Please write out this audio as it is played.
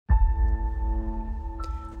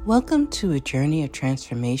Welcome to a journey of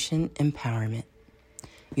transformation empowerment.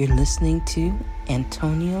 You're listening to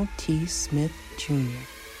Antonio T. Smith Jr.,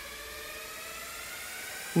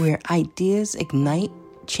 where ideas ignite,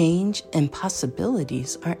 change, and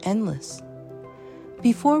possibilities are endless.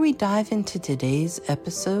 Before we dive into today's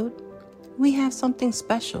episode, we have something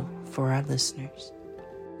special for our listeners.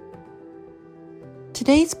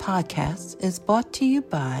 Today's podcast is brought to you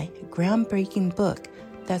by a groundbreaking book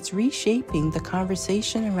that's reshaping the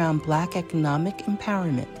conversation around Black economic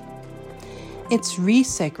empowerment. It's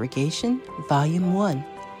Resegregation, Volume 1,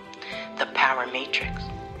 The Power Matrix,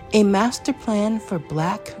 a master plan for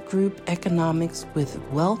Black group economics with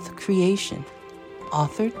wealth creation,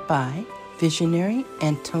 authored by visionary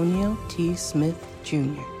Antonio T. Smith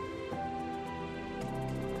Jr.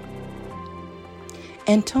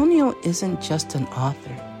 Antonio isn't just an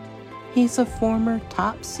author. He's a former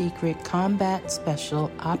top-secret combat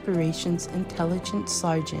special operations intelligence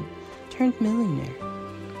sergeant turned millionaire.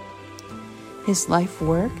 His life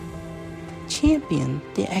work championed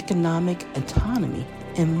the economic autonomy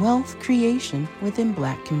and wealth creation within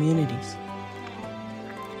Black communities.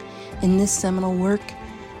 In this seminal work,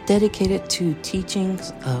 dedicated to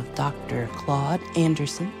teachings of Dr. Claude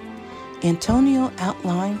Anderson, Antonio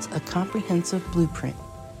outlines a comprehensive blueprint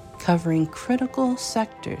covering critical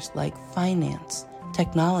sectors like finance,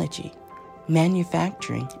 technology,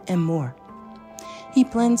 manufacturing, and more. He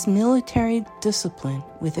blends military discipline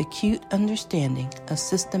with acute understanding of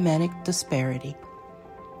systematic disparity.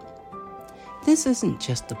 This isn't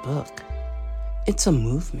just a book. It's a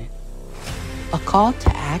movement, a call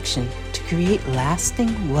to action to create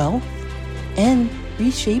lasting wealth and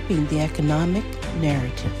reshaping the economic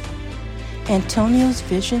narrative. Antonio's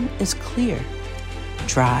vision is clear.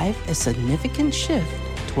 Drive a significant shift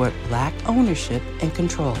toward Black ownership and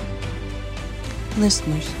control.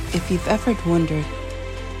 Listeners, if you've ever wondered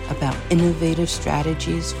about innovative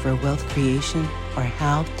strategies for wealth creation or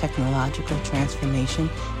how technological transformation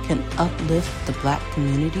can uplift the Black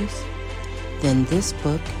communities, then this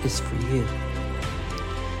book is for you.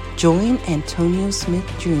 Join Antonio Smith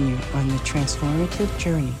Jr. on the transformative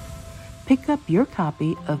journey. Pick up your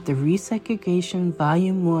copy of the Resegregation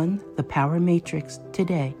Volume 1, The Power Matrix,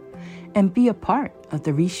 today and be a part of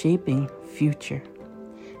the reshaping future.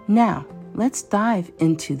 Now, let's dive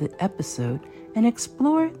into the episode and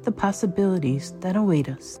explore the possibilities that await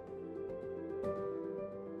us.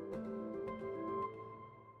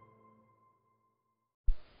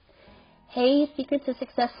 Hey, Secrets of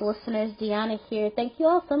Success listeners, Deanna here. Thank you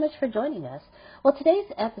all so much for joining us. Well, today's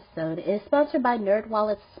episode is sponsored by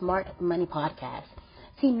NerdWallet's Smart Money Podcast.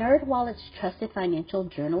 See, NerdWallet's trusted financial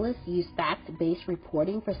journalists use fact-based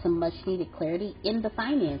reporting for some much-needed clarity in the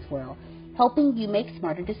finance world, helping you make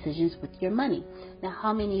smarter decisions with your money. Now,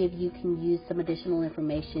 how many of you can use some additional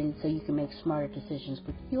information so you can make smarter decisions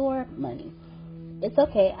with your money? It's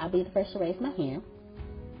okay. I'll be the first to raise my hand.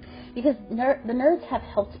 Because the nerds have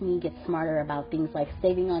helped me get smarter about things like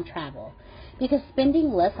saving on travel. Because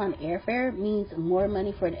spending less on airfare means more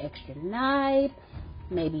money for an extra night,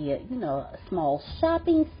 maybe a small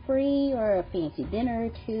shopping spree or a fancy dinner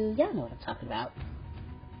or two. Y'all know what I'm talking about.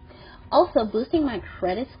 Also, boosting my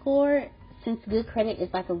credit score, since good credit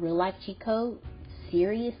is like a real life cheat code,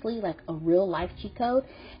 seriously, like a real life cheat code.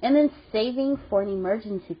 And then saving for an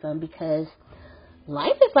emergency fund, because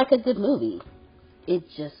life is like a good movie. It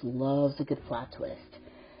just loves a good plot twist.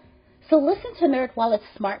 So listen to NerdWallet's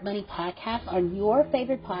Smart Money Podcast on your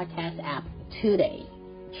favorite podcast app today.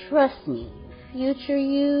 Trust me, future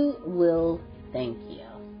you will thank you.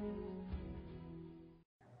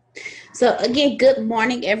 So again, good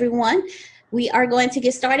morning, everyone. We are going to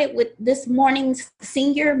get started with this morning's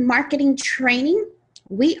senior marketing training.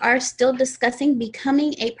 We are still discussing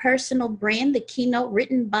Becoming a Personal Brand, the keynote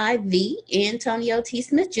written by the Antonio T.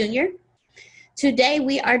 Smith Jr. Today,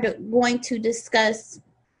 we are going to discuss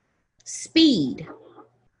speed.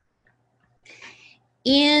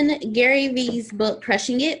 In Gary Vee's book,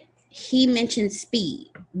 Crushing It, he mentioned speed.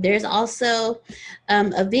 There's also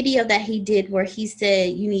a video that he did where he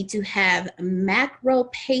said you need to have macro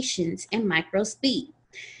patience and micro speed.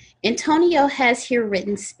 Antonio has here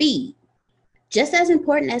written speed. Just as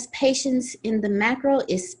important as patience in the macro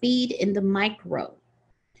is speed in the micro.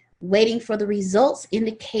 Waiting for the results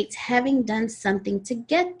indicates having done something to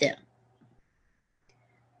get them.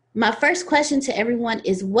 My first question to everyone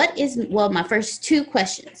is my first two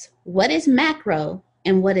questions. What is macro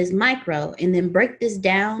and what is micro? And then break this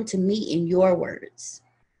down to me in your words.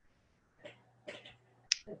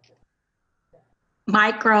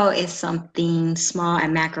 Micro is something small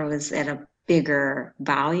and macro is at a bigger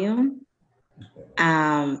volume.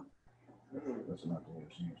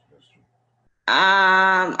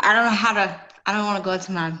 I don't know how to. I don't want to go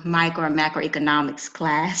into my micro and macroeconomics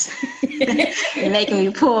class. Making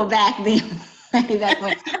me pull back then.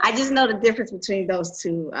 I just know the difference between those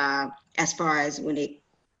two as far as the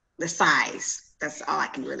size. That's all I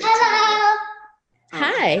can really tell you.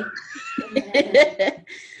 Hi.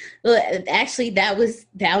 Well, actually, that was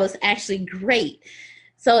actually great.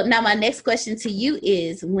 So now my next question to you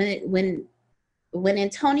is when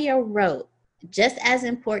Antonio wrote, just as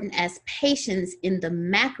important as patience in the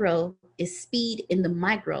macro is speed in the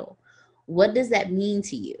micro, what does that mean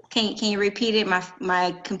to you? Can you repeat it?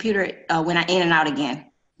 My computer went in and out again.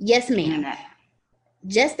 Yes, ma'am.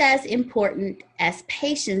 Just as important as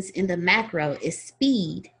patience in the macro is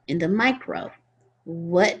speed in the micro.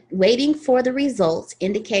 What waiting for the results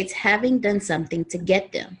indicates having done something to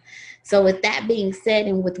get them. So with that being said,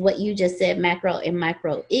 and with what you just said, macro and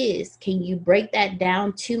micro is, can you break that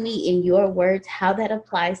down to me in your words, how that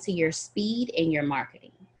applies to your speed and your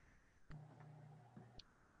marketing?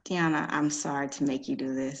 Deanna, I'm sorry to make you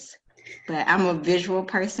do this, but I'm a visual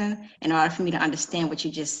person. In order for me to understand what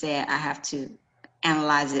you just said, I have to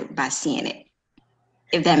analyze it by seeing it.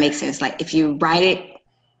 If that makes sense. Like if you write it,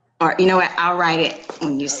 or you know what, I'll write it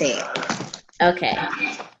when you say it. Okay.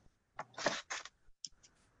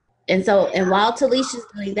 And while Talisha's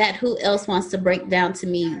doing that, who else wants to break down to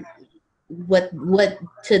me what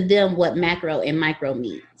to them what macro and micro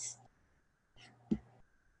means?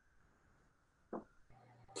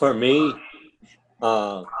 For me,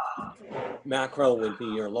 macro would be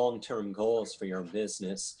your long-term goals for your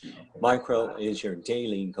business. Micro is your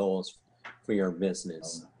daily goals for your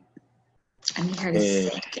business.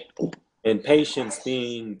 And patience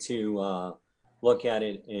being to look at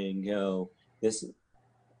it and go,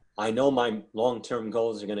 I know my long-term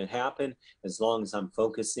goals are going to happen as long as I'm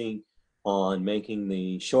focusing on making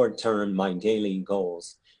the short-term, my daily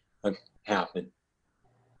goals happen.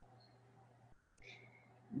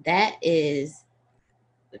 That is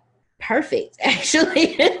perfect,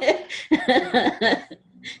 actually.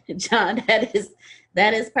 John, that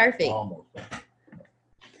is perfect.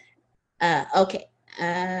 Okay.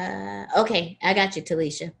 Okay, I got you,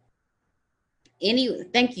 Talisha.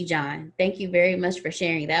 Thank you, John. Thank you very much for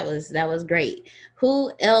sharing. That was great.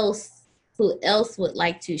 Who else would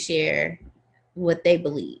like to share what they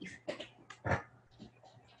believe?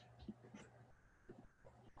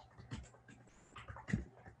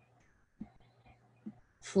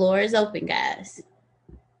 Floor is open, guys.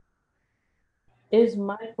 Is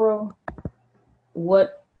micro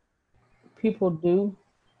what people do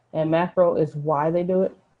and macro is why they do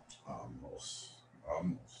it? Almost.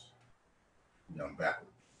 Young backward.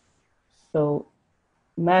 So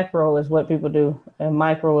macro is what people do and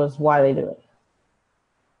micro is why they do it.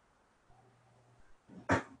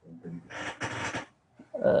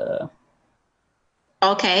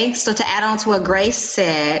 Okay, so to add on to what Grace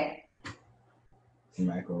said,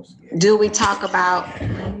 do we talk about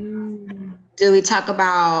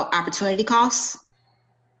opportunity costs?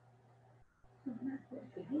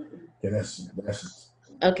 Yeah, that's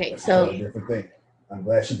okay. So a different thing. I'm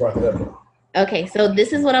glad she brought that up. Okay, so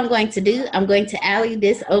this is what I'm going to do. I'm going to alley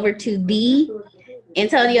this over to the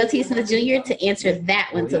Antonio T. Smith Jr. to answer that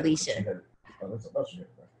one, Talisha.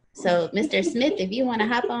 So, Mr. Smith, if you want to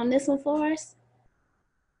hop on this one for us.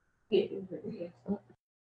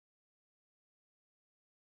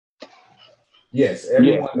 Yes,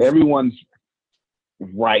 everyone's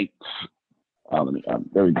right.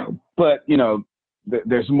 There we go. But,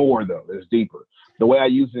 there's more, though. There's deeper. The way I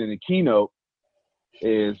use it in the keynote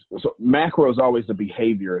is, so macro is always the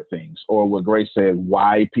behavior of things, or what Grace said,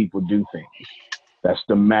 why people do things. That's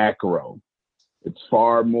the macro. It's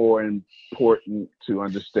far more important to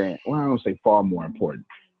understand. Well, I don't say far more important.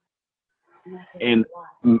 And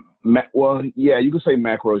well, yeah, you can say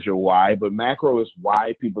macro is your why, but macro is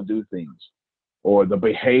why people do things, or the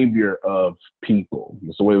behavior of people.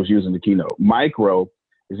 That's the way it was used in the keynote. Micro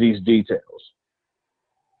is these details,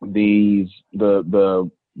 the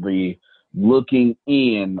looking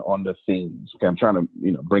in on the things. Okay, I'm trying to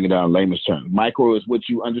bring it down in layman's terms. Micro is what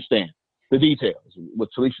you understand, the details. What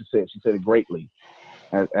Talisha said, she said it greatly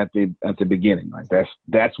at the beginning. Like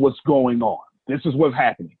that's what's going on. This is what's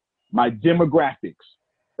happening. My demographics,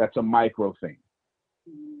 that's a micro thing.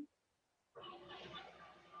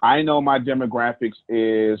 I know my demographics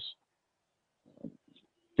is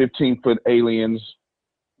 15-foot aliens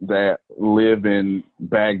that live in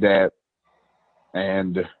Baghdad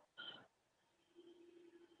and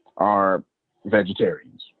are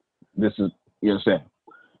vegetarians. This is, you understand?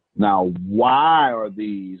 Now, why are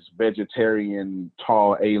these vegetarian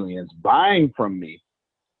tall aliens buying from me?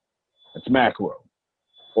 It's macro.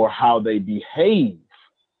 or how they behave,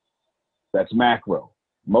 that's macro.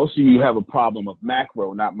 Most of you have a problem of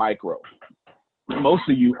macro, not micro. Most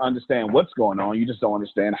of you understand what's going on. You just don't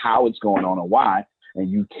understand how it's going on or why, and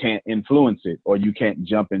you can't influence it, or you can't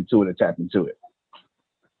jump into it or tap into it.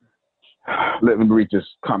 Let me read this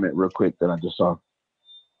comment real quick that I just saw.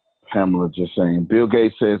 Pamela just saying, Bill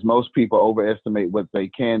Gates says most people overestimate what they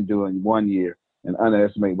can do in 1 year and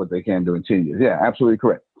underestimate what they can do in 10 years. Yeah, absolutely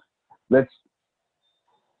correct. This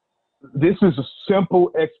is a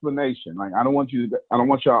simple explanation. Like, I don't want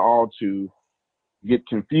y'all all to get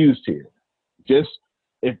confused here. Just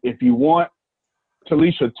if you want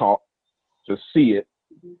Talisha talk to see it,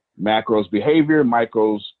 macro's behavior,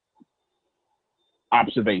 micro's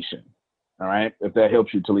observation. All right, if that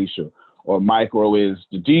helps you, Talisha. Or micro is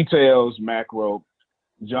the details, macro,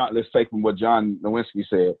 John, let's take from what John Nowinski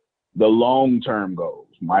said, the long-term goals.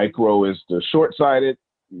 Micro is the short-sighted,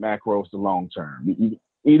 macro is the long-term.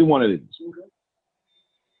 Either one of these.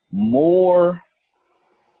 More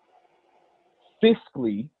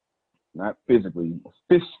fiscally, not physically,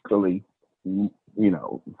 fiscally,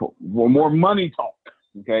 for more money talk,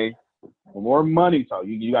 okay? For more money talk,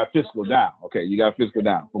 you got fiscal down, okay? You got fiscal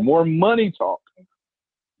down. For more money talk,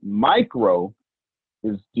 micro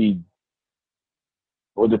is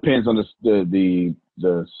depends on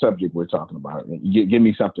the subject we're talking about. Give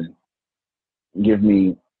me something. Give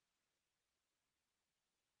me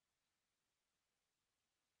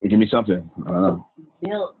something. I don't know.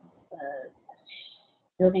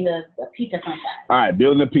 Building a pizza franchise. All right,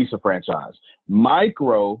 building a pizza franchise.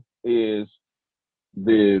 Micro is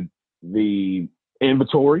the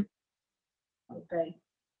inventory. Okay.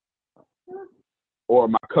 Or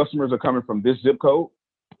my customers are coming from this zip code.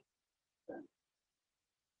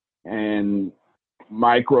 And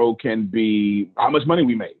micro can be how much money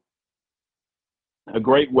we made. A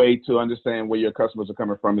great way to understand where your customers are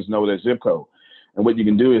coming from is know their zip code. And what you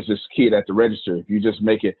can do is just key it at the register. If you just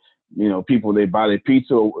make it, people, they buy their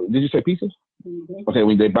pizza. Did you say pizza? Mm-hmm. Okay,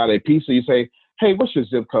 when they buy their pizza, you say, hey, what's your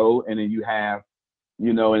zip code? And then you have,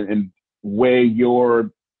 and where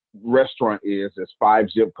your restaurant is, there's 5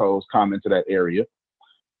 zip codes common to that area.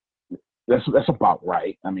 That's about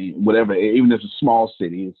right. I mean, whatever, even if it's a small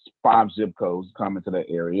city, it's 5 zip codes common to that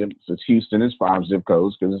area. So it's Houston, it's 5 zip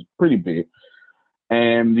codes because it's pretty big.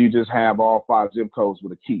 And you just have all 5 zip codes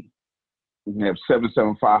with a key. You can have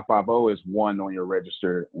 77550 is 1 on your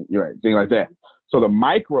register, right, things like that. So the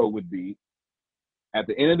micro would be, at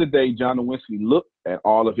the end of the day, John Nowinski looked at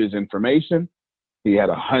all of his information. He had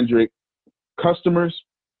 100 customers,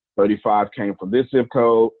 35 came from this zip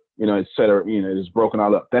code, et cetera, it's broken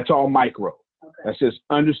all up. That's all micro. Okay. That's just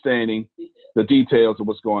understanding the details of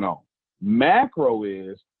what's going on. Macro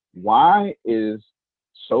is, why is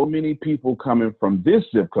so many people coming from this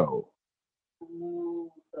zip code?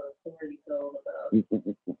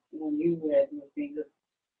 When you read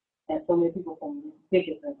and so many people from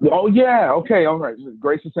Dickinson. Oh yeah, okay, all right.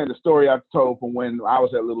 Grace is saying the story I've told from when I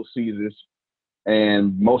was at Little Caesars,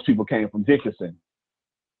 and most people came from Dickinson.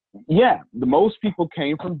 Yeah, the most people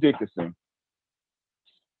came from Dickinson,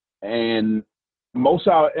 and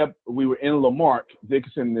we were in Lamarck.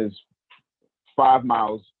 Dickinson is 5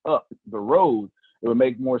 miles up the road. It would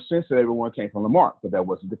make more sense that everyone came from Lamarck, but that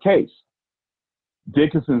wasn't the case.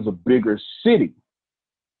 Dickinson's a bigger city,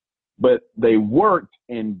 but they worked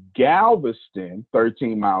in Galveston,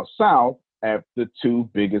 13 miles south, at the 2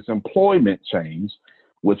 biggest employment chains,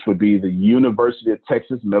 which would be the University of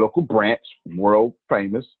Texas Medical Branch, world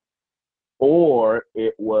famous, or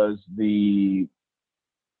it was in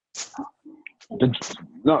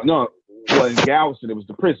Galveston, it was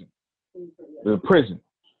the prison. The prison.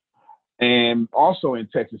 And also in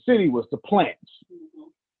Texas City was the plants.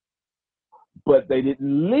 But they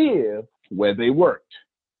didn't live where they worked.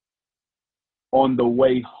 On the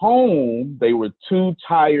way home, they were too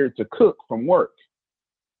tired to cook from work.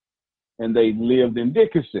 And they lived in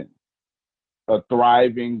Dickinson, a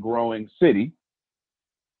thriving, growing city.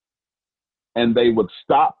 And they would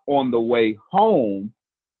stop on the way home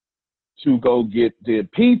to go get their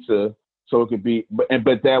pizza. So it could be, but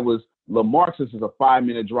that was Lamarck's is a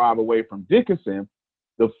 5-minute drive away from Dickinson.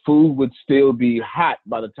 The food would still be hot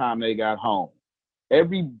by the time they got home.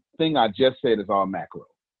 Everything I just said is all macro.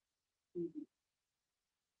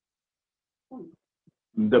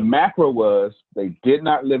 The macro was they did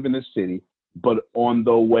not live in the city, but on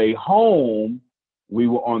the way home, we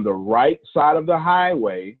were on the right side of the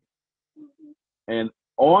highway. And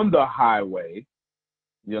on the highway,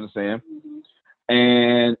 you understand?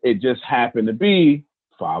 And it just happened to be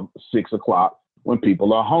 5, 6 o'clock when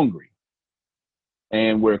people are hungry.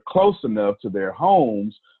 And we're close enough to their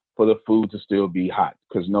homes for the food to still be hot,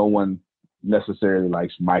 because no one necessarily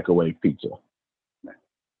likes microwave pizza.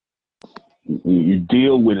 You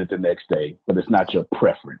deal with it the next day, but it's not your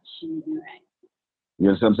preference. You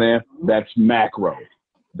know what I'm saying? That's macro.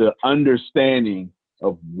 The understanding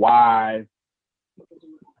of why.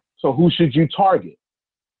 So who should you target?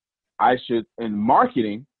 In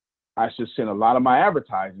marketing, I should send a lot of my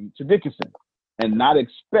advertising to Dickinson and not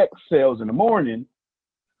expect sales in the morning,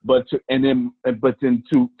 but for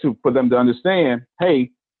them to understand, hey,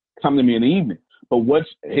 come to me in the evening. But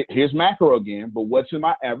here's macro again, but what should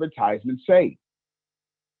my advertisement say?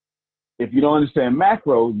 If you don't understand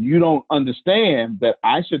macro, you don't understand that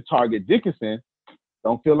I should target Dickinson.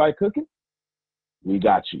 Don't feel like cooking? We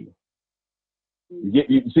got you.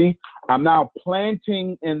 You see, I'm now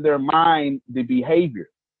planting in their mind the behavior.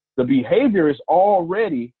 The behavior is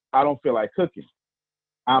already, I don't feel like cooking.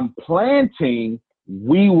 I'm planting,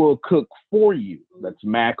 we will cook for you. That's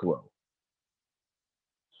macro.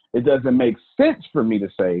 It doesn't make sense for me to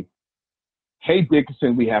say, hey,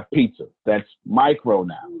 Dickinson, we have pizza. That's micro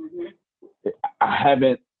now. I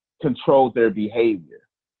haven't controlled their behavior.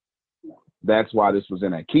 That's why this was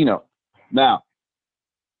in that keynote. Now,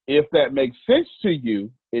 if that makes sense to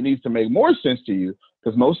you, it needs to make more sense to you,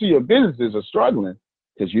 because most of your businesses are struggling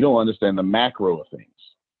because you don't understand the macro of things.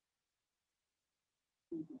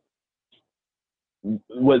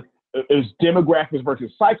 What is demographics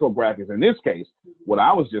versus psychographics in this case, what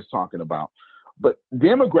I was just talking about. But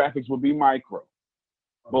demographics would be micro.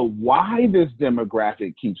 But why this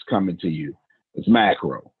demographic keeps coming to you is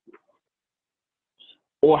macro.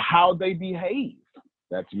 Or how they behave,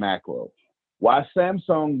 that's macro. Why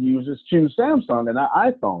Samsung users choose Samsung and not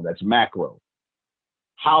iPhone, that's macro.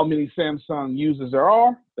 How many Samsung users there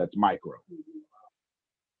are, that's micro.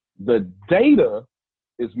 The data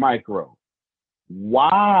is micro.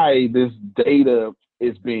 Why this data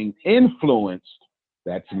is being influenced,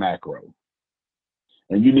 that's macro.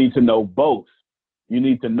 And you need to know both. You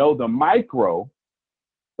need to know the micro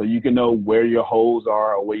so you can know where your holes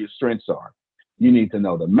are or where your strengths are. You need to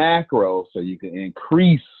know the macro so you can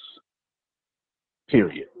increase,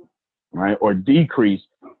 period, right? Or decrease.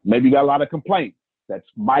 Maybe you got a lot of complaints. That's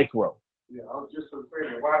micro. Yeah, I was just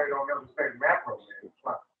saying, why they don't understand macro manage?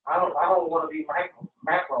 I don't want to be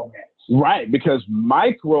macro managed. Right, because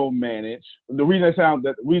micromanage. The reason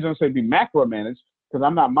I say be macro managed, because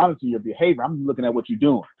I'm not monitoring your behavior. I'm looking at what you're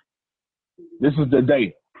doing. This is the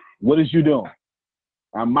data. What is you doing?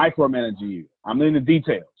 I'm micromanaging you. I'm in the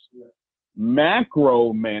details. Yeah.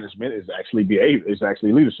 Macro management is actually behavior. It's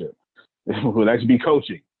actually leadership. It would actually be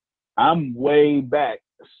coaching. I'm way back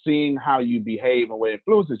seeing how you behave and what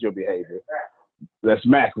influences your behavior. That's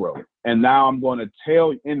macro. And now I'm going to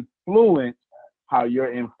influence how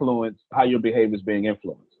your behavior is being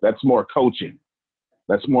influenced. That's more coaching.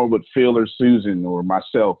 That's more what Phil or Susan or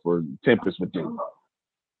myself or Tempest would do.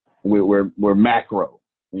 We're macro.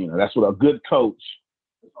 You know, that's what a good coach.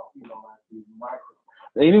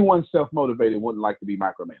 Anyone self-motivated wouldn't like to be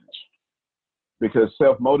micromanaged, because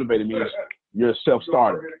self-motivated means you're a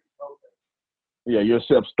self-starter. Yeah, you're a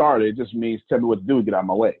self-starter. It just means tell me what to do and get out of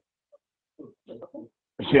my way.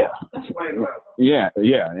 Yeah.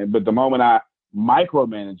 But the moment I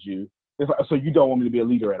micromanage you, it's like, so you don't want me to be a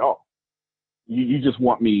leader at all. You just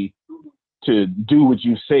want me to do what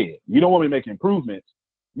you said. You don't want me to make improvements.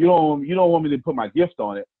 You don't want me to put my gift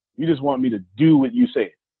on it. You just want me to do what you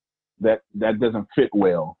said. That doesn't fit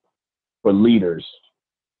well for leaders,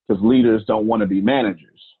 because leaders don't want to be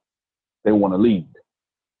managers. They want to lead.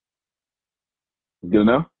 Good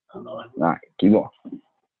enough? All right, keep going.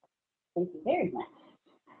 Thank you very much.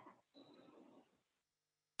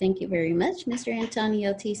 Thank you very much, Mr.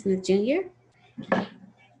 Antonio T. Smith Jr.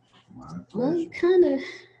 Well, you kind of,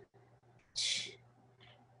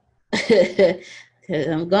 because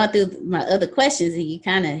I'm going through my other questions and you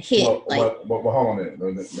kind of hit. Well, hold on a minute.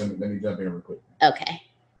 Let me jump in real quick. Okay.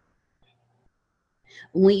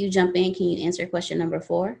 When you jump in, can you answer question number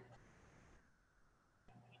 4?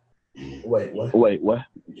 Wait, what?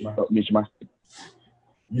 Mishma.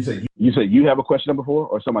 You said you have a question number 4,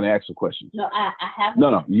 or somebody asked a question? No, I have.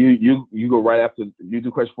 No. You go right after. You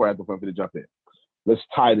do question 4 after I'm going to jump in. Let's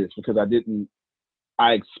tie this, because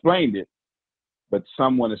I explained it, but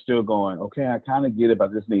someone is still going, okay, I kind of get it,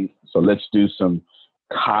 but I just need. So let's do some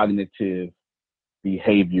cognitive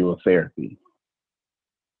behavioral therapy.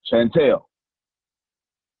 Chantel.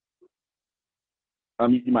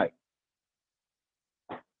 You might.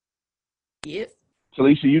 Yep.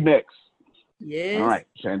 Talisha, you next. Yes. All right.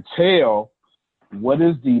 Chantel, what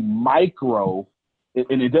is the micro,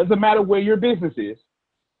 and it doesn't matter where your business is.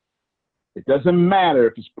 It doesn't matter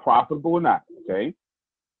if it's profitable or not, okay?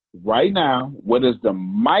 right now, what is the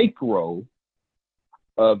micro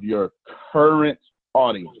of your current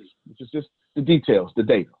audience? Which is just the details, the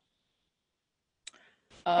data.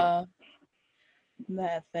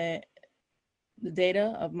 The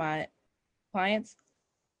data of my clients,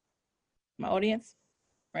 my audience,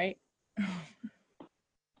 right?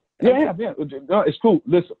 Yeah. No, it's cool.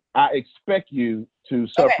 Listen, I expect you to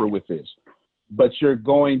suffer with this, but you're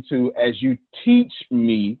going to, as you teach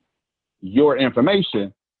me your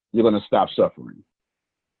information, you're going to stop suffering.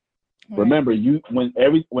 All Remember,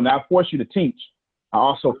 right. when I force you to teach, I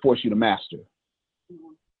also force you to master.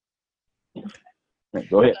 Okay,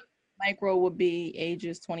 go ahead. Micro would be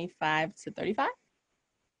ages 25 to 35.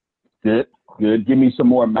 Good. Give me some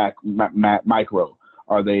more micro.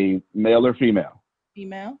 Are they male or female?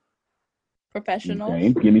 Female. Professional.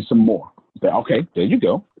 Okay, give me some more. Okay, there you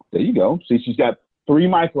go. See, she's got 3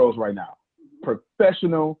 micros right now.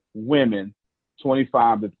 Professional women,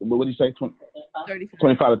 25 to, what did you say?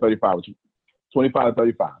 25 to 35. 25 to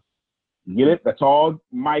 35. You get it? That's all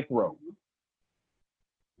micro.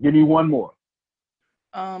 Give me one more.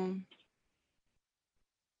 I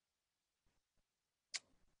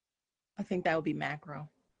think that would be macro.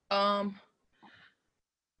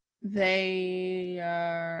 They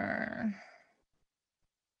are.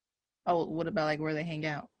 Oh, what about like where they hang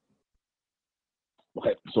out?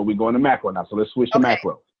 Okay, so we're going to macro now. So let's switch to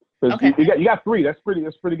macro. Okay. You got 3. That's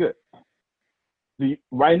pretty good.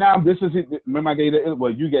 Right now, this is it. Remember, I gave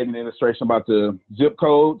you gave me the illustration about the zip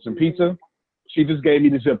codes and pizza. She just gave me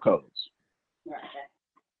the zip codes.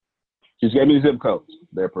 She just gave me the zip codes.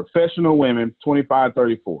 They're professional women, 25,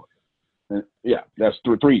 34. And yeah, that's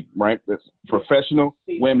 3, right? That's professional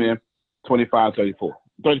women, 25, 34,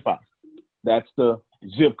 35. That's the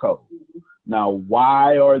zip code. Now,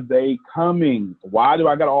 why are they coming? Why do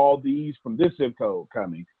I got all these from this zip code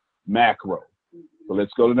coming? Macro. So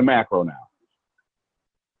let's go to the macro now.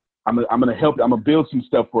 I'm gonna help. I'm gonna build some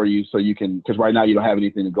stuff for you so you can, because right now you don't have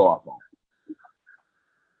anything to go off on.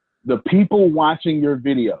 The people watching your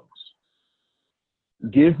videos,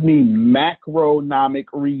 give me macronomic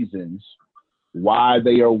reasons why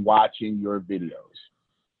they are watching your videos.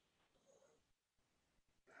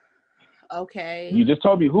 Okay. You just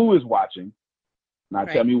told me who is watching. Now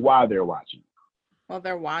tell me why they're watching. Well,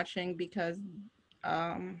 they're watching because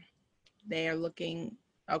they are looking.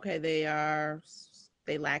 Okay, they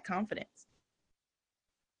lack confidence.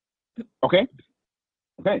 Okay.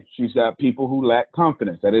 She's got people who lack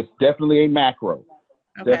confidence. That is definitely a macro.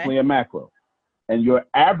 Okay. Definitely a macro. And your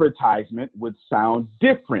advertisement would sound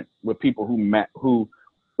different with people who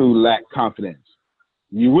lack confidence.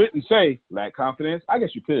 You wouldn't say lack confidence. I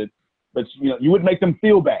guess you could, but you would make them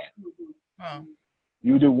feel bad. Oh.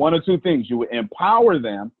 You would do one or two things. You would empower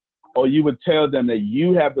them, or you would tell them that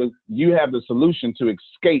you have the solution to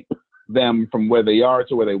escape them from where they are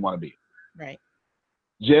to where they want to be. Right.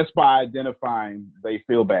 Just by identifying they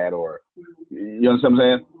feel bad, or you know what I'm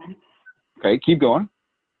saying? Okay, keep going.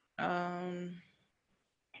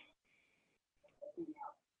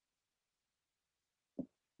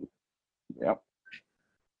 Yep.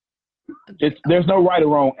 There's no right or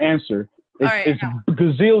wrong answer. It's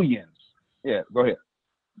gazillions. Yeah, go ahead.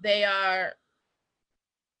 They are.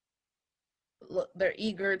 They're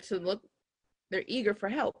eager for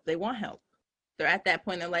help. They want help. They're at that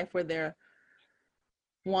point in life where they're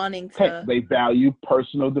wanting to. They value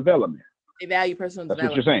personal development. That's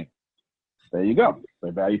what you're saying. There you go. They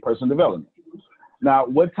value personal development. Now,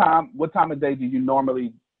 what time of day do you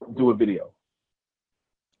normally do a video?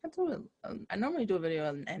 I normally do a video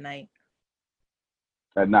at night.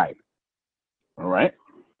 At night. All right.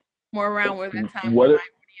 More around where that time where my audience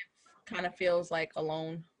kind of feels like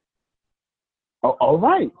alone. Oh, all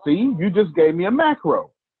right. See, you just gave me a macro.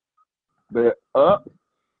 They're up,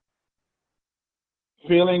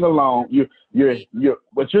 feeling alone. You're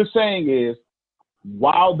what you're saying is,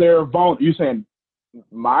 while they're vulnerable, you're saying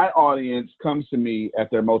my audience comes to me at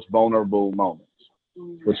their most vulnerable moments,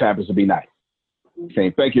 which happens to be night.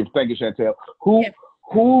 Okay, thank you, Chantel.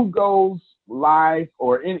 Who goes live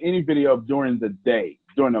or in any video during the day,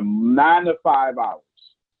 during the 9 to 5 hours,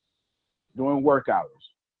 during work hours?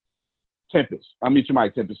 Tempest, I'll meet your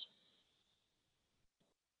mic, Tempest.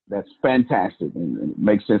 That's fantastic, and it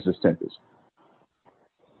makes sense as Tempest.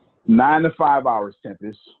 9 to 5 hours,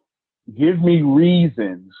 Tempest. Give me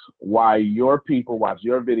reasons why your people watch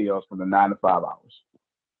your videos from the 9 to 5 hours.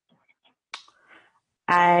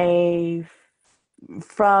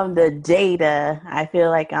 From the data, I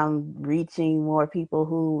feel like I'm reaching more people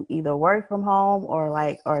who either work from home or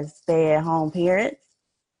stay at home parents.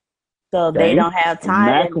 So they don't have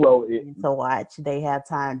time to watch. They have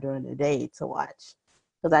time during the day to watch.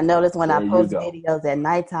 Because I notice when I There you post go. videos at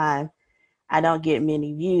nighttime, I don't get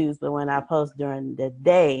many views, but when I post during the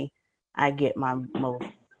day, I get my most,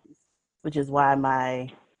 which is why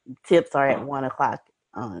my tips are at 1:00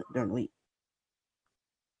 during the week.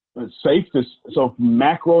 It's safe to, so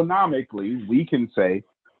macronomically, we can say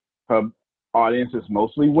her audience is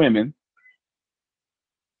mostly women.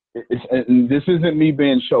 And this isn't me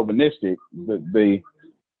being chauvinistic.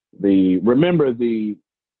 Remember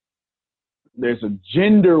there's a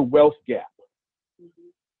gender wealth gap.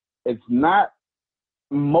 It's not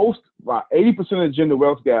about 80% of the gender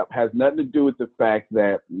wealth gap has nothing to do with the fact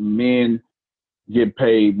that men get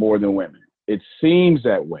paid more than women. It seems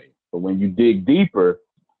that way, but when you dig deeper,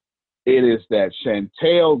 it is that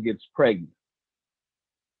Chantel gets pregnant,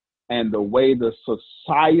 and the way the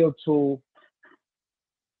societal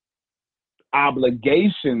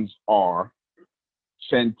obligations are,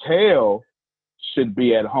 Chantel should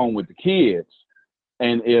be at home with the kids.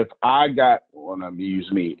 And if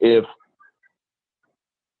if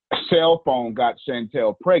cell phone got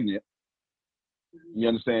Chantel pregnant, you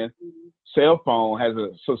understand? Cell phone has a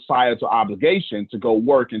societal obligation to go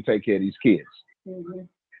work and take care of these kids. Do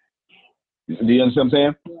you understand what I'm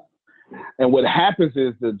saying? Yeah. And what happens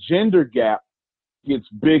is the gender gap gets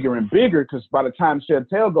bigger and bigger, because by the time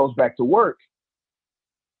Chantel goes back to work,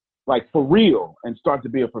 like for real, and start to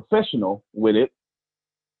be a professional with it,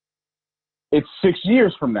 it's 6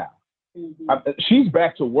 years from now. She's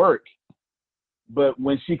back to work, but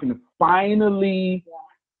when she can finally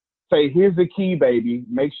say, here's the key, baby,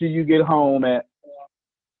 make sure you get home at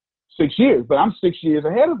 6 years. But I'm 6 years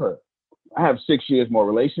ahead of her. I have 6 years more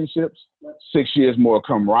relationships, 6 years more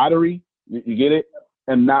camaraderie. You get it?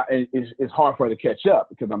 And now it's hard for her to catch up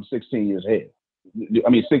because I'm 16 years ahead.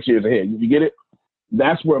 6 years ahead. You get it?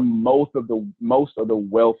 That's where most of the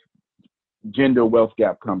gender wealth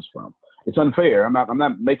gap comes from. It's unfair. I'm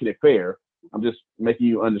not making it fair. I'm just making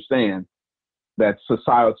you understand that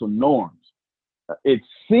societal norms. It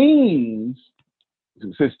seems,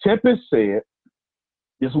 since Tempest said,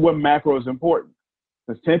 this is where macro is important.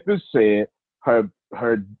 Since Tempest said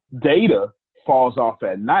her data falls off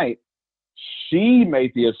at night, she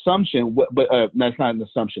made the assumption, but that's not an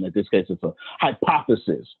assumption. In this case, it's a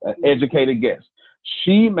hypothesis, an educated guess.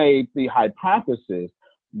 She made the hypothesis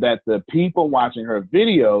that the people watching her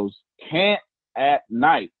videos can't at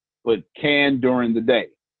night, but can during the day.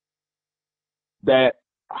 That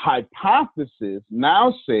hypothesis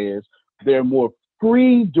now says they're more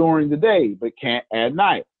free during the day, but can't at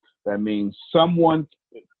night. That means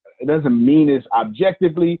it doesn't mean it's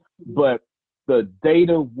objectively, but the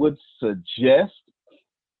data would suggest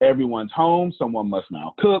everyone's home. Someone must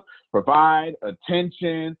now cook, provide,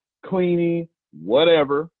 attention, cleaning,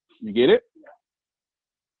 whatever. You get it?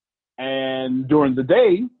 And during the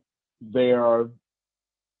day, there's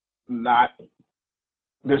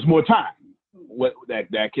more time.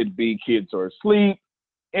 That could be kids are asleep,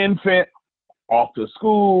 infant, off to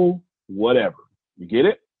school, whatever. You get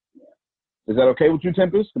it? Is that okay with you,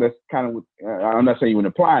 Tempest? That's kind of, I'm not saying you would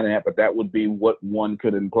imply that, but that would be what one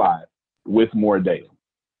could imply with more data.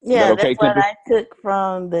 Yeah, that okay, that's what Tempest? I took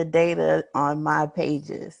from the data on my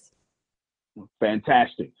pages.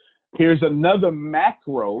 Fantastic. Here's another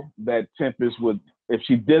macro that Tempest would, if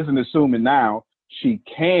she doesn't assume it now, she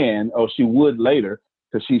can, or she would later,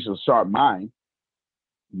 because she's a sharp mind.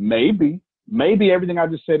 Maybe everything I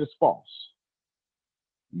just said is false.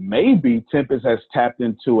 Maybe Tempest has tapped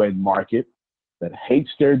into a market that hates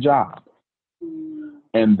their job,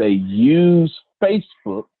 and they use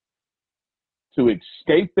Facebook to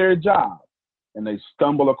escape their job, and they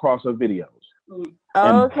stumble across her videos. Okay.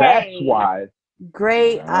 And that's why.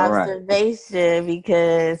 Great All observation,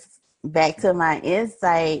 because back to my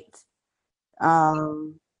insight, I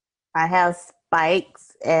have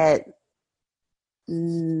spikes at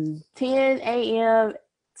 10 a.m.,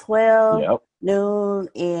 12, noon,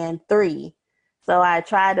 and 3. So I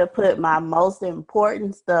try to put my most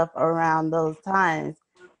important stuff around those times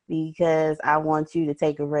because I want you to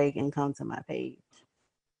take a break and come to my page.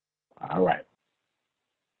 All right.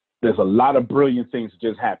 There's a lot of brilliant things that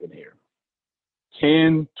just happened here.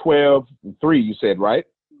 10, 12, and 3, you said, right?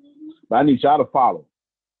 But I need y'all to follow.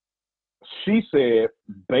 She said,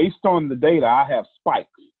 based on the data, I have spikes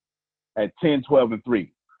at 10, 12, and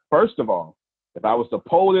 3. First of all, if I was to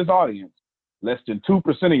poll this audience, less than 2%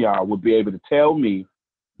 of y'all would be able to tell me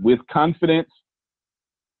with confidence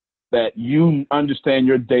that you understand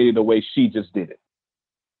your data the way she just did it.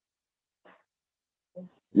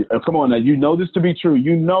 Come on now, you know this to be true.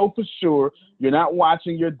 You know for sure you're not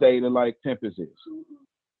watching your data like Tempest is.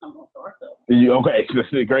 Okay,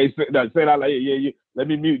 great. No, say it out loud. Yeah. Let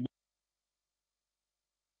me mute.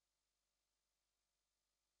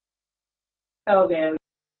 Okay.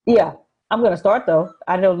 Yeah, I'm gonna start though.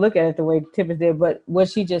 I don't look at it the way Tippett did, but what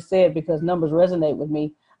she just said, because numbers resonate with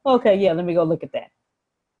me. Okay, yeah, let me go look at that.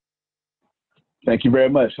 Thank you very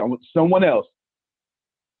much. Someone else.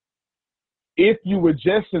 If you were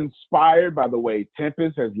just inspired by the way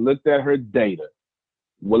Tempest has looked at her data,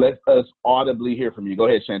 well, let us audibly hear from you. Go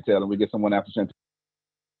ahead, Chantel, and we get someone after Chantel.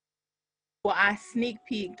 Well, I sneak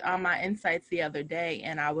peeked on my insights the other day,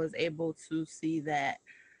 and I was able to see that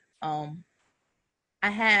I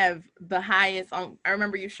have the highest. I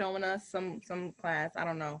remember you showing us some class. I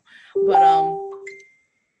don't know, but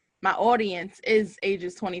my audience is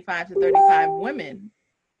ages 25 to 35 women,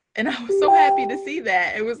 and I was so happy to see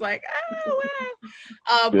that. It was like, oh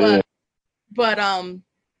wow. But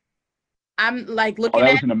I'm like looking at. Oh,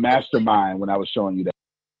 that was in the mastermind when I was showing you that.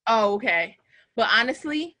 Oh, okay. But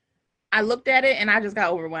honestly, I looked at it and I just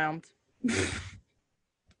got overwhelmed.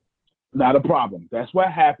 Not a problem. That's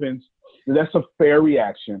what happens. That's a fair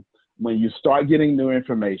reaction when you start getting new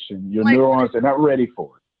information. Your neurons are not ready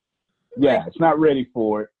for it. Yeah, it's not ready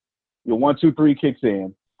for it. Your 1, 2, 3 kicks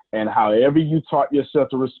in, and however you taught yourself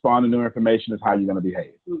to respond to new information is how you're going to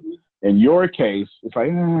behave. Mm-hmm. In your case, it's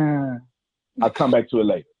like, I'll come back to it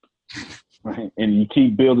later. Right? And you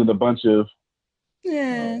keep building a bunch of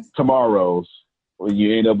tomorrows, or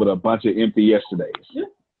you end up with a bunch of empty yesterdays. Yeah.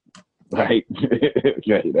 Right?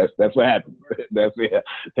 Okay, that's what happens. That's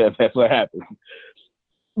what happens.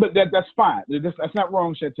 But that's fine. That's not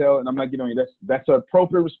wrong, Chantel, and I'm not getting on you. That's an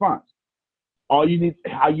appropriate response. All you need,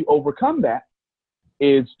 how you overcome that,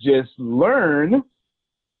 is just learn.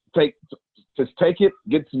 Take it,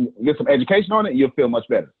 get some education on it, and you'll feel much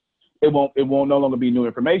better. It won't no longer be new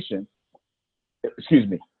information. Excuse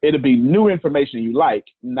me. It'll be new information you like,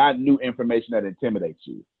 not new information that intimidates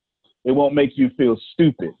you. It won't make you feel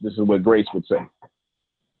stupid. This is what Grace would say.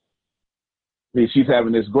 She's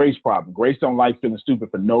having this Grace problem. Grace don't like feeling stupid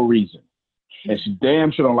for no reason. And she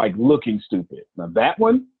damn sure don't like looking stupid. Now that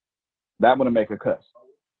one will make her cuss.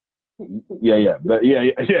 Yeah.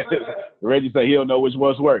 Reggie said he don't know which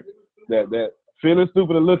one's worse. That feeling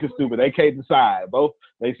stupid and looking stupid, they can't decide. Both,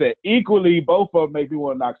 they said equally, both of them make me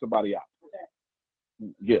want to knock somebody out.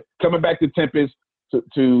 Yeah. Coming back to Tempest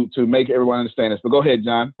to make everyone understand this. But go ahead,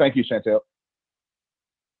 John. Thank you, Chantel.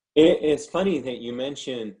 It's funny that you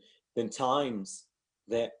mentioned the times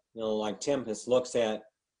that, like Tempest looks at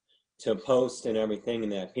to post and everything,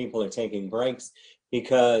 and that people are taking breaks,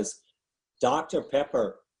 because Dr.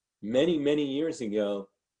 Pepper many, many years ago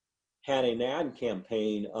had an ad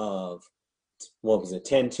campaign of,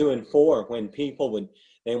 10, 2, and 4, when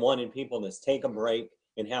they wanted people to take a break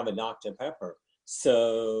and have a Dr. Pepper.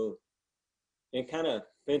 So it kind of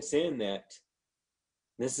fits in that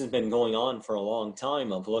this has been going on for a long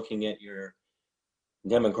time, of looking at your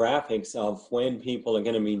demographics of when people are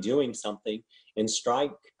going to be doing something and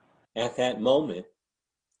strike at that moment,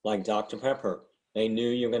 like Dr. Pepper. They knew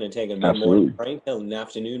you're going to take a mid-morning break, an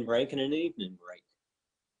afternoon break, and an evening break.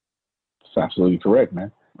 That's absolutely correct,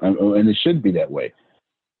 man. And it should be that way.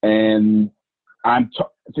 And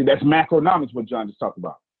see, that's macroeconomics, what John just talked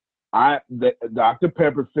about. Dr.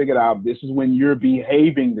 Pepper figured out this is when you're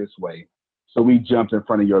behaving this way, so we jumped in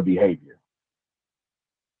front of your behavior.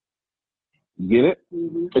 You get it?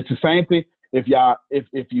 Mm-hmm. It's the same thing. If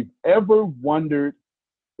you've ever wondered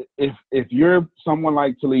if you're someone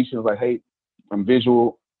like Talisha, like, hey, I'm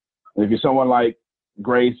visual. And if you're someone like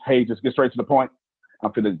Grace, hey, just get straight to the point.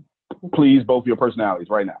 I'm going to please both your personalities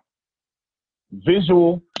right now.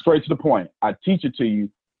 Visual, straight to the point. I teach it to you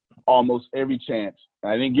almost every chance.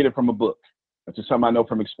 I didn't get it from a book. That's just something I know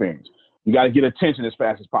from experience. You got to get attention as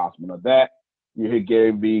fast as possible. Now that, you hear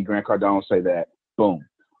Gary Vee, Grant Cardone say that, boom.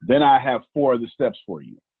 Then I have 4 of the steps for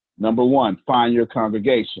you. Number 1, find your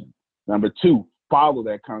congregation. Number 2, follow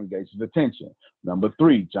that congregation's attention. Number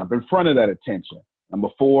 3, jump in front of that attention. Number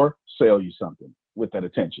 4, sell you something with that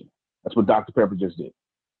attention. That's what Dr. Pepper just did.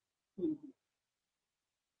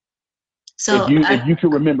 So if you can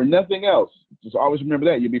remember nothing else, just always remember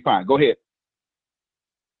that, you'll be fine. Go ahead.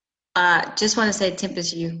 Just want to say,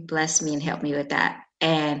 Tempest, you blessed me and helped me with that.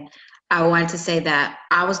 And I wanted to say that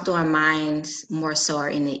I was doing mine more so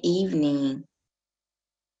in the evening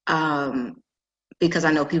because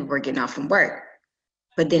I know people were getting off from work.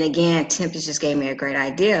 But then again, Tempest just gave me a great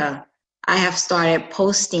idea. I have started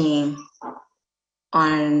posting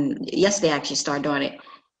yesterday I actually started doing it,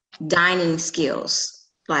 dining skills,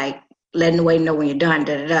 like letting the waiter know when you're done,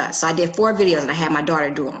 So I did 4 videos and I had my daughter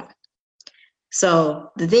do them.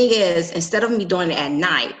 So the thing is, instead of me doing it at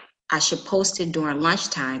night, I should post it during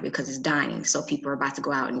lunchtime because it's dining. So people are about to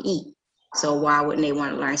go out and eat. So why wouldn't they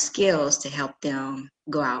want to learn skills to help them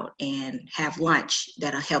go out and have lunch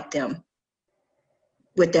that'll help them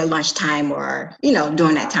with their lunchtime or,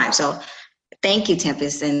 during that time. So thank you,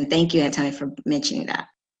 Tempest, and thank you, Antonio, for mentioning that.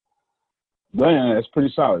 Yeah, that's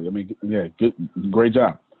pretty solid. I mean, yeah, good, great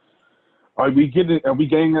job. Are we gaining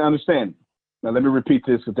an understanding? Now let me repeat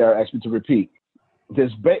this because they're asking me to repeat.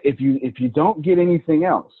 If you don't get anything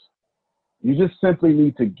else, you just simply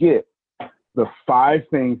need to get the 5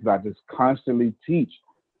 things that I just constantly teach.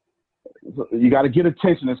 You got to get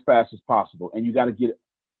attention as fast as possible, and you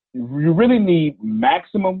really need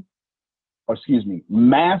massive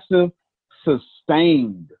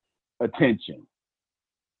sustained attention.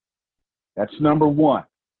 That's number 1.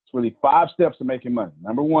 It's really 5 steps to making money.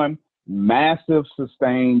 Number 1, massive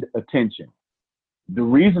sustained attention. The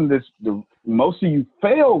reason most of you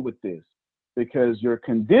fail with this, because your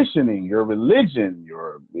conditioning, your religion,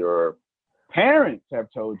 your parents have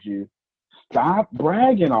told you, stop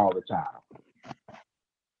bragging all the time.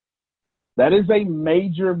 That is a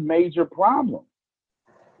major, major problem.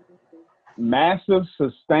 Massive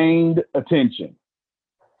sustained attention.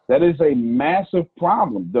 That is a massive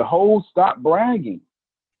problem. The whole stop bragging.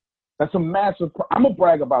 That's a massive I'm going to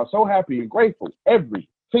brag about so happy and grateful every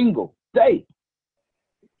single day.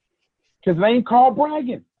 Because it ain't called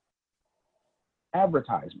bragging.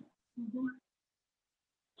 Advertisement. Mm-hmm.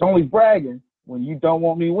 It's only bragging when you don't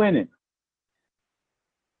want me winning.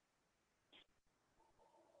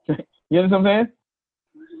 You understand what I'm saying?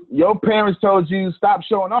 Your parents told you stop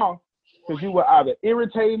showing off because you were either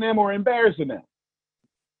irritating them or embarrassing them.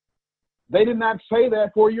 They did not say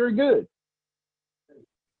that for your good.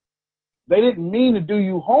 They didn't mean to do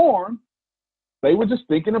you harm. They were just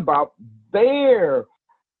thinking about their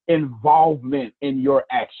involvement in your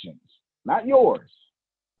actions, not yours.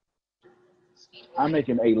 I'm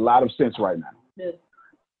making a lot of sense right now. Yeah.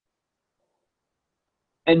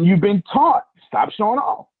 And you've been taught, stop showing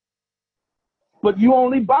off. But you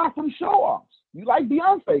only buy from show-offs. You like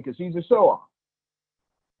Beyonce because she's a show-off.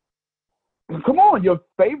 Come on, your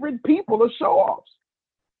favorite people are show-offs.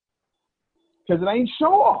 Because it ain't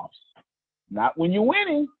show-offs. Not when you're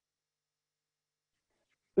winning.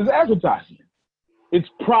 It's advertisement. It's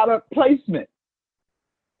product placement.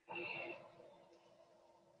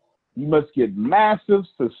 You must get massive,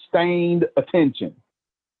 sustained attention.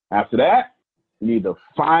 After that, you need to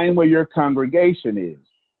find where your congregation is.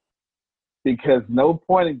 Because no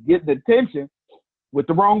point in getting attention with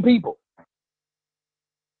the wrong people.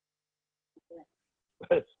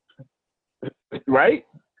 Right?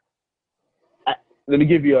 Let me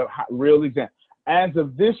give you a real example. As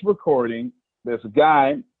of this recording, there's a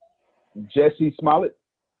guy, Jesse Smollett.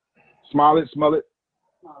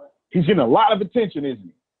 He's getting a lot of attention, isn't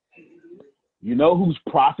he? You know who's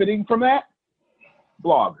profiting from that?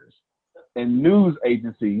 Bloggers and news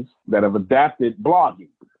agencies that have adapted blogging.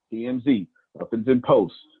 TMZ, Huffington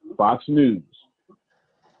Post, Fox News.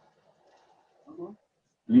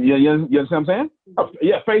 You understand what I'm saying? Oh,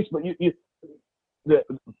 yeah, Facebook.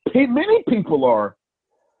 Many people are.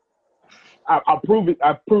 I'll prove it.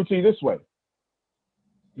 I'll prove to you this way.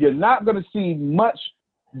 You're not going to see much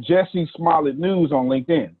Jesse Smollett news on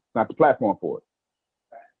LinkedIn. Not the platform for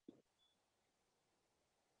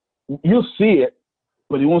it. You'll see it,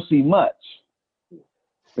 but you won't see much.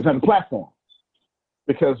 It's not the platform.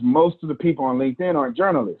 Because most of the people on LinkedIn aren't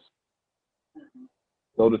journalists.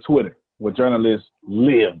 Go to Twitter, where journalists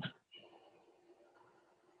live.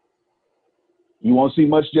 You won't see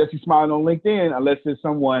much Jesse Smollett on LinkedIn unless it's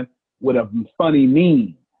someone with a funny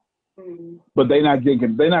meme. But they're not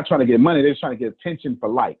trying to get money. They're just trying to get attention for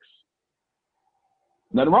likes.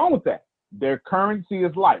 Nothing wrong with that. Their currency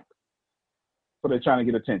is likes. So they're trying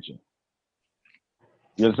to get attention.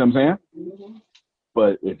 You understand what I'm saying? Mm-hmm.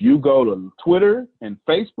 But if you go to Twitter and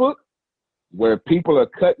Facebook, where people are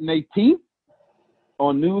cutting their teeth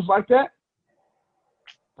on news like that,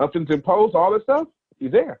 Huffington Post, all that stuff,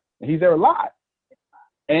 he's there. And he's there a lot.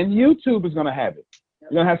 And YouTube is going to have it.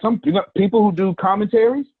 You're going to have people who do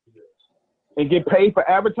commentaries and get paid for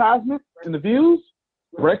advertisement and the views,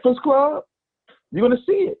 Breakfast Club. You're going to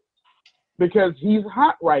see it because he's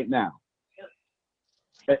hot right now.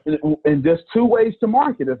 And there's 2 ways to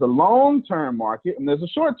market. There's a long-term market and there's a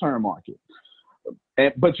short-term market.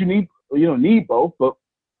 But you don't need both, but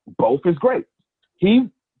both is great.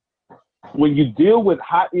 When you deal with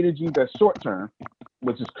hot energy that's short-term,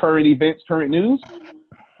 which is current events, current news,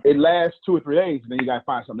 it lasts 2 or 3 days, and then you got to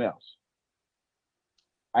find something else.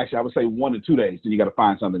 Actually, I would say 1 to 2 days, then you got to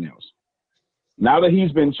find something else. Now that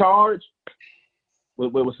he's been charged,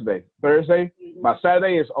 what's today? Thursday? By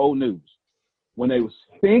Saturday, it's old news. When they was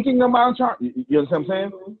thinking about charging, you understand what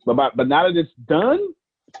I'm saying? But now that it's done,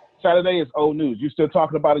 Saturday is old news. You're still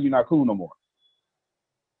talking about it, you're not cool no more.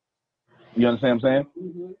 You understand what I'm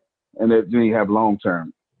saying? And then you have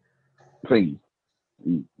long-term things.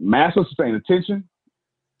 Master sustained attention.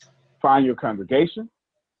 Find your congregation.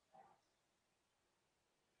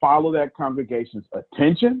 Follow that congregation's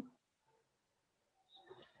attention.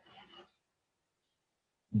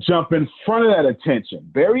 Jump in front of that attention.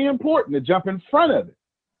 Very important to jump in front of it.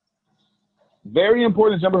 Very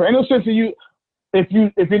important to jump in front. Ain't no sense in you. If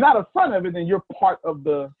you're not in front of it, then you're part of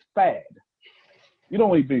the fad. You don't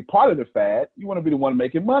want to be part of the fad. You want to be the one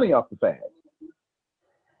making money off the fad.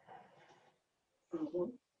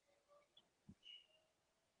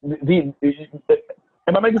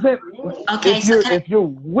 Am I making sense? Okay, if you're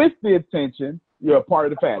with the attention, you're a part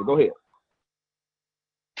of the fad. Go ahead.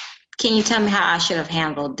 Can you tell me how I should have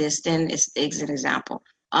handled this? Then it's an example.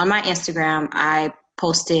 On my Instagram, I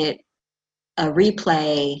posted a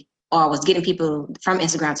replay, or was getting people from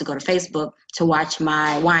Instagram to go to Facebook to watch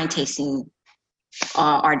my wine tasting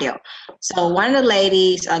ordeal. So one of the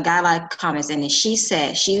ladies, a guy like comments, and then she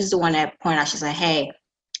said, she's the one that pointed out, she said, hey,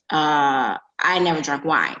 I never drank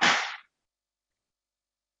wine.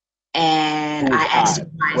 And I asked her,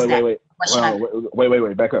 why is that?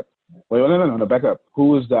 Wait, back up. Wait, no, back up.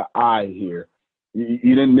 Who is the I here? You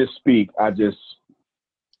didn't misspeak.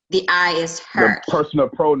 The I is her. The personal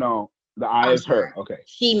pronoun, the I is her. Okay.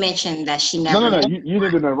 She mentioned that she never. No, you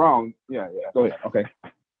didn't do that wrong. Yeah. Go ahead. Okay.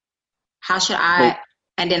 How should I?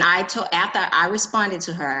 And then after I responded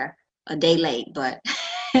to her a day late, but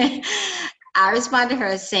I responded to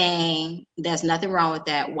her saying, there's nothing wrong with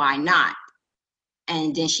that. Why not?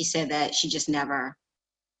 And then she said that she just never,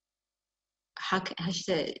 she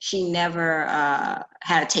said she never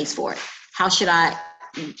had a taste for it. How should I,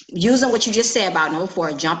 using what you just said about no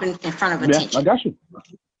for jumping in front of attention? I got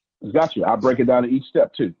you. I'll break it down to each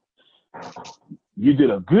step too. You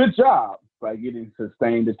did a good job by getting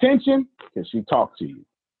sustained attention because she talked to you.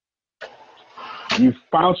 You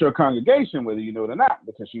found your congregation, whether you know it or not,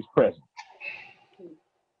 because she's present.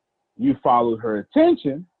 You followed her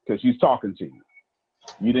attention because she's talking to you.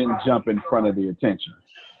 You didn't jump in front of the attention.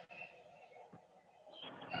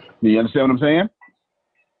 Do you understand what I'm saying?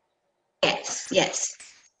 Yes.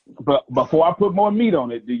 But before I put more meat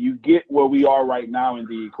on it, do you get where we are right now in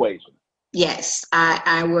the equation? Yes,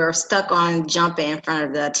 we're stuck on jumping in front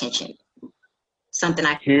of the attention. Something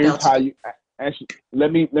I Here's felt. How you actually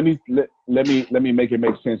let me make it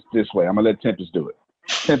make sense this way. I'm gonna let Tempest do it.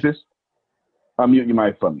 Tempest, unmute your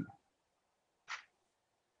mic for me.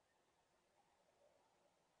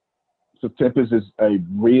 So Tempest is a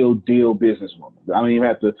real deal businesswoman. I don't even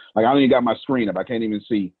have to, I don't even got my screen up. I can't even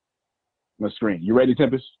see my screen. You ready,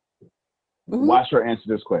 Tempest? Mm-hmm. Watch her answer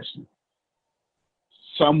this question.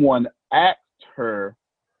 Someone asked her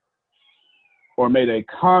or made a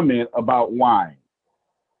comment about wine.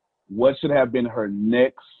 What should have been her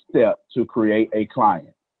next step to create a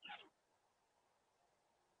client?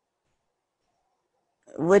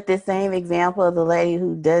 With the same example of the lady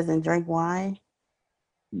who doesn't drink wine?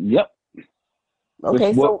 Yep.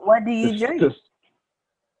 Okay, so what do you drink?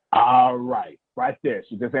 All right, right there.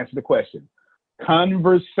 She just answered the question.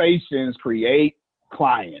 Conversations create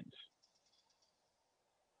clients.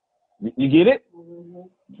 You get it?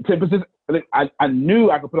 Mm-hmm. I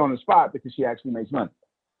knew I could put her on the spot because she actually makes money.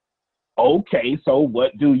 Okay, so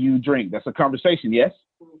what do you drink? That's a conversation, yes?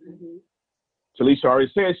 Mm-hmm. Talisha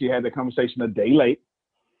already said she had the conversation a day late,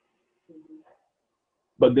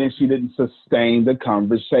 but then she didn't sustain the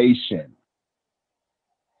conversation.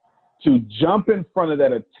 To jump in front of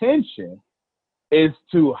that attention is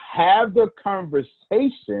to have the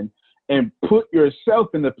conversation and put yourself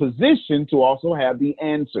in the position to also have the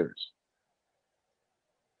answers.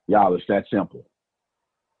 Y'all, it's that simple.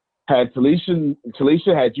 Had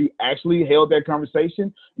Talisha, had you actually held that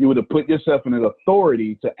conversation, you would have put yourself in an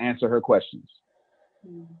authority to answer her questions.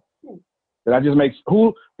 Mm-hmm. That I just make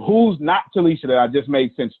who's not Talisha that I just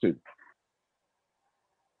made sense to?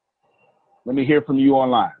 Let me hear from you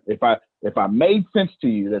online. If I made sense to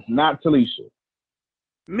you, that's not Talisha.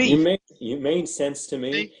 Me. You made sense to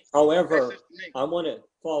me. However, I want to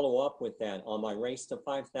follow up with that on my race to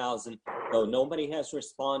 5,000. Though nobody has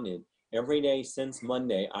responded, every day since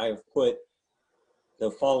Monday, I've put the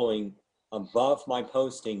following above my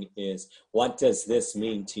posting is, what does this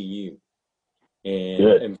mean to you? And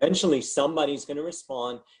good. Eventually somebody's going to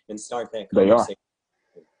respond and start that conversation.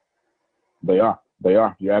 They are.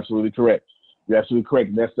 You're absolutely correct. That's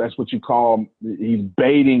what you call, he's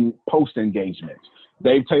baiting post engagement.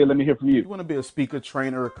 Dave Taylor, let me hear from you. You want to be a speaker,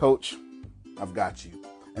 trainer, or coach? I've got you.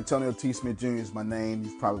 Antonio T. Smith Jr. is my name.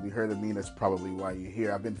 You've probably heard of me. That's probably why you're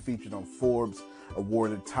here. I've been featured on Forbes.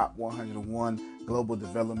 awarded top 101 global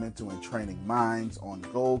developmental and training minds on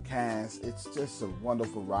Goldcast. It's just a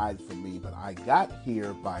wonderful ride for me, but I got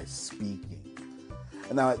here by speaking.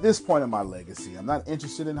 And now at this point in my legacy, I'm not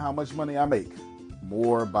interested in how much money I make,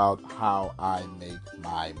 more about how I make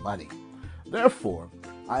my money. Therefore,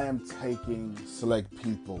 I am taking select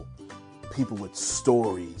people with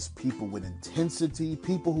stories, people with intensity,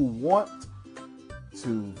 people who want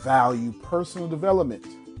to value personal development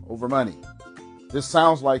over money. This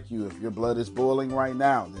sounds like you. If your blood is boiling right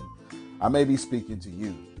now, then I may be speaking to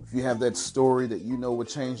you. If you have that story that you know would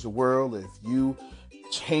change the world, if you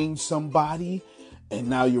change somebody and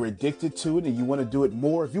now you're addicted to it and you want to do it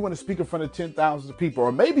more, if you want to speak in front of 10,000 people,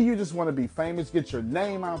 or maybe you just want to be famous, get your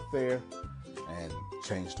name out there and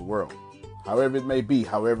change the world. However it may be,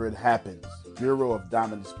 however it happens, Bureau of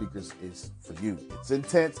Dominant Speakers is for you. It's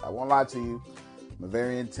intense. I won't lie to you. I'm a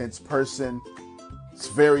very intense person. It's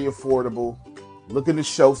very affordable. Look in the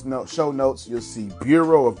show notes. You'll see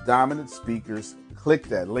Bureau of Dominant Speakers. Click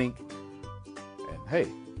that link. And hey,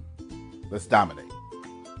 let's dominate.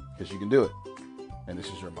 Because you can do it. And this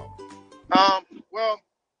is your moment. Well,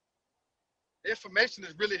 information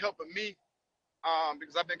is really helping me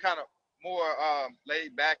because I've been kind of more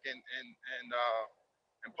laid back and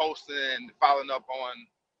posting and following up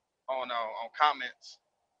on comments.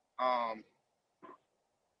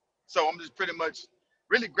 So I'm just pretty much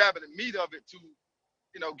really grabbing the meat of it to,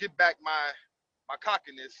 get back my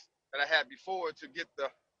cockiness that I had before to get the,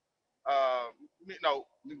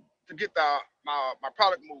 to get my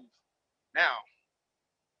product move now.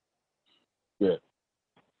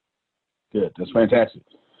 Good. That's fantastic.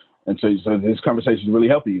 And so this conversation is really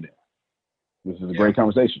helping you then. This is a great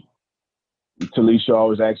conversation. Talisha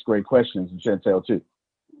always asks great questions, and Chantel too.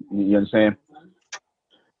 You understand?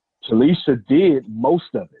 Talisha did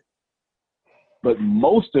most of it, but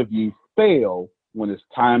most of you fail when it's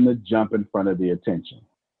time to jump in front of the attention.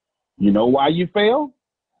 You know why you fail?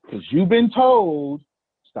 Because you've been told,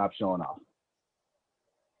 stop showing off.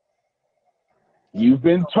 You've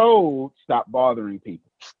been told, stop bothering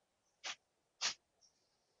people.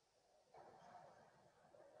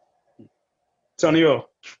 Tonio.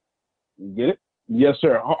 You get it? Yes,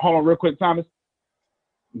 sir. Hold on real quick, Thomas.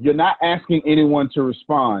 You're not asking anyone to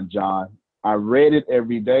respond, John. I read it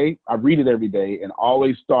every day. I read it every day and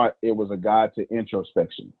always thought it was a guide to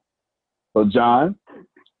introspection. So, John,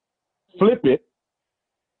 flip it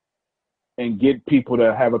and get people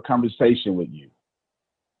to have a conversation with you.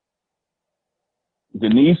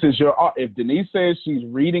 Denise is if Denise says she's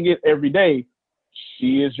reading it every day,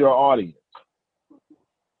 she is your audience.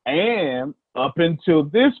 And up until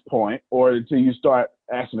this point, or until you start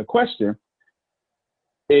asking a question,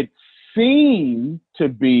 it seemed to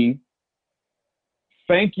be,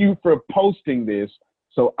 thank you for posting this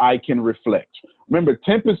so I can reflect. Remember,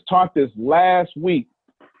 Tempest taught this last week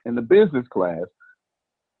in the business class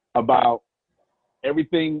about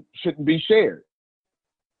everything shouldn't be shared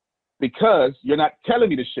because you're not telling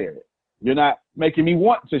me to share it. You're not making me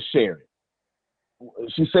want to share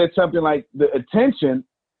it. She said something like, the attention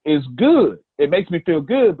is good. It makes me feel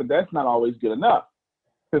good, but that's not always good enough.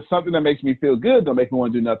 Because something that makes me feel good don't make me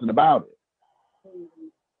want to do nothing about it.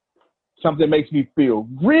 Something that makes me feel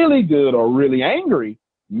really good or really angry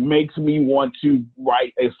makes me want to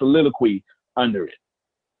write a soliloquy under it.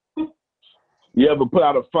 You ever put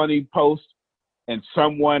out a funny post and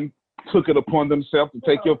someone took it upon themselves to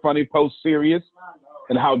take your funny post serious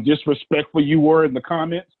and how disrespectful you were in the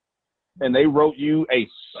comments, and they wrote you a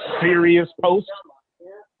serious post,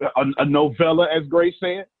 a novella, as Grace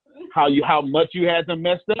said, how much you had them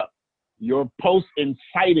messed up? Your post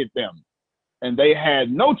incited them, and they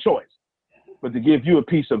had no choice but to give you a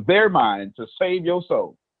piece of their mind to save your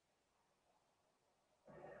soul.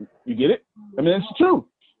 You get it? I mean, it's true.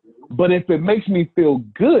 But if it makes me feel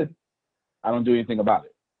good, I don't do anything about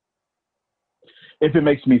it. If it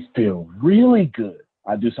makes me feel really good,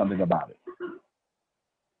 I do something about it.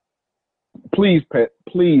 Please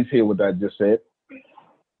hear what I just said.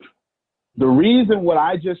 The reason what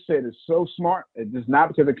I just said is so smart, it is not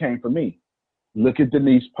because it came from me. Look at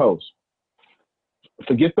Denise's post.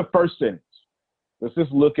 Forget the first sentence. Let's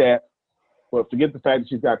just look at, forget the fact that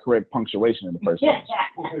she's got correct punctuation in the first sentence.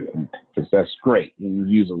 Because that's great. You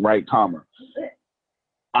use the right comma.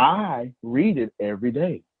 I read it every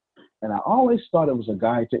day. And I always thought it was a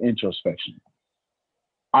guide to introspection.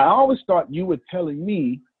 I always thought you were telling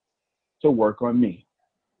me to work on me.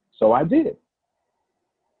 So I did.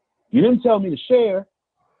 You didn't tell me to share.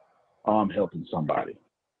 Oh, I'm helping somebody.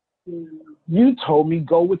 You told me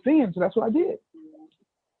go within, so that's what I did.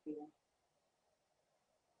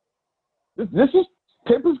 This is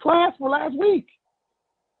Pippa's class for last week.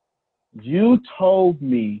 You told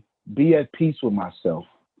me be at peace with myself.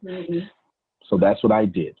 Mm-hmm. So that's what I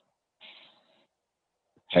did.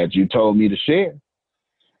 Had you told me to share.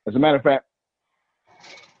 As a matter of fact,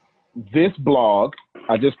 this blog,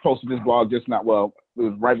 I just posted this blog just not, well, it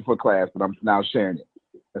was right before class, but I'm now sharing it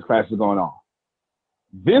as class is going on.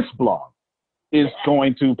 This blog is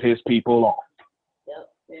going to piss people off.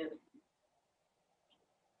 Yep.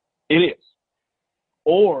 It is.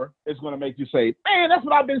 Or it's going to make you say, man, that's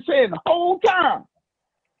what I've been saying the whole time.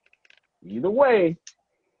 Either way,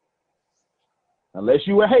 unless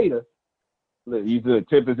you a hater, look, you the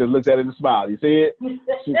Tippers just looked at it and smiled. You see it?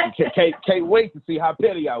 She can't wait to see how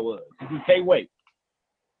petty I was. You can't wait.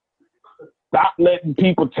 Stop letting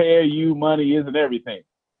people tell you money isn't everything.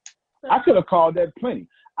 I could have called that plenty.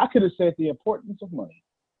 I could have said the importance of money.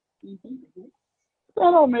 Mm-hmm.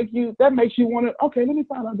 That makes you want to, okay, let me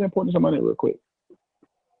find out the importance of money real quick.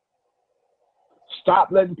 Stop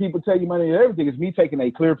letting people tell you money is everything. It's me taking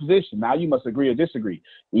a clear position. Now you must agree or disagree.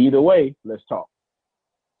 Either way, let's talk.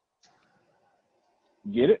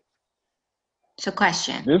 Get it? So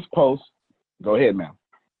question. This post, go ahead, ma'am.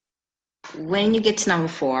 When you get to number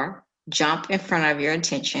 4, jump in front of your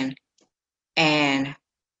attention and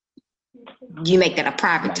you make that a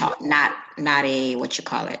private talk, not a, what you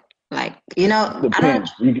call it. Like, you know,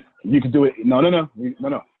 depends. You can do it. No.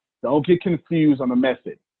 Don't get confused on the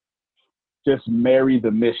method. Just marry the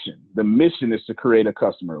mission. The mission is to create a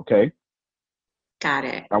customer, okay? Got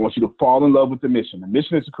it. I want you to fall in love with the mission. The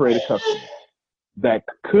mission is to create a customer. That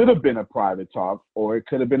could have been a private talk or it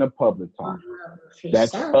could have been a public talk.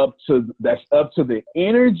 That's up to the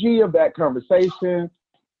energy of that conversation.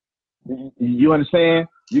 You understand?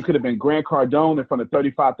 You could have been Grant Cardone in front of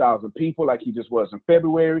 35,000 people like he just was in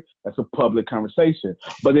February. That's a public conversation.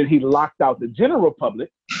 But then he locked out the general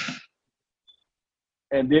public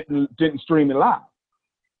and didn't stream it live.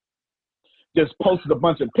 Just posted a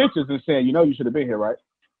bunch of pictures and saying, you know, you should have been here, right?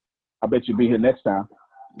 I bet you'll be here next time.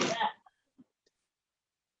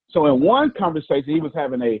 So in one conversation, he was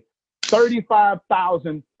having a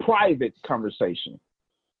 35,000 private conversation.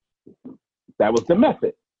 That was the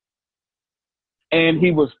method. And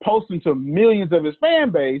he was posting to millions of his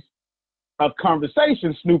fan base a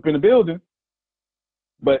conversation, Snoop in the building.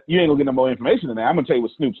 But you ain't gonna get no more information than that. I'm gonna tell you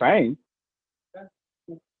what Snoop's saying.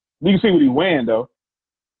 You can see what he's wearing though.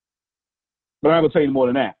 But I'm not gonna tell you more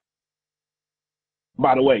than that.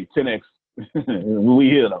 By the way, 10X, we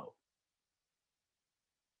here though.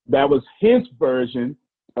 That was his version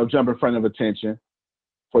of jump in front of attention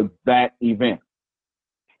for that event.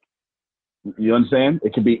 You understand?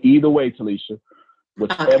 It could be either way, Talisha.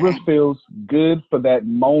 Whichever feels good for that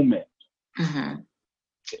moment.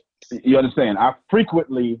 Mm-hmm. You understand? I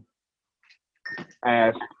frequently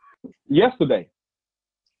ask, yesterday,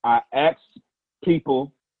 I asked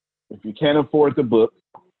people, if you can't afford the book,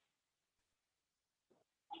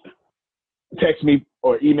 text me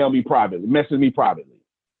or email me privately, message me privately.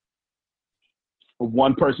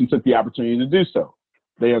 One person took the opportunity to do so.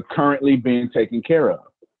 They are currently being taken care of.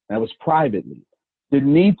 That was privately.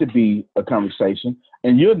 Didn't need to be a conversation,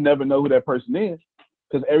 and you'll never know who that person is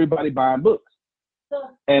because everybody buying books.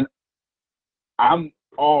 And I'm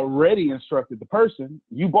already instructed the person,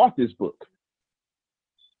 you bought this book.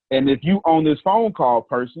 And if you own this phone call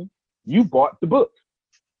person, you bought the book.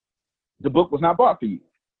 The book was not bought for you.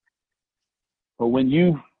 But when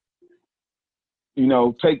you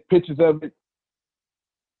take pictures of it,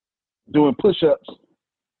 doing push-ups,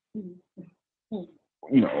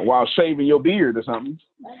 while shaving your beard or something,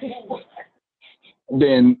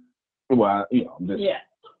 then, I'm just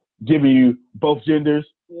giving you both genders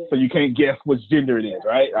so you can't guess which gender it is,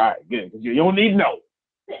 right? All right, good. You don't need to know.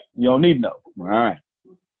 You don't need to know. All right.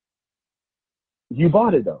 You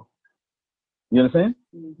bought it, though. You understand?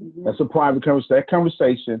 Mm-hmm. That's a private conversation. That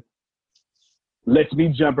conversation lets me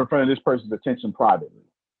jump in front of this person's attention privately.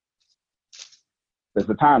 There's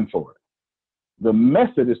a time for it. The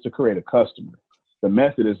method is to create a customer. The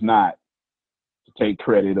method is not to take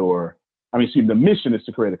credit the mission is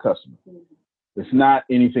to create a customer. It's not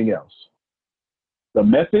anything else. The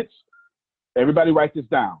methods, everybody write this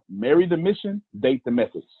down. Marry the mission, date the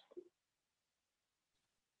methods.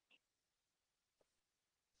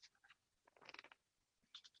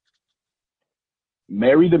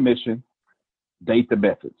 Marry the mission, date the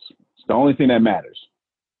methods. It's the only thing that matters.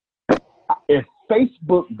 If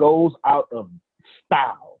Facebook goes out of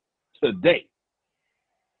style today,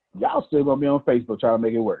 y'all still gonna be on Facebook trying to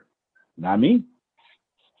make it work. Not me.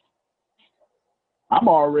 I'm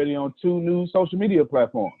already on 2 new social media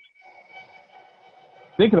platforms.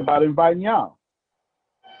 Thinking about inviting y'all.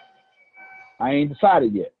 I ain't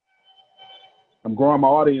decided yet. I'm growing my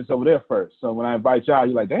audience over there first. So when I invite y'all,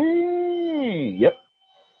 you're like, dang, yep,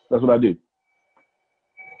 that's what I do.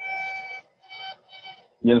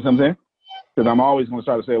 You understand what I'm saying? Because I'm always going to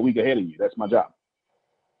try to stay a week ahead of you. That's my job.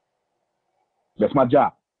 That's my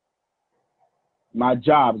job. My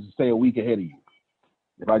job is to stay a week ahead of you.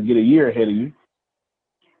 If I get a year ahead of you,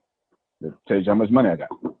 that tells you how much money I got.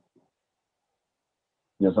 You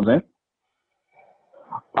know what I'm saying?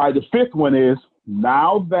 All right, the fifth one is,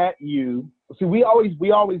 now that you see, we always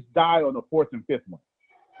die on the fourth and fifth one.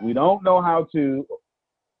 We don't know how to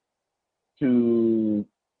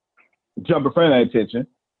jump in front of that attention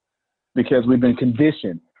because we've been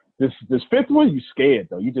conditioned. This fifth one, you scared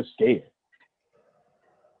though. You just scared.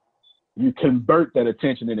 You convert that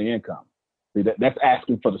attention into income. See, that's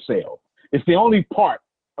asking for the sale. It's the only part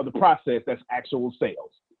of the process that's actual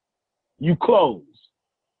sales. You close.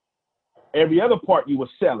 Every other part you were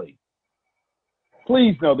selling.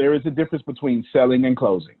 Please know there is a difference between selling and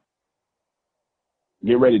closing.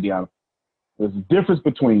 Get ready, Deanna. There's a difference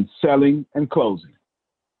between selling and closing.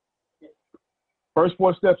 First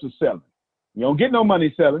 4 steps of selling. You don't get no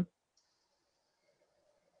money selling.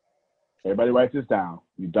 Everybody write this down.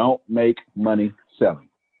 You don't make money selling.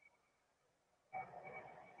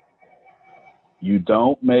 You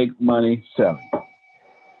don't make money selling.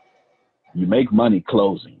 You make money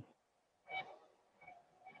closing.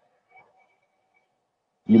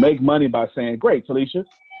 You make money by saying, great, Talisha,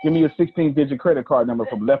 give me a 16-digit credit card number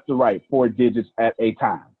from left to right, 4 digits at a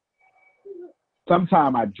time.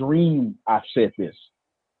 Sometime I dream I've said this.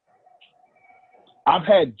 I've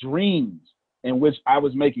had dreams in which I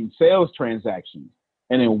was making sales transactions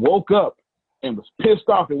and then woke up and was pissed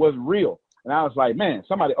off it wasn't real. And I was like, man,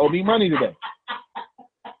 somebody owe me money today.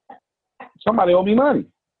 Somebody owe me money.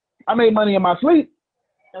 I made money in my sleep.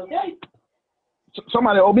 Okay.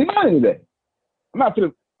 Somebody owe me money today. I'm not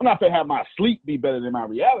gonna have my sleep be better than my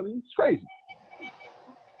reality. It's crazy.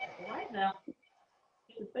 Right now.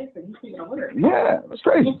 Yeah, it's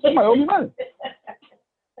crazy. Somebody owe me money.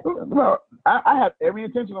 I have every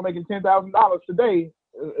intention of making $10,000 today.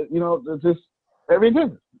 Just every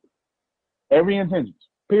intention. Every intention.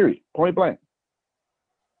 Period. Point blank.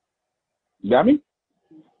 You got me?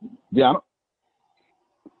 Yeah.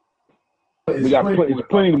 We got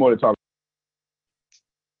plenty more to talk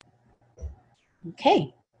about.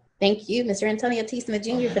 Okay. Thank you, Mr. Antonio T. Smith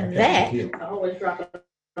Jr. for that. Always dropping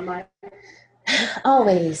the mic.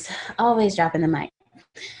 Always dropping the mic.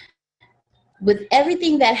 With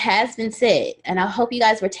everything that has been said, and I hope you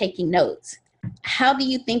guys were taking notes, how do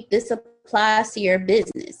you think this applies to your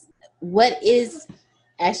business? What is,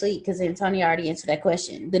 actually, because Antonio already answered that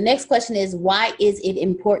question. The next question is, why is it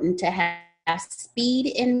important to have speed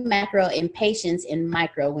in macro and patience in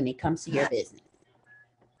micro when it comes to your business?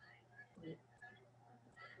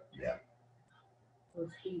 Yeah.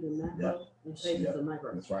 Speed in macro and patience in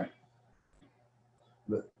micro. That's right.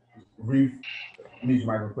 Look, mute your mic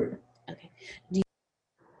real quick. Okay. You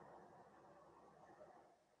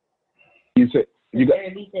got.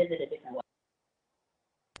 Gary Vee says it a different way.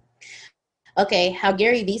 Okay, how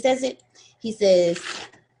Gary Vee says it, he says,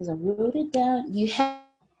 because I wrote it down, you have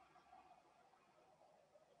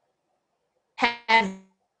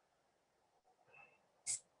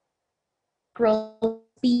macro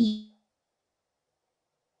speed.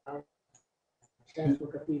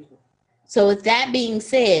 So with that being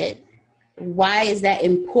said, why is that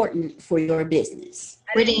important for your business?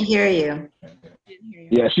 We didn't hear you.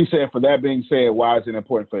 Yeah, she said, for that being said, why is it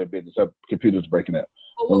important for your business? Her computer's breaking up.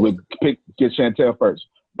 We'll get Chantel first.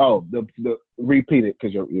 Oh, the repeat it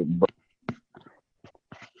because you're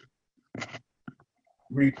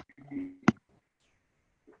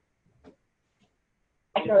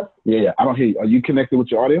Yeah, I don't hear you. Are you connected with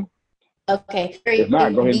your audio? Okay. If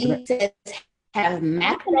not, go ahead and connect. Have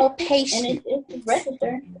macro patience. It's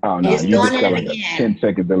registered. Oh, no, It's you just doing got it like a again.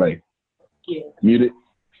 10-second delay. Yeah. Mute it.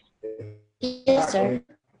 Yes, sir.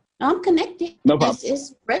 I'm connected. No problem.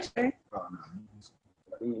 It's registered.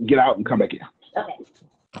 Get out and come back in.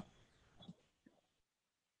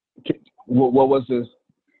 Okay. What was the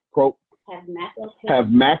quote? Have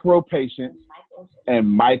macro patience and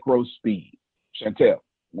micro speed. Chantel,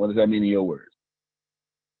 what does that mean in your words?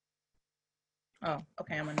 Oh,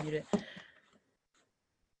 okay, I'm unmuted.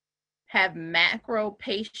 Have macro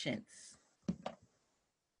patience.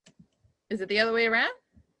 Is it the other way around?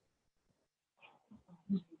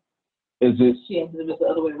 Is it? Yes, it's the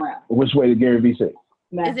other way around. Which way did Gary Vee say?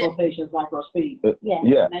 Macro patience, micro speed.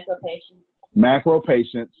 Yeah. Macro patience. Macro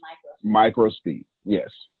patience, micro speed. Yes.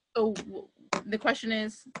 So the question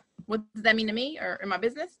is, what does that mean to me or in my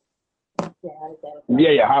business? Yeah.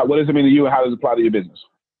 What does it mean to you and how does it apply to your business?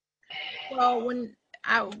 Well,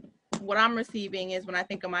 what I'm receiving is when I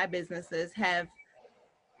think of my businesses have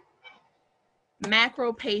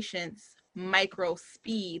macro patience, micro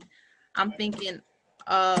speed. I'm thinking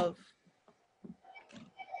of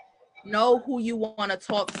know who you want to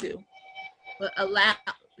talk to, but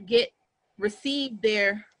receive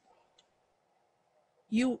their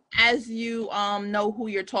you as you know who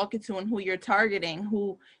you're talking to and who you're targeting,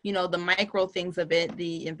 who the micro things of it,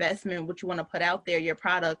 the investment, what you want to put out there, your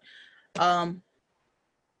product.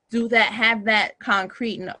 Do that, have that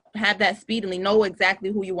concrete and have that speedily, know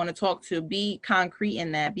exactly who you want to talk to, be concrete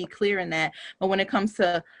in that, be clear in that. But when it comes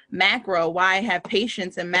to macro, why have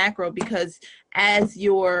patience in macro? Because as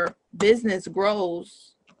your business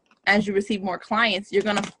grows, as you receive more clients, you're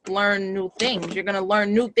going to learn new things. You're going to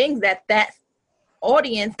learn new things that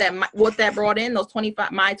audience what that brought in, those 25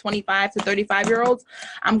 to 35-year-olds,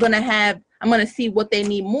 I'm going to see what they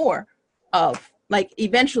need more of, like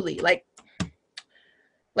eventually, like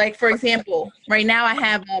for example, right now I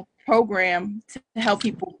have a program to help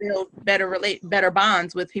people build better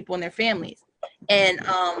bonds with people and their families. And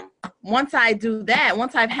once I do that,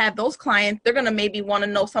 once I've had those clients, they're gonna maybe want to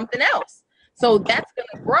know something else. So that's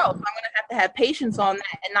gonna grow. So I'm gonna have patience on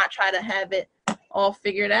that and not try to have it all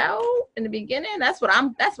figured out in the beginning. That's what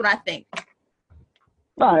I think.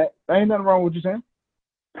 All right, ain't nothing wrong with what you're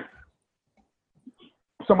saying.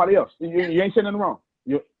 Somebody else, you ain't saying nothing wrong.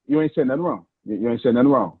 You ain't saying nothing wrong. You ain't saying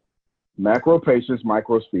nothing wrong. Macro patience,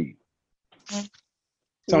 micro speed.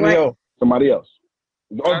 Tonyo. Somebody else.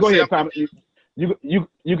 Oh, go ahead, Tom. You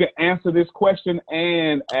can answer this question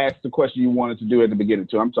and ask the question you wanted to do at the beginning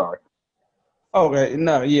too. I'm sorry. Okay,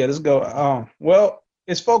 no, yeah, let's go. Well,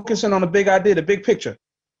 it's focusing on the big idea, the big picture.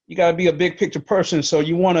 You got to be a big picture person. So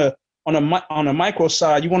you want to, on a micro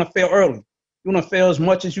side, you want to fail early. You want to fail as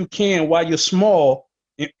much as you can while you're small,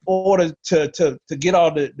 in order to get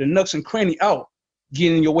all the nooks and cranny out,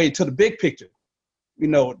 getting your way to the big picture.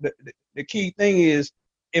 The key thing is,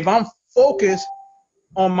 if I'm focused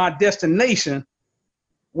on my destination,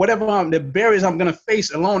 whatever the barriers I'm going to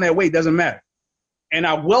face along that way doesn't matter. And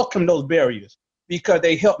I welcome those barriers because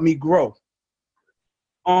they help me grow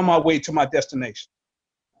on my way to my destination.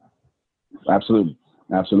 Absolutely.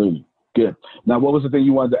 Absolutely. Good. Now, what was the thing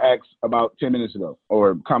you wanted to ask about 10 minutes ago,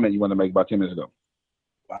 or comment you wanted to make about 10 minutes ago?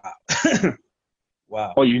 Wow.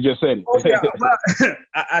 Wow. Oh, you just said it. Oh, yeah. Well,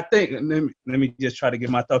 I think, let me just try to get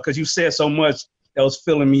my thought, because you said so much that was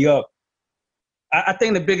filling me up. I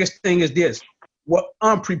think the biggest thing is this: we're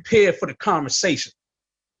unprepared for the conversation.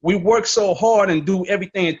 We work so hard and do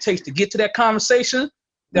everything it takes to get to that conversation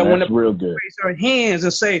that when the real good. raise their hands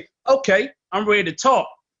and say, okay, I'm ready to talk,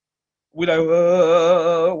 we're like,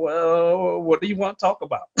 well, what do you want to talk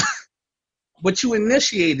about? But you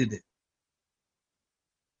initiated it.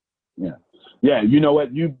 Yeah. Yeah, you know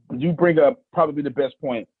what? You bring up probably the best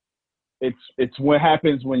point. It's what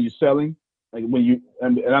happens when you're selling. Like when you,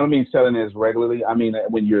 and I don't mean selling as regularly. I mean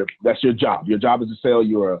when that's your job. Your job is to sell.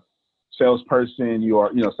 You're a salesperson. You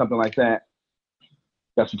are, something like that.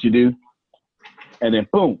 That's what you do. And then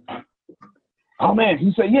boom. Oh man,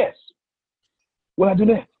 he said yes. What I do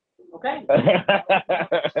next? Okay.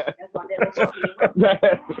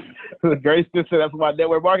 Grace just said that's why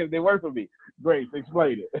network marketing didn't work for me. Grace,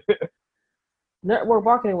 explain it. Network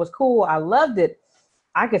marketing was cool. I loved it.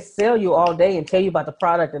 I could sell you all day and tell you about the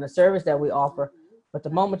product and the service that we offer. But the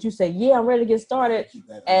moment you say, yeah, I'm ready to get started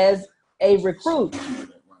as a recruit,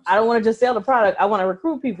 I don't want to just sell the product. I want to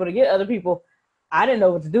recruit people to get other people. I didn't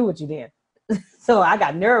know what to do with you then. So I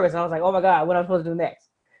got nervous. And I was like, oh, my God, what am I supposed to do next?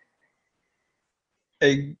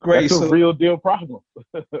 Hey, Grace. That's a real deal problem.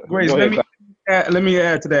 Grace, let me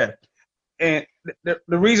add to that. And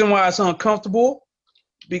the reason why it's uncomfortable,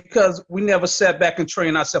 because we never sat back and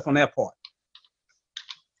trained ourselves on that part.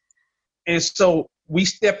 And so we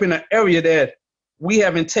step in an area that we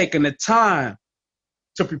haven't taken the time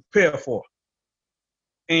to prepare for.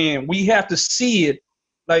 And we have to see it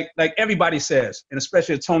like everybody says, and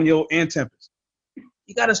especially Antonio and Tempest.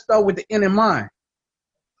 You got to start with the end in mind.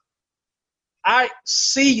 I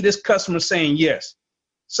see this customer saying yes.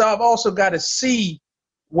 So I've also got to see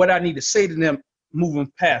what I need to say to them moving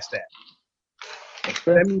past that.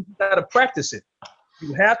 That means you got to practice it.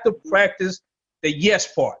 You have to practice the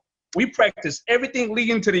yes part. We practice everything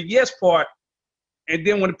leading to the yes part, and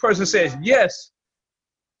then when the person says yes,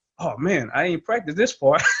 oh man, I ain't practiced this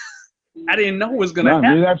part. I didn't know it was gonna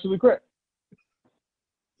happen. You're absolutely correct.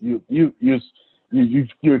 You're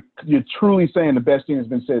truly saying the best thing that's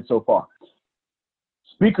been said so far.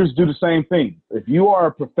 Speakers do the same thing. If you are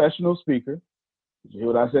a professional speaker, you hear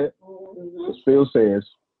what I said? As Phil says,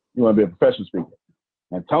 you want to be a professional speaker.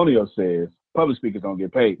 Antonio says, public speakers don't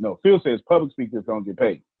get paid. No, Phil says public speakers don't get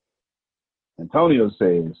paid. Antonio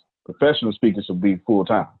says professional speakers should be full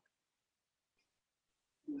time.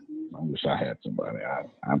 I wish I had somebody.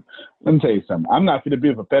 Let me tell you something. I'm not going to be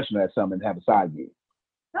a professional at something and have a side gig.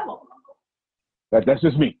 That's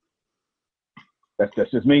just me. That's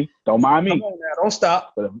just me. Don't mind me. Come on now, don't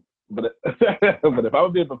stop. But if I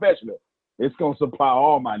would be a professional, it's going to supply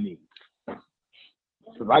all my needs.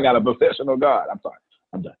 Because I got a professional God. I'm sorry.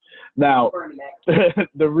 I'm done. Now,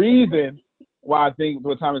 the reason why I think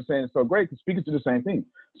what Tom is saying is so great, because speakers do the same thing.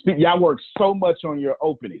 Y'all work so much on your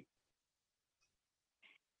opening.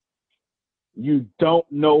 You don't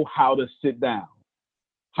know how to sit down.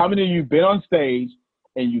 How many of you been on stage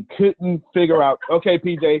and you couldn't figure out, okay,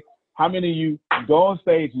 PJ, how many of you go on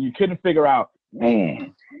stage and you couldn't figure out,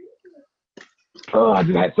 man, oh, I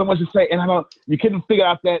just had so much to say, and you couldn't figure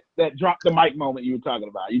out that drop the mic moment you were talking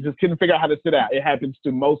about. You just couldn't figure out how to sit down. It happens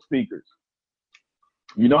to most speakers.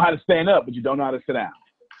 You know how to stand up, but you don't know how to sit down.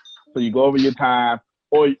 So you go over your time,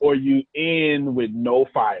 or you end with no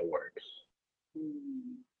fireworks.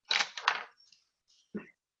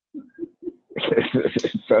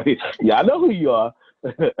 So yeah, I know who you are.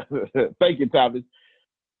 Thank you, Thomas.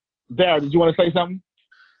 Darryl, did you want to say something?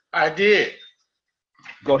 I did.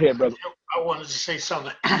 Go ahead, brother. I wanted to say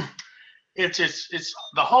something. It's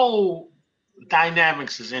the whole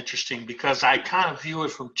dynamics is interesting because I kind of view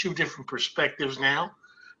it from two different perspectives now.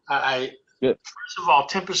 First of all,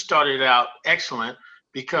 Tempest started out excellent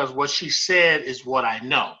because what she said is what I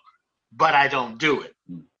know, but I don't do it.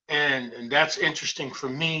 And that's interesting for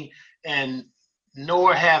me, and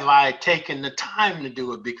nor have I taken the time to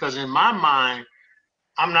do it because in my mind,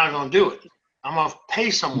 I'm not going to do it. I'm going to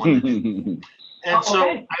pay someone to do it. And so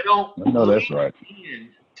I don't lean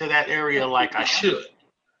into that area like I should.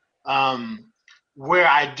 Where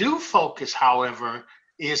I do focus, however,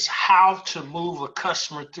 is how to move a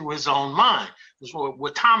customer through his own mind. That's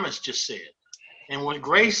what Thomas just said and what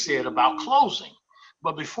Grace said about closing.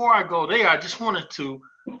 But before I go there, I just wanted to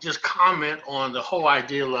just comment on the whole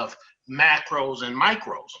idea of macros and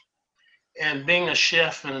micros. And being a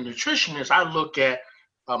chef and a nutritionist, I look at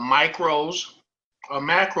macros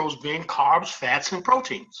being carbs, fats, and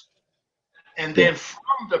proteins. And then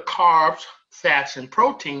from the carbs, fats, and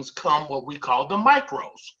proteins come what we call the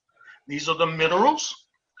micros. These are the minerals,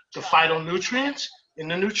 the phytonutrients,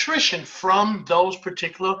 and the nutrition from those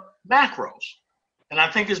particular macros. And I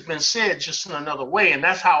think it's been said just in another way, and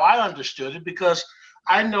that's how I understood it, because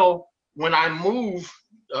I know when I move,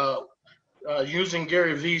 using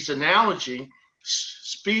Gary Vee's analogy,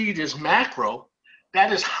 speed is macro.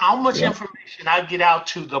 That is how much information I get out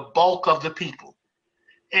to the bulk of the people.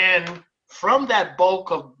 And from that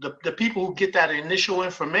bulk of the people who get that initial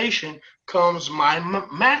information comes my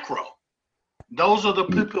macro. Those are the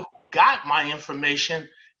people who got my information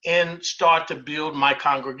and start to build my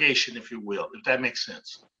congregation, if you will, if that makes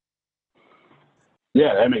sense.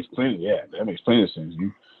 Yeah, that makes plenty of sense.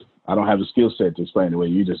 I don't have the skill set to explain the way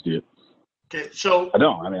you just did. Okay, so I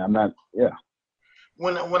don't. I mean, I'm not. Yeah.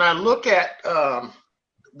 When I look at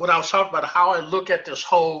what I was talking about, how I look at this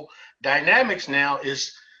whole dynamics now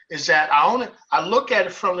is that I look at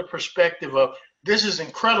it from the perspective of this is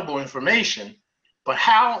incredible information, but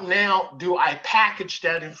how now do I package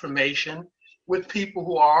that information with people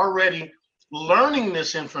who are already learning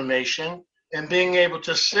this information and being able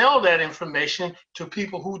to sell that information to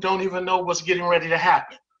people who don't even know what's getting ready to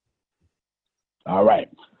happen? All right.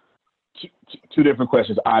 Two different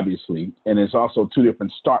questions, obviously, and it's also two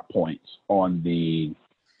different start points in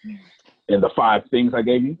the 5 things I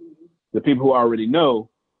gave you. The people who already know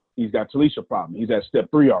he's got Talisha problem. He's at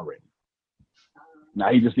step 3 already.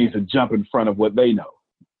 Now he just needs to jump in front of what they know.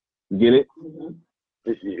 You get it? Mm-hmm.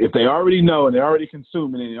 If they already know and they're already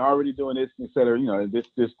consuming and they're already doing this, et cetera,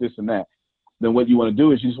 this and that, then what you want to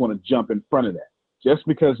do is you just want to jump in front of that. Just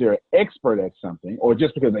because they're an expert at something or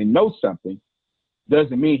just because they know something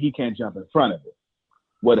doesn't mean he can't jump in front of it.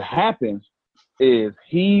 What happens is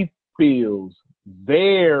he feels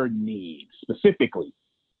their needs specifically,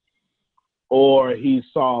 or he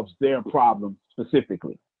solves their problem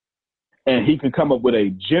specifically. And he can come up with a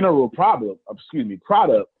general product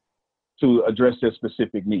to address their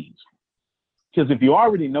specific needs. Because if you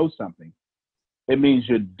already know something, it means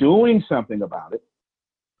you're doing something about it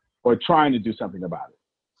or trying to do something about it.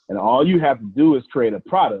 And all you have to do is create a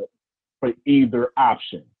product for either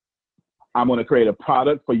option. I'm going to create a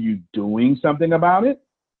product for you doing something about it.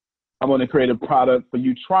 I'm going to create a product for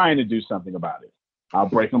you trying to do something about it. I'll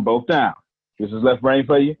break them both down. This is left brain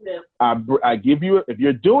for you. Yeah. I give you, if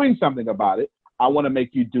you're doing something about it, I want to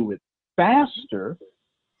make you do it faster,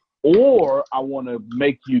 or I want to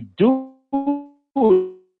make you do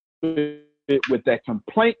it with that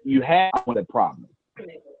complaint you have with that problem.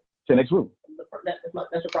 10x rule. That's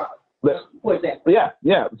your problem. For example.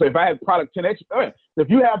 Yeah. So if I have product 10x, okay.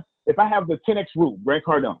 If I have the 10x rule, Grant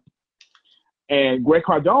Cardone, and Grant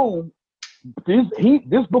Cardone,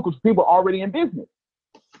 this book was for people already in business.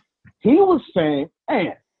 He was saying,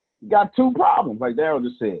 man, you got two problems, like Daryl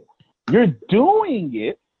just said. You're doing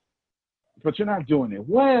it, but you're not doing it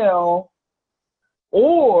well,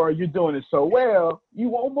 or you're doing it so well, you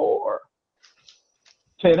want more.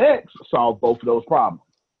 10x solve both of those problems.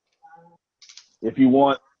 If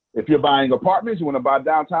you're buying apartments, you want to buy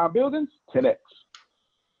downtown buildings, 10x.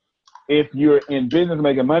 If you're in business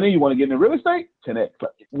making money, you want to get into real estate, 10x.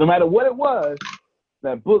 No matter what it was,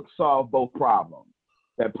 that book solved both problems.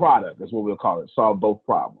 That product is what we'll call it, solve both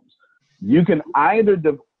problems. You can either,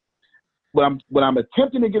 what I'm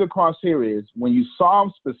attempting to get across here is when you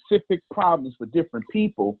solve specific problems for different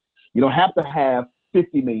people, you don't have to have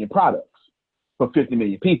 50 million products for 50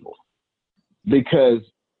 million people. Because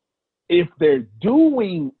if they're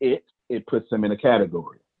doing it, it puts them in a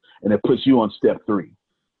category, and it puts you on step 3.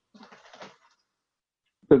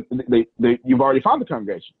 You've already found the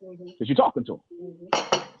congregation because you're talking to them,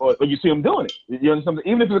 or you see them doing it. You understand?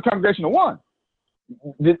 Even if it's a congregation of one,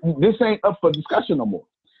 this ain't up for discussion no more.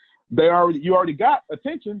 You already got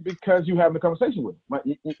attention because you having a conversation with them.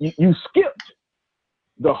 You skipped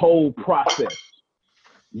the whole process.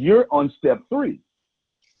 You're on step 3.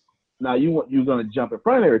 Now you're going to jump in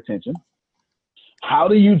front of their attention. How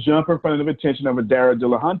do you jump in front of the attention of a Dara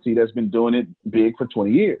Dillahunty that's been doing it big for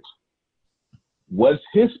 20 years? What's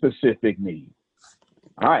his specific need?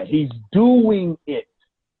 All right, he's doing it.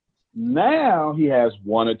 Now he has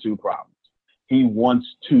one or two problems. He wants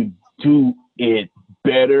to do it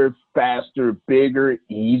better, faster, bigger,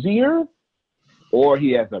 easier, or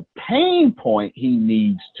he has a pain point he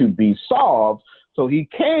needs to be solved so he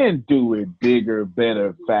can do it bigger,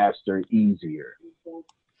 better, faster, easier.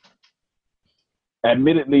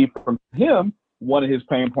 Admittedly, from him, one of his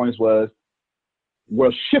pain points was,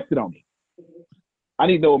 well, shifted on me. I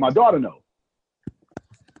need to know what my daughter knows.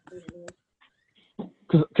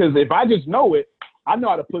 Because if I just know it, I know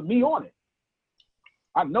how to put me on it.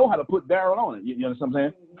 I know how to put Daryl on it. You understand what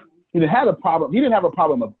I'm saying? He didn't have a problem. He didn't have a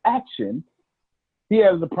problem of action. He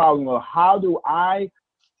has the problem of how do I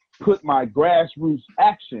put my grassroots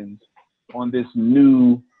actions on this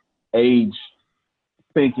new age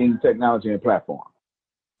thinking, technology, and platform.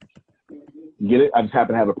 Get it? I just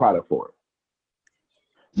happen to have a product for it.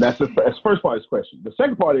 That's the first part of his question. The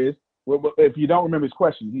second part is, if you don't remember his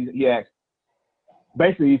question, he asked,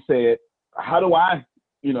 basically he said, how do I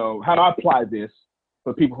apply this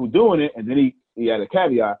for people who are doing it? And then he had a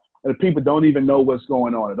caveat, and the people don't even know what's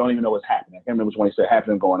going on, or don't even know what's happening. I can't remember which one he said,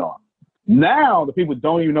 happening, going on. Now, the people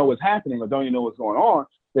don't even know what's happening or don't even know what's going on.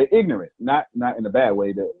 They're ignorant, not in a bad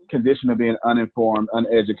way, the condition of being uninformed,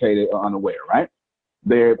 uneducated, or unaware, right?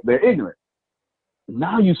 They're ignorant.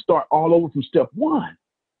 Now you start all over from step 1.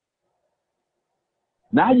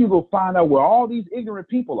 Now you go find out where all these ignorant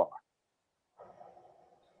people are.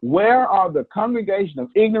 Where are the congregation of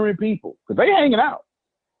ignorant people? Because they're hanging out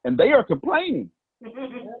and they are complaining.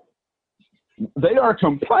 They are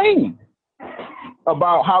complaining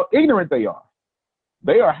about how ignorant they are.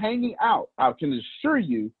 They are hanging out. I can assure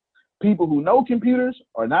you, people who know computers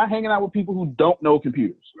are not hanging out with people who don't know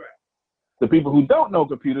computers. Right. The people who don't know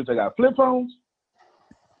computers, they got flip phones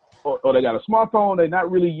or they got a smartphone they're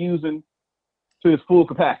not really using to its full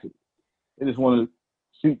capacity. They just want to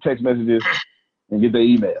shoot text messages and get their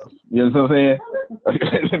emails. You know what I'm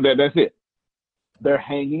saying? That's it. They're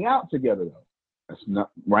hanging out together though. That's not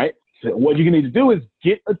right. So what you need to do is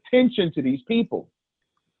get attention to these people.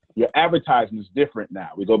 Your advertising is different now.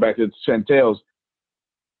 We go back to Chantel's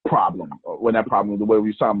problem, or not problem, the way we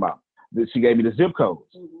were talking about. She gave me the zip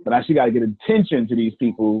codes, but now she got to get attention to these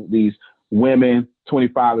people, these women,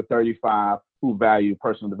 25 to 35, who value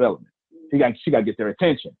personal development. She got to get their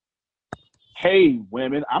attention. Hey,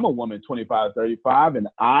 women, I'm a woman, 25 to 35, and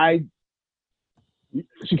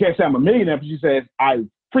she can't say I'm a millionaire, but she says, I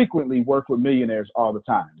frequently work with millionaires all the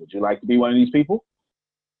time. Would you like to be one of these people?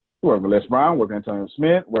 Work with Les Brown, work with Antonio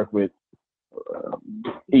Smith, work with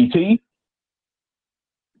E.T.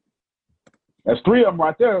 That's 3 of them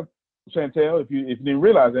right there, Chantel, if you didn't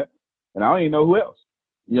realize that. And I don't even know who else.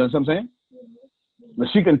 You know what I'm saying? But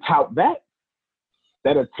she can tout that.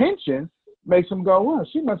 That attention makes them go, well,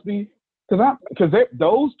 she must be, because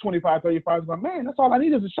those 25, 35 are, man, that's all I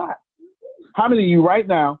need is a shot. How many of you right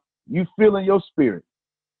now, you feel in your spirit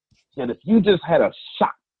that if you just had a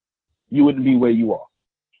shot, you wouldn't be where you are?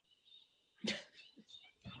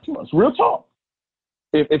 It's real talk.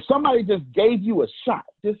 If somebody just gave you a shot,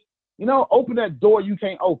 just, open that door you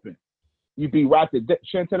can't open, you'd be right there.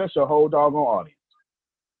 Chantel, that's your whole doggone audience.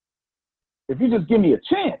 If you just give me a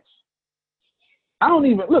chance, I'm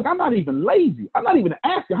not even lazy. I'm not even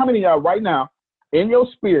asking how many of y'all right now in your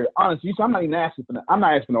spirit, honestly, so I'm not even asking for that. I'm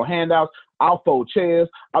not asking for no handouts. I'll fold chairs.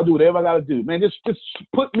 I'll do whatever I got to do. Man, just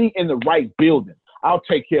put me in the right building. I'll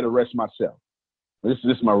take care of the rest myself. This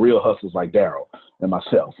is my real hustlers like Daryl and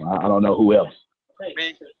myself. I don't know who else.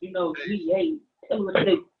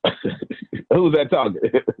 Who's that talking?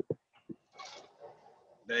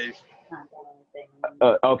 Dave.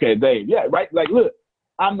 Okay, Dave. Yeah, right. Like, look,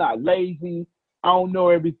 I'm not lazy. I don't know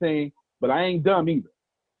everything, but I ain't dumb either.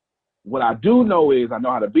 What I do know is I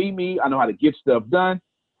know how to be me. I know how to get stuff done.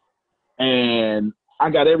 And I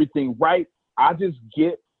got everything right. I just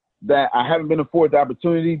get that I haven't been afforded the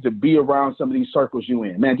opportunity to be around some of these circles you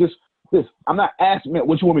in. Man, just this. I'm not asking, man,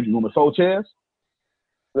 what you want me to do? You want me to fold chairs?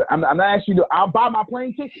 I'm not asking you to, I'll buy my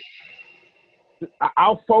plane ticket.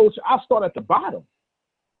 I'll start at the bottom.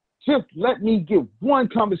 Just let me get one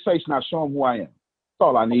conversation. I'll show them who I am. That's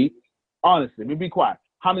all I need. Honestly, let me be quiet.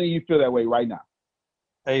 How many of you feel that way right now?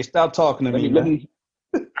 Hey, stop talking to me, man.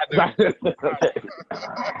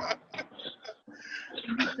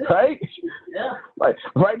 Right? Yeah. Like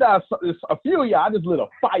right now, it's a few of y'all, I just lit a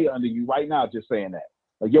fire under you right now just saying that.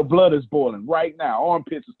 Like your blood is boiling right now.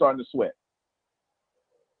 Armpits are starting to sweat.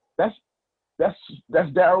 That's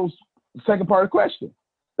Daryl's second part of the question.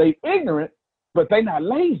 They ignorant, but they not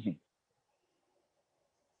lazy.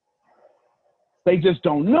 They just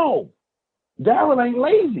don't know. Daryl ain't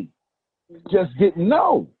lazy. Just didn't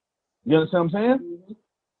know. You understand what I'm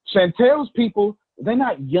saying? Chantel's people, they're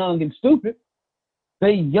not young and stupid.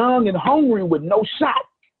 They young and hungry with no shot.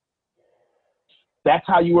 That's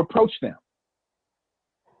how you approach them.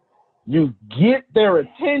 You get their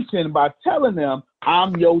attention by telling them,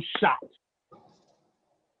 I'm your shot.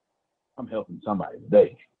 I'm helping somebody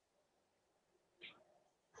today.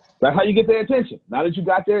 That's how you get their attention. Now that you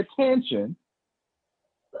got their attention,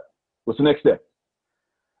 what's the next step?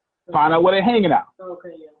 Find out where they're hanging out.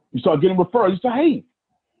 Okay, yeah. You start getting referrals. You say, hey,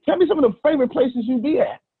 tell me some of the favorite places you be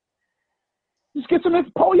at. Just get some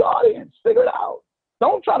info, poll your audience. Figure it out.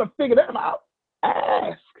 Don't try to figure them out.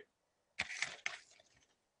 Ask.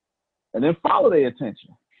 And then follow their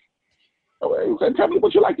attention. Tell me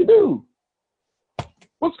what you like to do.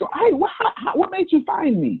 Hey, what made you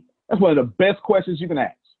find me? That's one of the best questions you can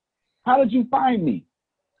ask. How did you find me?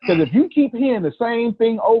 Because if you keep hearing the same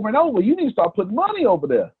thing over and over, you need to start putting money over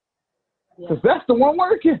there. Because that's the one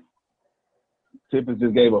working. Tippins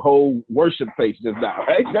just gave a whole worship face just now,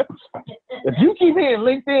 right? If you keep hearing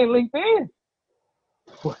LinkedIn,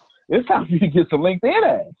 it's time for you to get some LinkedIn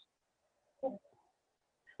ads.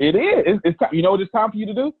 It is. It's time. You know what it's time for you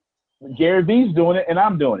to do? Gary V's doing it, and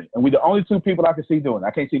I'm doing it. And we're the only two people I can see doing it.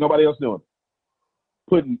 I can't see nobody else doing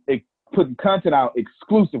it. Putting content out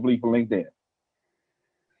exclusively for LinkedIn.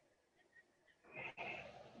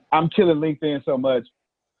 I'm killing LinkedIn so much.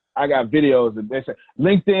 I got videos and they say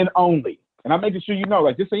LinkedIn only. And I'm making sure you know,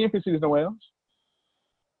 like, this ain't infancy, there's nowhere else.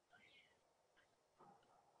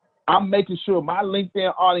 I'm making sure my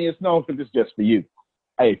LinkedIn audience knows that this is just for you.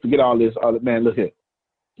 Hey, forget all this. Man, look here.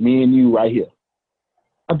 Me and you right here.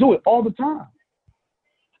 I do it all the time.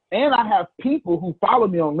 And I have people who follow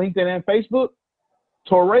me on LinkedIn and Facebook.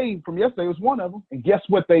 Torre from yesterday was one of them. And guess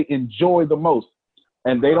what they enjoy the most?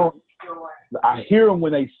 And they don't, I hear them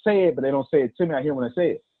when they say it, but they don't say it to me. I hear them when they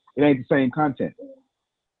say it. It ain't the same content.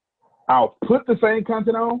 I'll put the same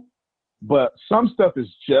content on, but some stuff is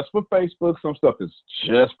just for Facebook. Some stuff is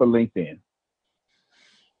just for LinkedIn.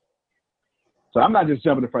 So I'm not just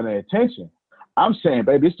jumping in front of their attention. I'm saying,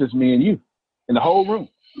 baby, it's just me and you in the whole room.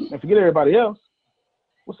 And forget everybody else.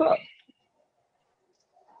 What's up?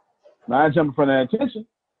 Now I jump in front of their attention.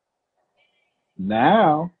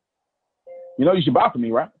 Now, you know you should buy from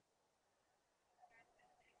me, right?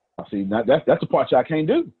 I see, that's the part y'all can't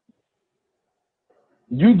do.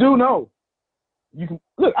 You do know. You can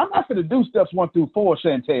look, I'm not going to do steps 1 through 4,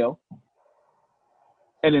 Chantel,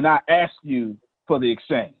 and then I ask you for the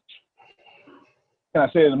exchange. Can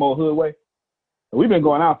I say it in a more hood way? We've been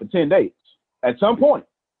going out for 10 days. At some point,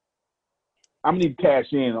 I'm going to need to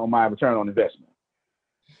cash in on my return on investment.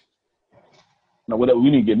 Now, whatever, we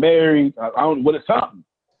need to get married. I don't. What is something?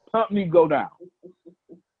 Something need to go down.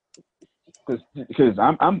 Because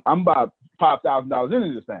I'm about $5,000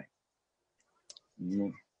 into this thing.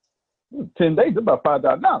 10 days, about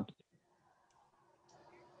 $5,000.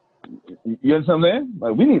 You understand what I'm saying?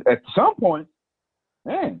 Like, we need, at some point,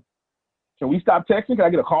 man, can we stop texting? Can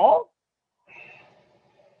I get a call?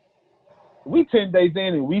 We 10 days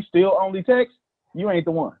in and we still only text. You ain't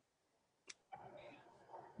the one.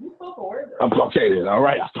 You spoke a word. Okay then. All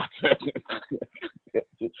right.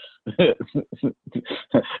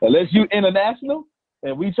 Unless you international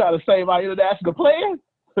and we try to save our international players,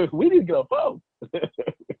 we need to get a phone.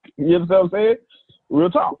 You understand what I'm saying? Real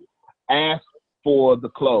talk. Ask for the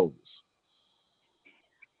close.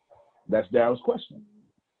 That's Daryl's question.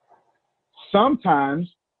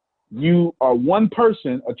 Sometimes you are one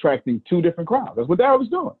person attracting two different crowds. That's what Daryl was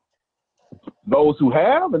doing. Those who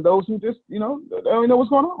have and those who just, they don't even know what's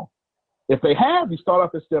going on. If they have, you start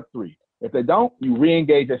off at step 3. If they don't, you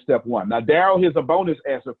re-engage at step 1. Now, Daryl, here's a bonus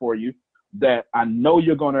answer for you that I know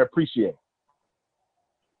you're going to appreciate.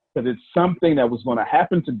 Because it's something that was going to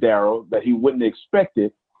happen to Daryl that he wouldn't expect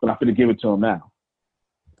it, but I'm going to give it to him now.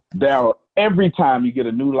 Daryl, every time you get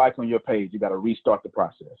a new like on your page, you got to restart the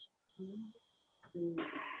process.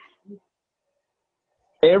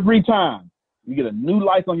 Every time you get a new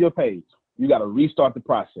like on your page, you got to restart the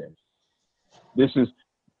process. This is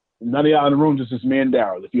none of y'all in the room, this is me and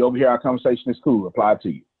Daryl. If you overhear our conversation, it's cool. Apply to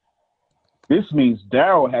you. This means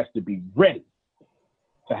Daryl has to be ready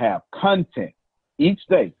to have content each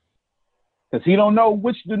day because he don't know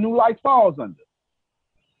which the new like falls under.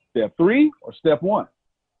 Step 3 or step 1.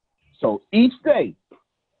 So each day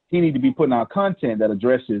he need to be putting out content that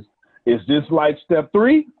addresses, is this like step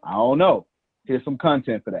 3? I don't know. Here's some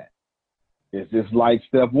content for that. Is this like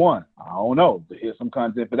step 1? I don't know. But here's some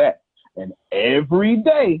content for that. And every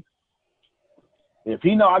day, if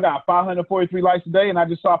he know I got 543 likes today and I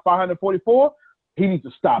just saw 544, he needs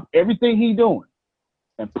to stop everything he doing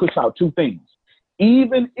and push out 2 things,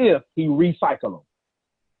 even if he recycle them.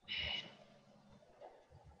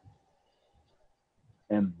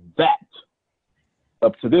 And that,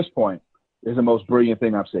 up to this point, is the most brilliant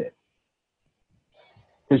thing I've said.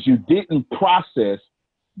 Because you didn't process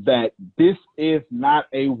that this is not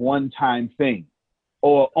a one-time thing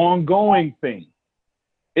or ongoing thing.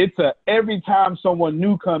 It's a every time someone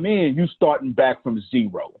new come in, you starting back from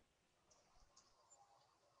 0.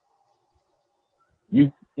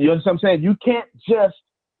 You understand what I'm saying? You can't just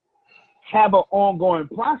have an ongoing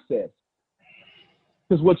process.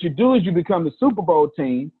 Because what you do is you become the Super Bowl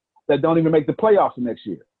team that don't even make the playoffs the next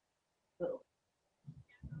year.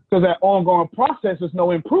 Because that ongoing process is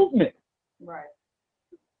no improvement. Right.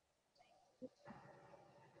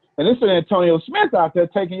 And this is Antonio Smith out there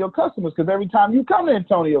taking your customers because every time you come to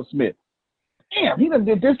Antonio Smith, damn, he done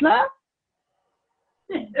did this now?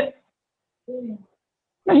 Man,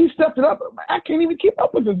 he stepped it up. I can't even keep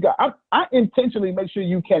up with this guy. I intentionally make sure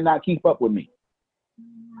you cannot keep up with me.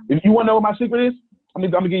 If you want to know what my secret is, I'm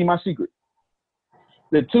going to give you my secret.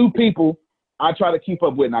 The 2 people I try to keep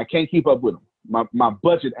up with, and I can't keep up with them. My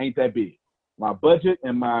budget ain't that big. My budget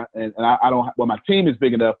and I don't. Well, my team is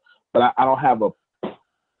big enough, but I don't have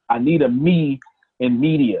I need a me in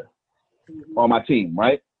media on my team,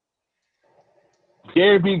 right?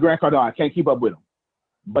 Gary V, Grant Cardone, I can't keep up with them,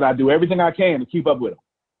 but I do everything I can to keep up with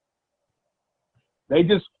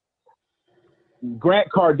them. Grant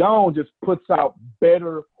Cardone just puts out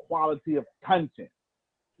better quality of content.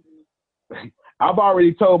 I've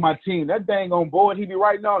already told my team that dang on board he be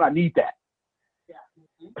writing on, I need that. Yeah.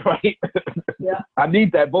 Right? Yeah. I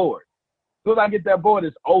need that board. As soon as I get that board,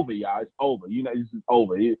 it's over, y'all. It's over. It's just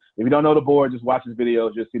over. If you don't know the board, just watch this video.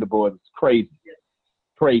 Just see the board. It's crazy.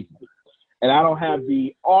 Crazy. And I don't have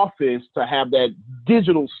the office to have that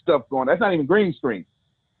digital stuff going. That's not even green screen.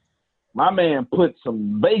 My man put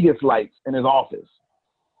some Vegas lights in his office.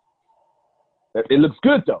 It looks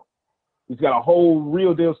good, though. He's got a whole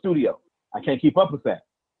real deal studio. I can't keep up with that.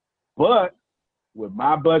 But with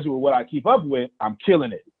my budget, with what I keep up with, I'm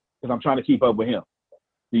killing it because I'm trying to keep up with him.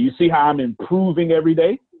 Do you see how I'm improving every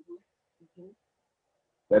day?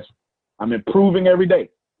 I'm improving every day.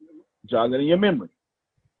 Jog it in your memory.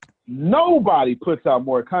 Nobody puts out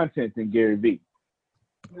more content than Gary V.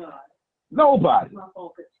 Nobody.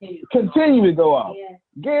 Continue to go out. Yeah.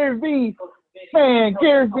 Gary V, man,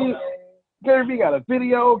 Gary V got a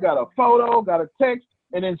video, got a photo, got a text,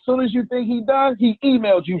 and then as soon as you think he done, he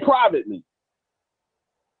emailed you privately.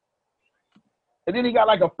 And then he got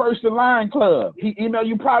like a first in line club. He emailed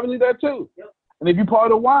you privately there too. Yep. And if you're part of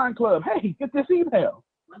the wine club, hey, get this email.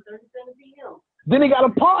 1:37 p.m. Then he got a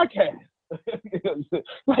podcast.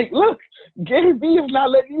 Like, look, Gary V is not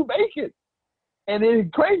letting you make it. And the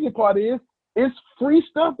crazy part is, it's free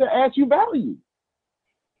stuff that adds you value.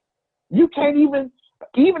 You can't even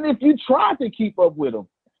if you try to keep up with him,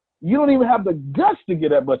 you don't even have the guts to get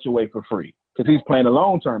that much away for free because he's playing a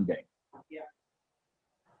long-term game.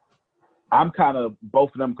 I'm kind of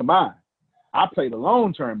both of them combined. I play the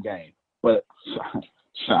long-term game, but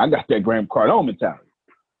I got that Graham Cardone mentality.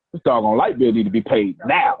 This doggone light bill need to be paid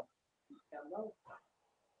now.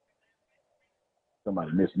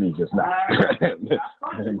 Somebody missed me just now.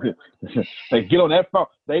 They get on that phone.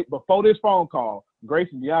 Before this phone call, Grace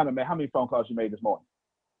and Deanna, man, how many phone calls you made this morning?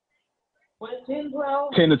 10,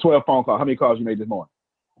 12? 10 to 12 phone calls. How many calls you made this morning?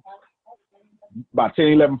 About 10,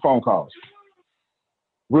 11 phone calls.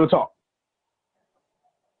 Real talk.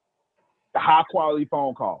 High quality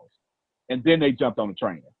phone calls. And then they jumped on the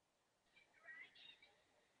train.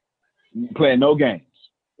 Playing no games.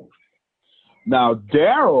 Now,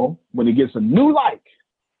 Daryl, when he gets a new like,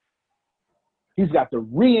 he's got to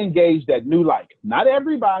re-engage that new like. Not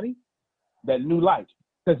everybody, that new like.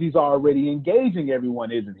 Because he's already engaging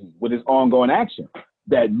everyone, isn't he, with his ongoing action.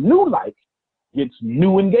 That new like gets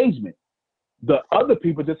new engagement. The other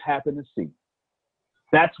people just happen to see.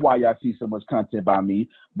 That's why y'all see so much content by me,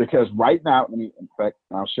 because right now, in fact,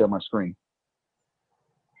 I'll share my screen.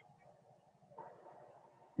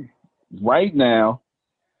 Right now,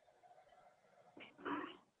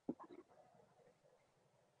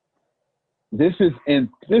 this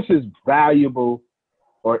is valuable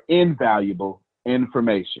or invaluable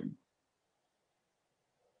information.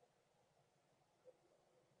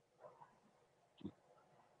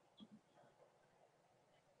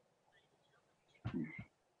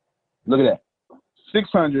 Look at that.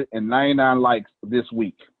 699 likes this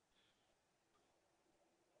week.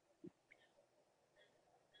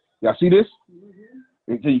 Y'all see this?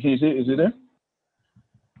 Can you see it? Is it there?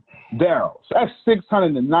 Daryl. So that's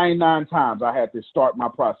 699 times I had to start my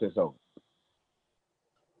process over.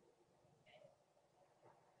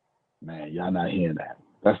 Man, y'all not hearing that.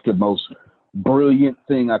 That's the most brilliant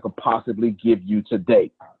thing I could possibly give you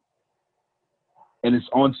today. And it's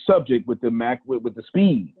on subject with the with the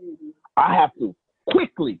speed. I have to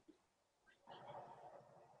quickly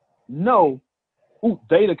know, ooh,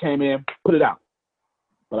 data came in, put it out.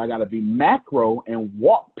 But I got to be macro and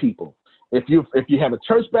walk people. If you have a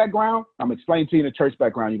church background, I'm explaining to you in a church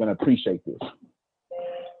background, you're going to appreciate this.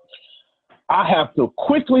 I have to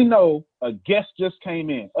quickly know a guest just came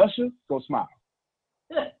in. Usher, go smile.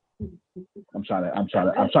 I'm trying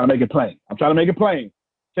to make it plain. I'm trying to make it plain.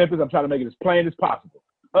 Tempest, I'm trying to make it as plain as possible.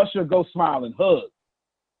 Usher, go smile and hug.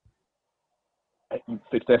 Hey,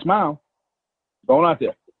 fix that smile. Going out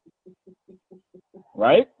there.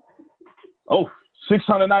 Right? Oh,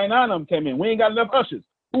 699 of them came in. We ain't got enough ushers.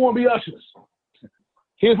 Who want to be ushers?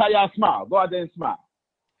 Here's how y'all smile. Go out there and smile.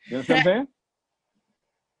 You understand what I'm saying?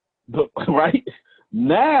 But, right?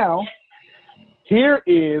 Now, here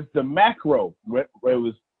is the macro. Where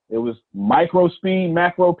it was micro speed,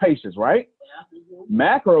 macro patience, right? Yeah.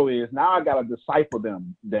 Macro is now I got to disciple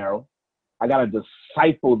them, Daryl. I got to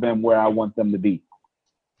disciple them where I want them to be.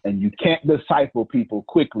 And you can't disciple people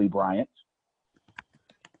quickly, Bryant.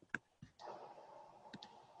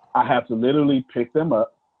 I have to literally pick them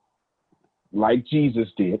up like Jesus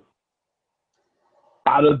did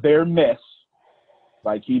out of their mess,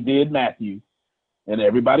 like he did Matthew and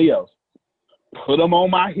everybody else. Put them on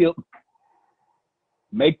my hip,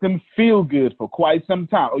 make them feel good for quite some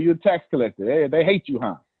time. Oh, you're a tax collector. Hey, they hate you,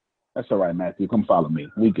 huh? That's all right, Matthew. Come follow me.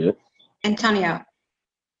 We good. Antonio.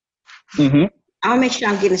 Mm-hmm. I want to make sure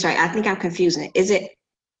I'm getting this right. I think I'm confusing it. Is it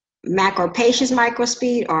macro patience, micro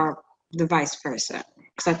speed, or the vice versa?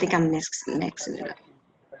 Because I think I'm mixing it up.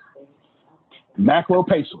 Macro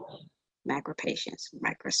patience. Macro patience,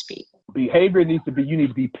 micro speed. Behavior needs to be, you need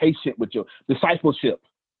to be patient with your discipleship.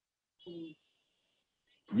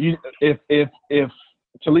 If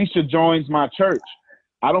Talisha joins my church,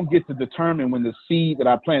 I don't get to determine when the seed that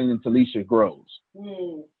I planted in Talisha grows.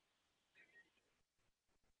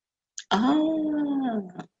 Oh.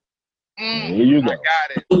 Here you go. I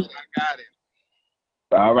got it.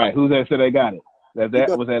 All right. Who that said they got it? That's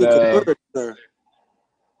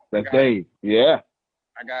Dave. Yeah.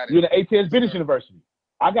 I got it. You're the ATS Business University.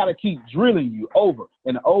 I got to keep drilling you over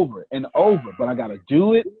and over and over, but I got to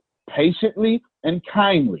do it patiently and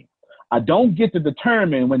kindly. I don't get to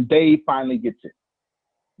determine when Dave finally gets it.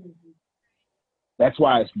 That's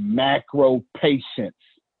why it's macro patience.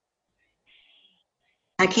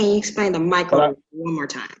 Can you explain the micro one more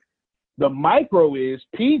time? The micro is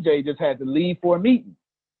PJ just had to leave for a meeting.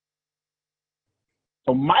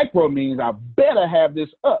 So micro means I better have this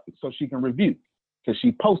up so she can review, because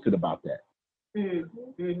she posted about that.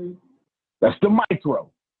 Mm-hmm. That's the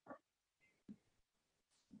micro.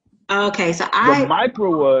 Okay, so the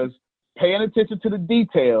micro was paying attention to the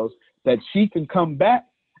details that she can come back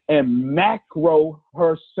and macro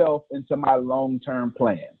herself into my long-term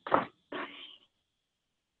plan.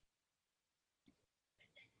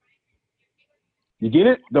 You get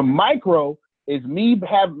it? The micro is me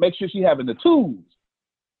make sure she having the tools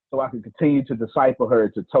so I can continue to disciple her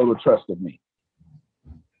to total trust of me.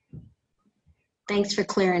 Thanks for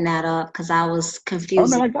clearing that up because I was Oh,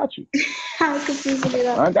 confused. man, I got you. I was confusing it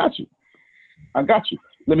up. I got you. I got you.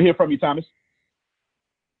 Let me hear from you, Thomas.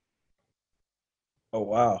 Oh,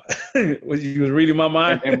 wow. You was reading my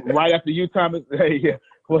mind? And right after you, Thomas, hey, yeah.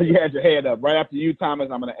 Well, you had your hand up. Right after you, Thomas,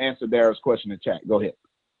 I'm going to answer Daryl's question in chat. Go ahead.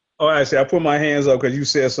 Oh, actually, I put my hands up because you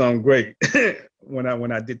said something great when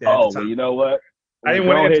I did that. Oh, at the time. well, you know what? I didn't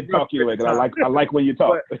Go want to ahead and talk anyway because I like when you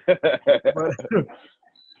talk.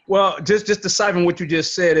 Well, just deciphering what you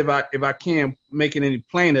just said, if I can make it any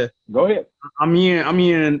plainer. Go ahead. I'm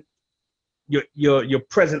in your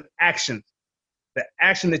present actions, the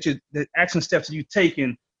action steps that you're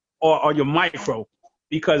taking, are your micro,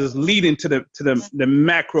 because it's leading to the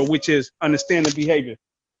macro, which is understanding behavior.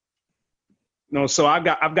 So I've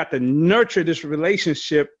got to nurture this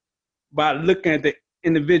relationship by looking at the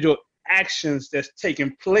individual actions that's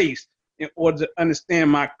taking place in order to understand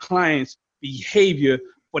my client's behavior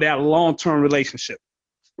for that long-term relationship.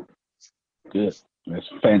 Good. That's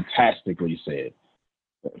fantastically said.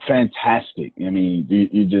 Fantastic. I mean,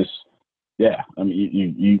 you just, yeah. I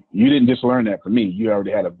mean, you didn't just learn that from me. You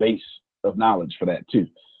already had a base of knowledge for that too.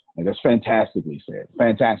 And that's fantastically said.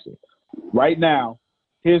 Fantastic. Right now,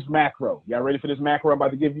 here's macro. Y'all ready for this macro I'm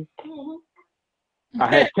about to give you?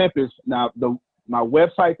 I had Tempest. Now, my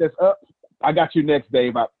website that's up, I got you next,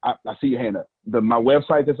 Dave. I see your hand up. My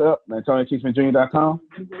website that's up, AntonioKeithsmanJr.com,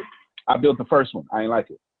 I built the first one. I ain't like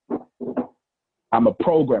it. I'm a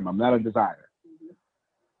programmer. I'm not a designer.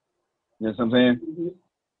 You know what I'm saying?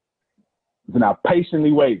 Then I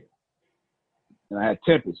patiently waited. And I had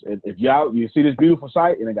Tempest. If you see this beautiful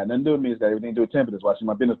site, it ain't got nothing to do with me. It's got everything to do with Tempest. It's watching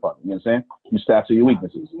my business partner. You know what I'm saying? You staff to your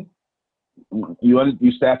weaknesses.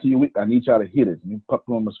 You staff to your weaknesses. I need y'all to hit it. You put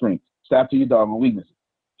on the screen. Staff to your doggone weaknesses.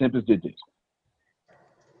 Tempest did this.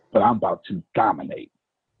 But I'm about to dominate.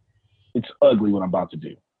 It's ugly what I'm about to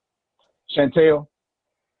do. Chantel,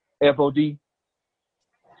 FOD,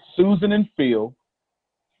 Susan and Phil,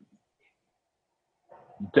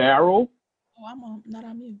 Daryl, not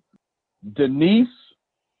on mute. Denise,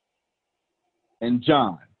 and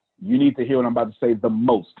John. You need to hear what I'm about to say the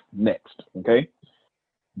most next, okay?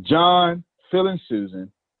 John, Phil and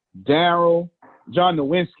Susan, Daryl, John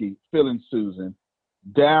Nowinski, Phil and Susan,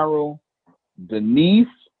 Daryl, Denise,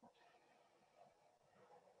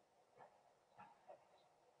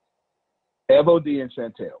 FOD, and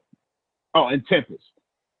Chantel. Oh, and Tempest.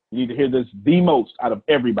 You need to hear this the most out of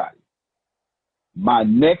everybody. My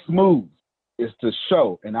next move is to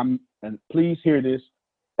show, and please hear this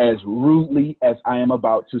as rudely as I am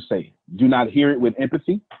about to say it. Do not hear it with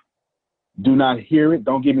empathy. Do not hear it.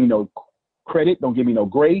 Don't give me no credit. Don't give me no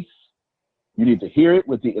grace. You need to hear it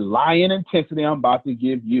with the lion intensity I'm about to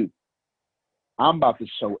give you. I'm about to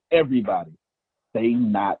show everybody they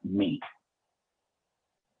not me.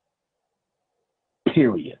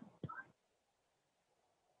 Period.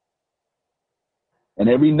 And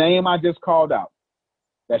every name I just called out,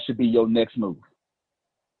 that should be your next move.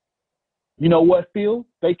 You know what, Phil?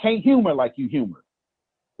 They can't humor like you humor.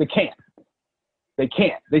 They can't. They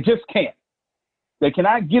can't. They just can't. They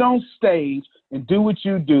cannot get on stage and do what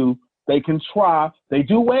you do. They can try. They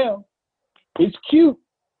do well. It's cute,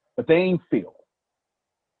 but they ain't Phil.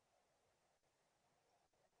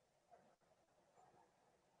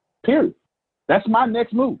 Period. That's my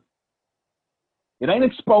next move. It ain't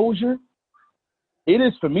exposure. It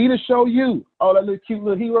is for me to show you, oh, that little cute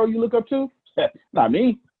little hero you look up to? Not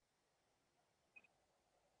me.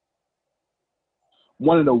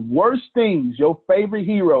 One of the worst things your favorite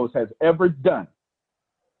heroes has ever done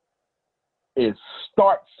is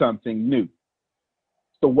start something new.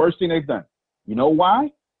 It's the worst thing they've done. You know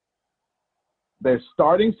why? They're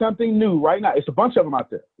starting something new right now. It's a bunch of them out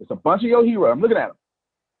there. It's a bunch of your heroes. I'm looking at them.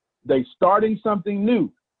 They're starting something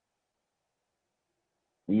new.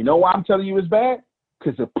 And you know why I'm telling you it's bad?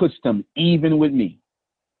 Because it puts them even with me.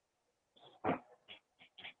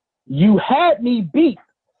 You had me beat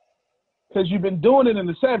because you've been doing it in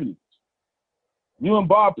the 70s. You and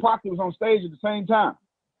Bob Proctor was on stage at the same time.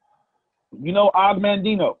 You know Og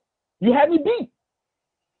Mandino. You had me beat.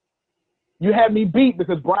 You had me beat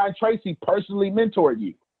because Brian Tracy personally mentored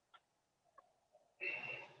you.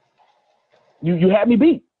 You had me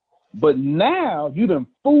beat. But now you done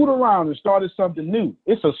fooled around and started something new.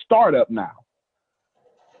 It's a startup now.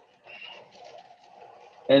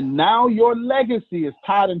 And now your legacy is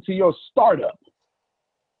tied into your startup.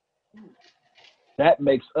 That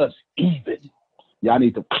makes us even. Y'all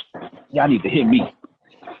need to hear me.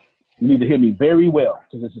 You need to hear me very well,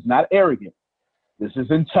 because this is not arrogant. This is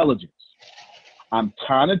intelligence. I'm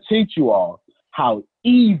trying to teach you all how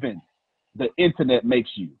even the internet makes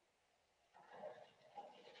you.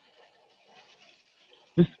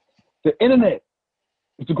 The internet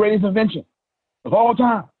is the greatest invention of all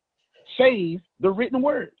time. Save the written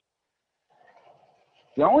word.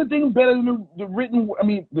 The only thing better than the written,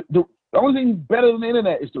 the only thing better than the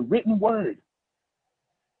internet is the written word.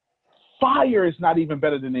 Fire is not even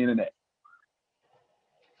better than the internet.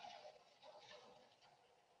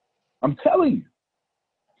 I'm telling you.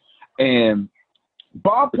 And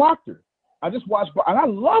Bob Proctor, I just watched, and I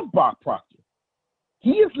love Bob Proctor.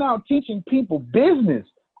 He is now teaching people business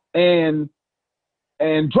and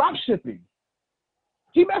drop shipping.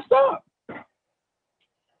 He messed up.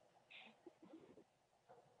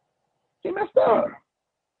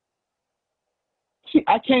 See,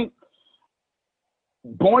 I can't.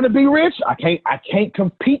 Born to be rich, I can't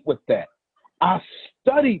compete with that. I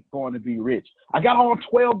studied Born to Be Rich. I got all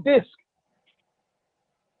 12 discs.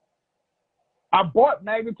 I bought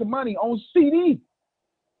Magnet to Money on CD.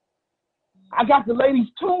 I got the lady's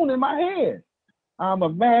tune in my head. I'm a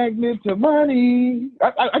magnet to money.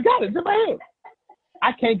 I got it in my head.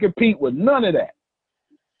 I can't compete with none of that.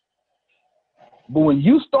 But when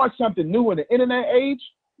you start something new in the internet age,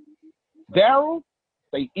 Daryl,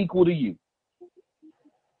 they equal to you.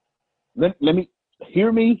 Let me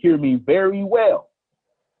hear me very well.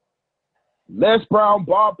 Les Brown,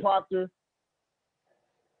 Bob Proctor,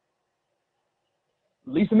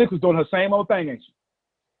 Lisa Nichols doing her same old thing, ain't she?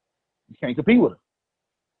 You can't compete with her.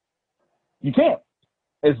 You can't.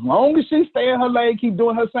 As long as she stay in her lane, keep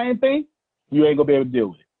doing her same thing, you ain't gonna be able to deal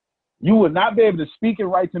with it. You will not be able to speak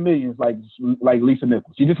and write to millions like Lisa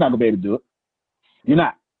Nichols. You're just not gonna be able to do it. You're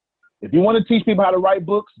not. If you want to teach people how to write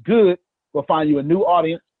books, good. Go find you a new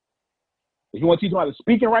audience. If you want to teach them how to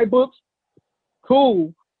speak and write books,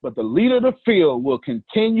 cool. But the leader of the field will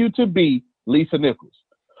continue to be Lisa Nichols.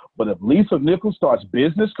 But if Lisa Nichols starts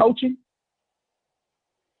business coaching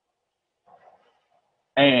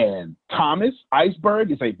and Thomas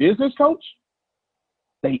Iceberg is a business coach,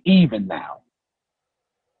 they even now.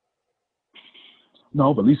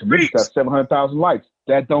 No, but Lisa Nichols got 700,000 likes.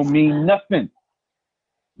 That don't mean nothing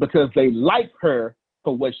because they like her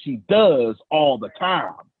for what she does all the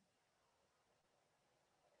time.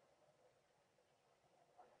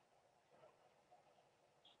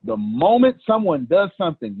 The moment someone does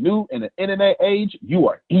something new in the internet age, you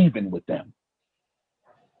are even with them.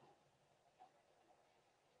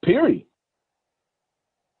 Period.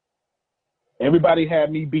 Everybody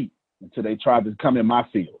had me beat until they tried to come in my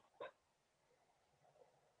field.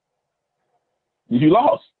 You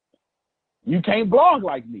lost. You can't blog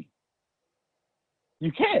like me.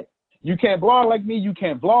 You can't. You can't blog like me. You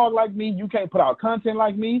can't vlog like me. You can't put out content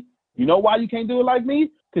like me. You know why you can't do it like me?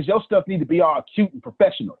 Because your stuff need to be all cute and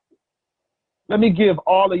professional. Let me give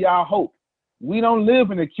all of y'all hope. We don't live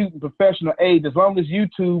in a cute and professional age as long as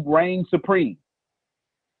YouTube reigns supreme.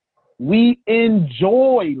 We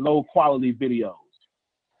enjoy low quality videos.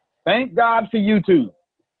 Thank God for YouTube.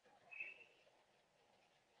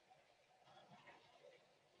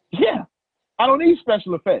 Yeah, I don't need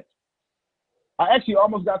special effects. I actually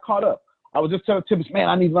almost got caught up. I was just telling Tibbs, man,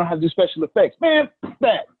 I need to learn how to do special effects. Man,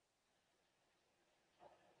 that.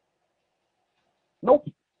 Nope.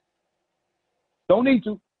 Don't need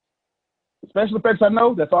to. The special effects I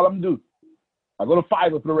know, that's all I'm going to do. I go to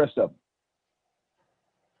Fiverr for the rest of them.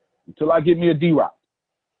 Until I get me a D-Rock.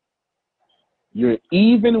 You're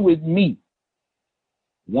even with me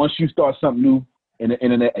once you start something new in the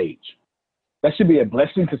internet age. That should be a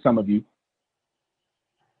blessing to some of you.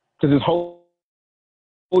 Because this whole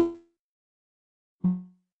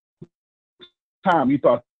time you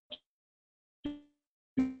thought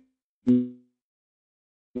you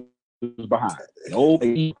was behind. The old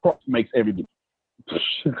makes everybody.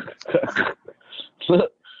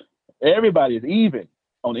 Look, everybody is even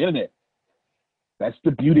on the internet. That's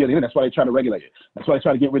the beauty of the internet. That's why they try to regulate it. That's why they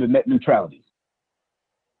try to get rid of net neutrality.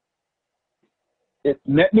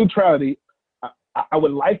 Net neutrality, I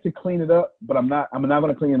would like to clean it up, but I'm not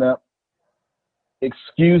going to clean it up.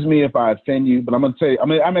 Excuse me if I offend you, but I'm going to tell you,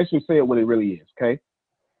 I'm actually saying what it really is, okay?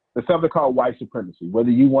 There's something called white supremacy.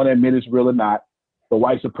 Whether you want to admit it's real or not, the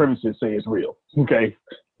white supremacists say it's real, okay?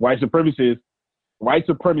 White supremacy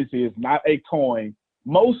is not a coin.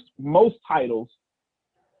 Most titles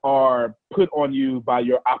are put on you by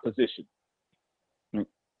your opposition.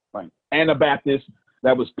 Like Anabaptists,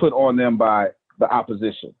 that was put on them by the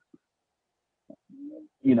opposition.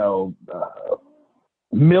 You know,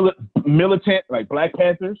 militant, like Black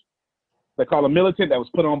Panthers, they call them militant, that was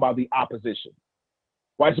put on by the opposition.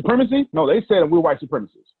 White supremacy? No, they said we're white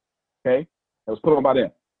supremacists. Okay? That was put on by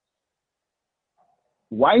them.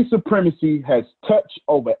 white supremacy has touched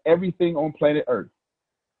over everything on planet Earth.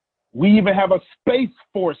 We even have a space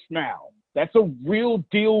force now. That's a real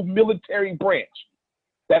deal military branch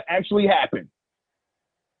that actually happened.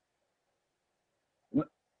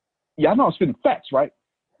 Y'all know I'm spitting facts, right?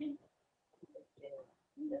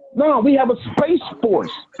 No, we have a space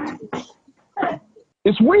force.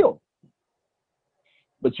 It's real.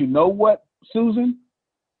 But you know what, Susan?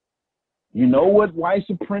 You know what white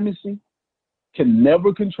supremacy can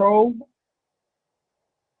never control?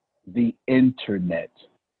 The internet.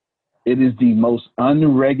 It is the most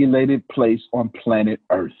unregulated place on planet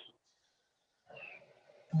Earth.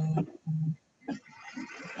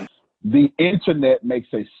 The internet makes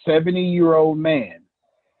a 70-year-old man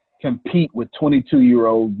compete with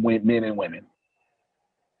 22-year-old men and women.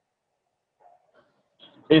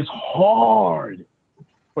 It's hard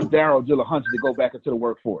for Daryl Dillahunty to go back into the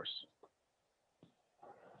workforce.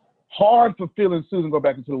 Hard for Phil and Susan to go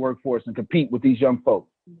back into the workforce and compete with these young folks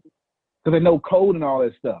because they know code and all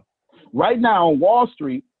that stuff. Right now on Wall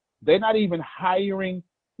Street, they're not even hiring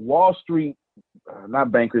Wall Street,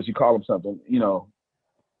 not bankers, you call them something, you know,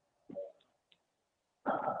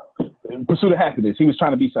 in pursuit of happiness. He was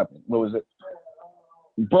trying to be something. What was it?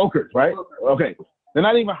 Brokers, right? Okay. They're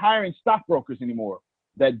not even hiring stockbrokers anymore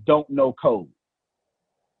that don't know code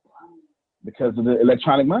because of the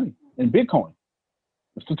electronic money and Bitcoin.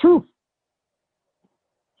 It's the truth.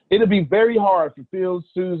 It'll be very hard for Phil,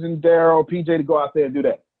 Susan, Daryl, PJ to go out there and do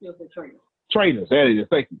that. Traders, there it is.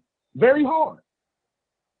 Thank you. Very hard.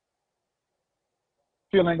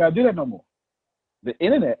 Phil ain't got to do that no more. The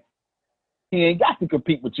internet, he ain't got to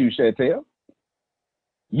compete with you, Chantel.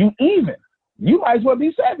 You even. You might as well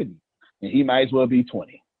be 70, and he might as well be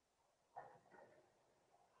 20.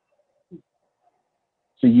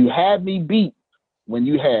 So you had me beat when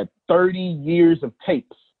you had 30 years of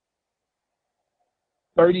tapes,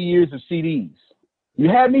 30 years of CDs. You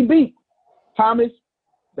had me beat. Thomas,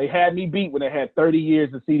 they had me beat when they had 30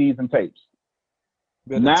 years of CDs and tapes.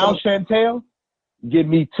 Now, Chantel, give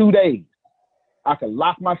me 2 days. I could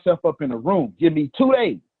lock myself up in a room. Give me 2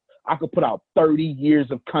 days. I could put out 30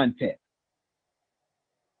 years of content.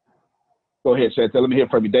 Go ahead, Chantel. Let me hear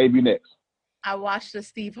from you. Dave, you next. I watched the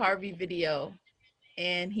Steve Harvey video,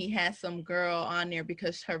 and he had some girl on there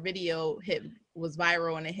because her video was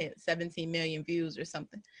viral and it hit 17 million views or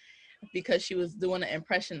something because she was doing an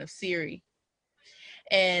impression of Siri.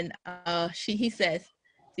 And Steve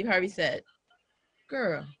Harvey said,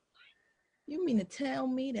 "Girl, you mean to tell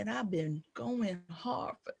me that I've been going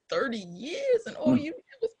hard for 30 years and all you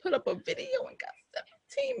did was put up a video and got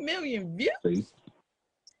 17 million views?" See?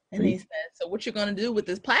 And he said, "So what you gonna do with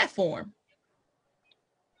this platform?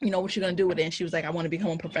 You know, what you're going to do with it?" And she was like, "I want to become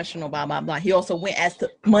a professional, blah, blah, blah." He also went as to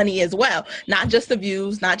money as well, not just the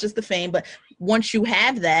views, not just the fame, but once you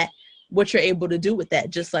have that, what you're able to do with that,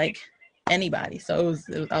 just like anybody. So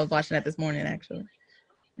I was watching that this morning, actually.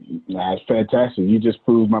 That's fantastic. You just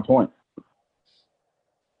proved my point.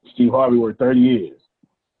 Steve Harvey worked 30 years.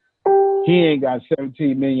 He ain't got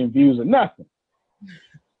 17 million views or nothing.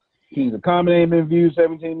 He's a comedy ain't been viewed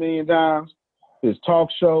 17 million times. His talk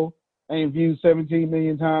show ain't viewed 17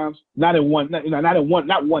 million times. Not one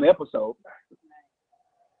episode.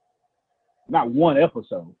 Not one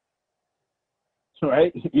episode.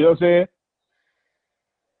 Right? You know what I'm saying?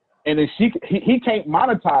 And then he can't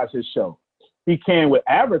monetize his show. He can with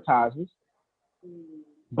advertisers,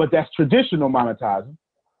 but that's traditional monetizing.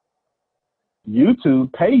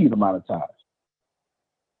 YouTube pay you to monetize.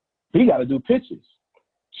 He got to do pitches.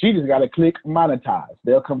 She just got to click monetize.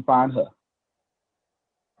 They'll come find her.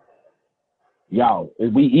 Y'all,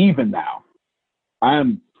 we even now.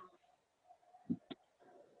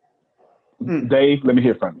 Dave, let me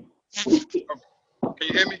hear from you. Can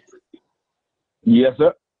you hear me? Yes,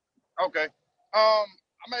 sir. Okay. I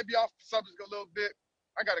may be off the subject a little bit.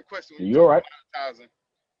 I got a question. You're right. Monetizing.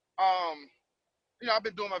 I've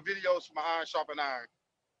been doing my videos for my Iron Sharpen Iron.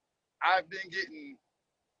 I've been getting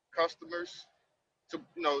customers to,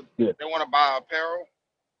 they want to buy apparel,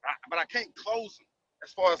 but I can't close them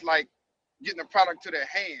as far as like getting the product to their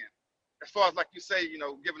hand. As far as like you say,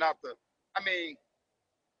 giving out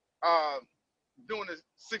doing a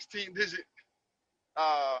 16-digit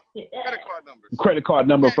credit card numbers. Credit card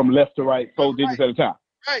number from left to right, 4 digits at a time.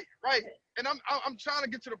 Right. And I'm trying to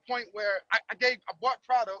get to the point where I bought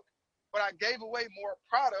product, but I gave away more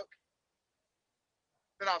product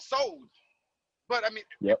than I sold. But people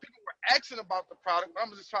were asking about the product, but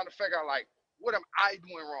I'm just trying to figure out like, what am I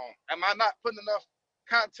doing wrong? Am I not putting enough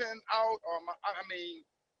content out, or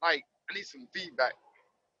I need some feedback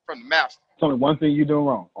from the master. There's only one thing you're doing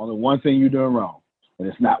wrong. Only one thing you're doing wrong, and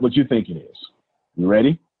it's not what you think it is. You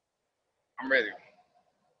ready? I'm ready.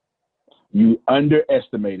 You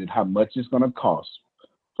underestimated how much it's going to cost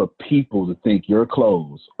for people to think your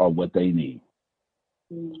clothes are what they need.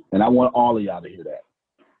 And I want all of y'all to hear that.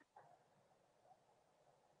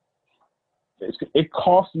 It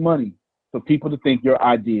costs money for people to think your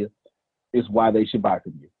idea is why they should buy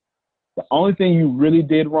from you. The only thing you really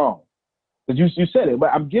did wrong, because you said it,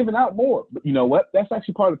 but I'm giving out more. But you know what? That's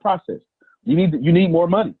actually part of the process. You need more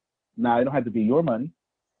money. Now, it don't have to be your money.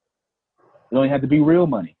 It don't have to be real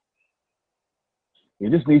money.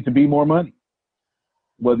 It just needs to be more money.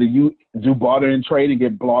 Whether you do barter and trade and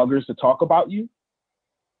get bloggers to talk about you,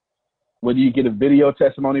 whether you get a video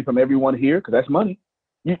testimony from everyone here, because that's money.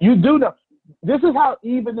 You do know. This is how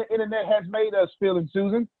even the internet has made us feel, and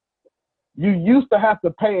Susan. You used to have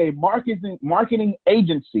to pay a marketing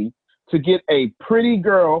agency to get a pretty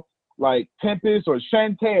girl like Tempest or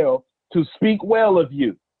Chantel to speak well of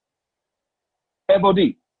you.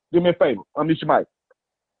 FOD, do me a favor. Unmute your mic.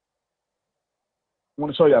 I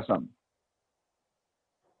want to show y'all something.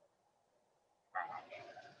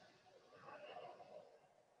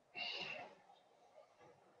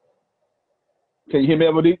 Can you hear me,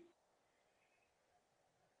 FOD?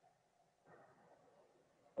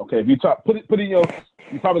 Okay, if you talk, put in your,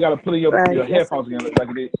 you probably got to put in your headphones again like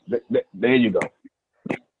it is. There you go.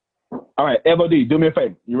 All right, FOD, do me a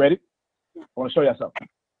favor. You ready? I want to show y'all something.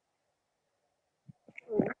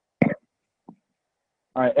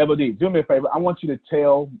 All right, FOD, do me a favor. I want you to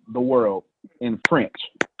tell the world in French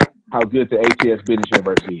how good the ATS Business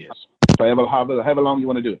University is. So however long you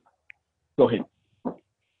want to do it. Go ahead.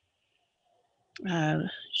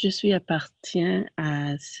 Je suis appartiens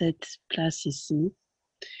à cette place ici.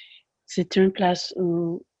 C'est une place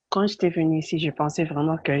où, quand j'étais venue ici, je pensais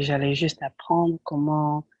vraiment que j'allais juste apprendre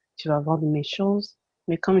comment tu vas vendre mes choses.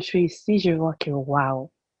 Mais comme je suis ici, je vois que,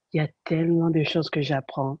 waouh, il y a tellement de choses que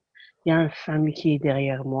j'apprends. Il y a une famille qui est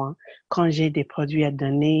derrière moi. Quand j'ai des produits à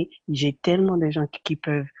donner, j'ai tellement de gens qui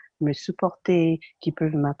peuvent me supporter, qui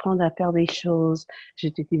peuvent m'apprendre à faire des choses. Je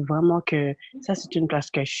te dis vraiment que ça, c'est une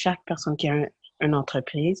place que chaque personne qui a une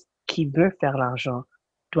entreprise, qui veut faire l'argent,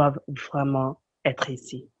 doit vraiment être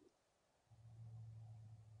ici.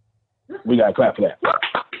 We got to clap for that.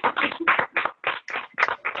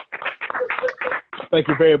 Thank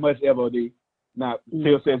you very much, FOD. Now,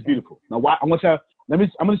 Phil says beautiful. Now, I'm going to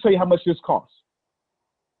tell you how much this costs.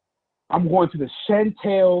 I'm going to the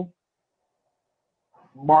Chantel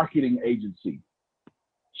marketing agency.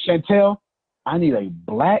 Chantel, I need a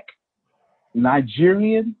Black,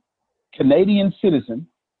 Nigerian, Canadian citizen,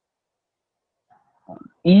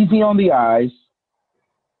 easy on the eyes,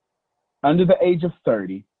 under the age of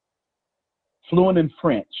 30, fluent in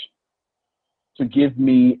French, to give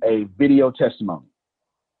me a video testimony.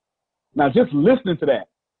 Now, just listening to that.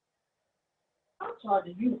 I'm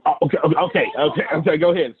charging you. Okay.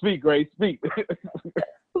 Go ahead. Speak, Grace. Speak.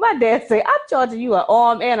 My dad said, I'm charging you an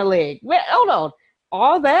arm and a leg. Wait, hold on.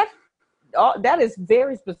 All that is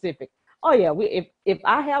very specific. Oh, yeah. If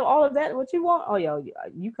I have all of that, what you want? Oh, yeah.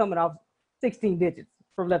 You coming off 16 digits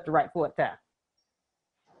from left to right for a time.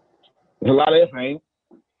 There's a lot of F, ain't.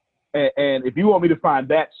 And if you want me to find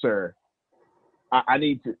that, sir, I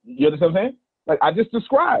need to. You understand what I'm saying? Like I just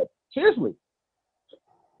described. Seriously.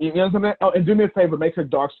 You know what I'm saying? Oh, and do me a favor, make her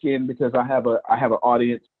dark skinned because I have an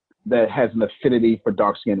audience that has an affinity for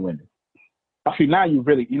dark skinned women. Actually, now you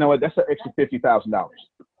really, you know what? That's an extra $50,000.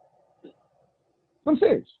 I'm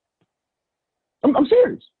serious. I'm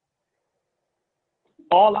serious.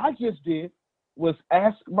 All I just did was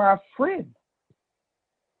ask my friend.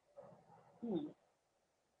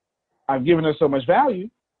 I've given her so much value.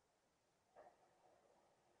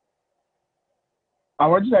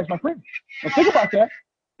 I just asked my friend. Now think about that.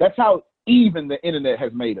 That's how even the internet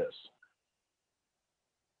has made us.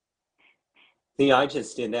 See, I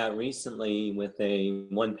just did that recently with a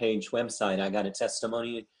one-page website. I got a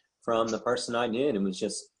testimony from the person I did. It was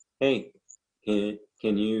just, hey, can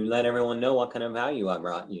you let everyone know what kind of value I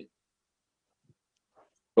brought you?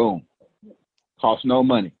 Boom. Costs no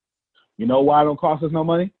money. You know why it don't cost us no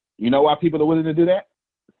money? You know why people are willing to do that?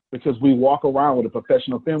 Because we walk around with a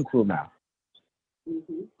professional film crew now.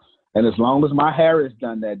 Mm-hmm. And as long as my hair is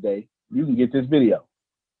done that day, you can get this video.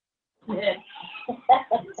 Yeah.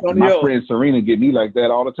 My friend Serena get me like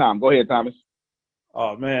that all the time. Go ahead, Thomas.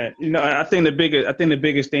 Oh man, I think the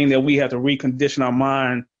biggest thing that we have to recondition our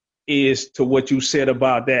mind is to what you said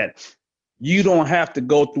about that. You don't have to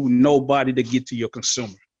go through nobody to get to your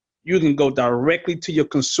consumer. You can go directly to your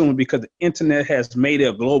consumer because the internet has made it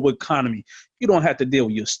a global economy. You don't have to deal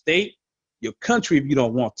with your state, your country if you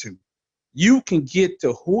don't want to. You can get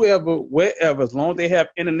to whoever, wherever, as long as they have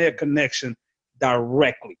internet connection,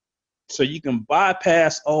 directly. So you can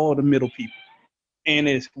bypass all the middle people.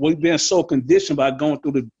 And we've been so conditioned by going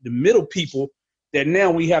through the middle people that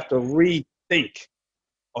now we have to rethink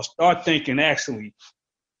or start thinking actually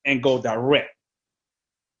and go direct.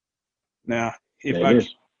 Now, if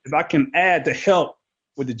I can add the help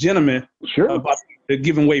with the gentleman about the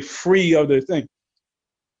giving away free of the thing,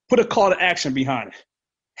 put a call to action behind it.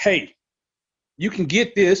 Hey, you can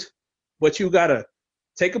get this, but you got to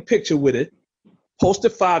take a picture with it, post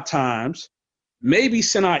it 5 times, maybe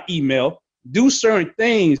send out email, do certain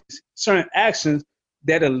things, certain actions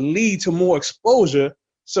that'll lead to more exposure.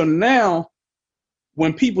 So now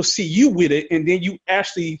when people see you with it and then you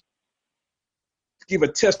actually give a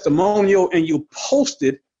testimonial and you post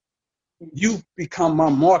it, you become my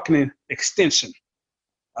marketing extension.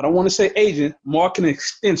 I don't want to say agent, marketing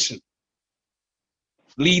extension,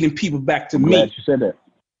 leading people back to me. Glad you said that.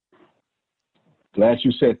 Glad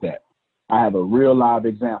you said that. I have a real live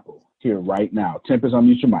example here right now. Tempest,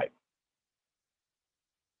 unmute your mic.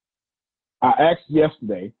 I asked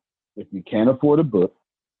yesterday, if you can't afford a book,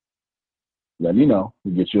 let me know.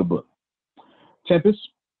 We'll get you a book. Tempest,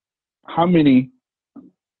 how many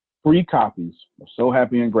free copies of So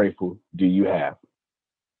Happy and Grateful do you have?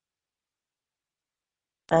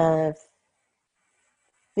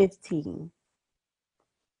 15.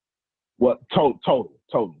 What total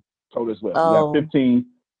as well? Oh, You got 15.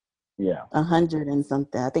 Yeah. 100 and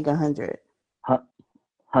something. I think 100.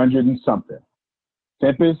 100 and something.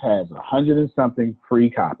 Tempest has 100 and something free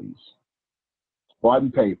copies. Bought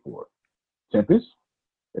and paid for. Tempest,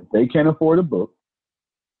 if they can't afford a book,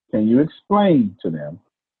 can you explain to them?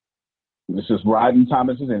 This is riding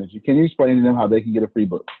Thomas's energy. Can you explain to them how they can get a free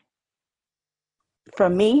book?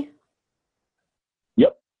 From me?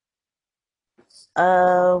 Yep.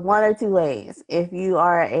 One or two ways. If you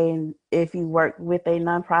work with a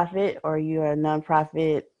nonprofit or you're a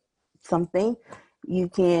nonprofit something, you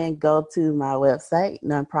can go to my website,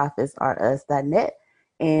 nonprofitsareus.net,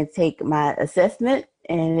 and take my assessment.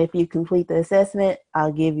 And if you complete the assessment,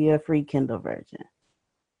 I'll give you a free Kindle version.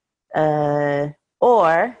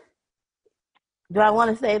 Or do I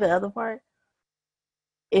want to say the other part?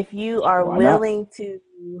 If you are willing to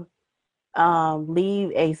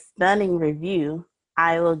leave a stunning review,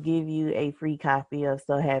 I will give you a free copy of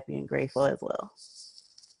So Happy and Grateful as well.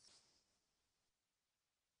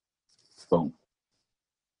 Boom.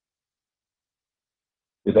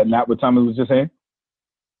 Is that not what Thomas was just saying?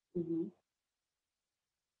 Mm-hmm.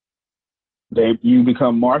 You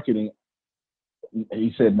become marketing,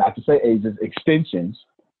 he said not to say agents, extensions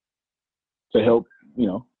to help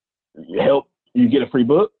you get a free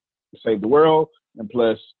book, save the world, and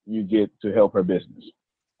plus you get to help her business.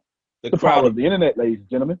 The power of the internet, ladies and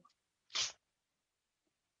gentlemen.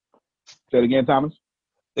 Say it again, Thomas.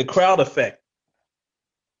 The crowd effect.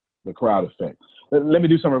 The crowd effect. Let me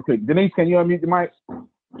do something real quick. Denise, can you unmute the mic?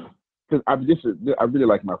 Because I really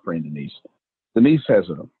like my friend Denise. Denise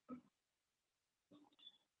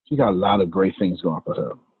she got a lot of great things going for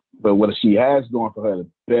her. But what she has going for her is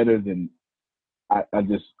better than I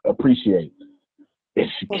just appreciate.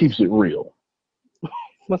 She keeps it real.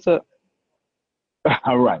 What's up?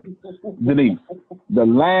 All right. Denise, the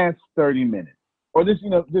last 30 minutes, or this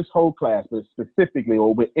whole class, but specifically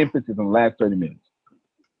or with emphasis on the last 30 minutes,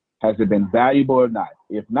 has it been valuable or not?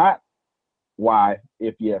 If not, why?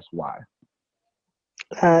 If yes, why?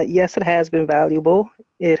 Yes, it has been valuable.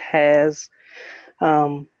 It has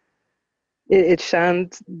it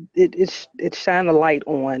shined a light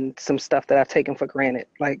on some stuff that I've taken for granted.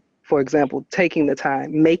 Like, for example, making the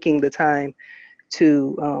time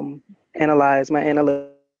to analyze my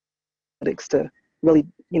analytics to really,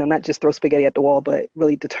 not just throw spaghetti at the wall, but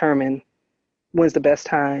really determine when's the best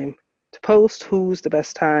time to post, who's the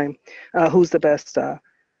best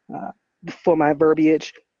for my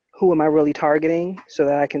verbiage, who am I really targeting so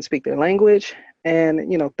that I can speak their language, and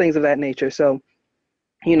things of that nature. So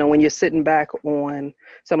when you're sitting back on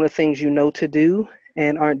some of the things to do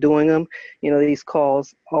and aren't doing them, these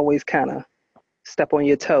calls always kind of step on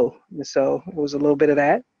your toe. And so it was a little bit of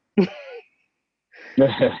that.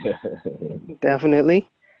 Definitely.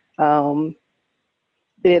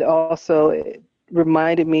 It also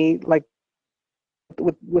reminded me, like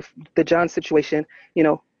with the John situation,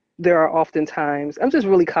 there are often times I'm just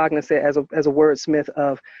really cognizant as a wordsmith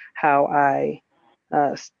of how I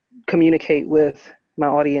communicate with my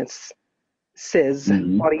audiences,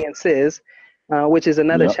 which is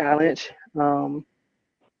another challenge.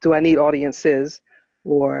 Do I need audiences,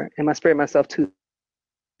 or am I spreading myself too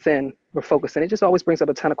thin or focused? And it just always brings up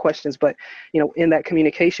a ton of questions. But in that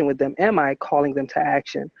communication with them, am I calling them to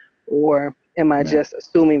action, or am I just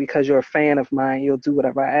assuming because you're a fan of mine, you'll do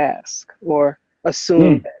whatever I ask, or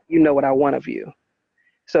assume that you know what I want of you?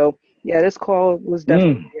 So yeah, this call was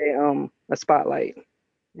definitely a spotlight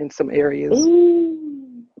in some areas.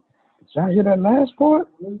 Ooh. Did y'all hear that last part?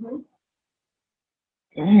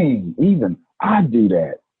 Dang, even I do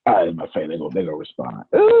that. My fan, they gonna respond.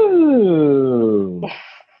 Ooh.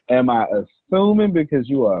 Am I assuming because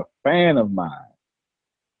you are a fan of mine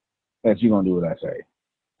that you're gonna do what I say?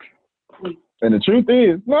 And the truth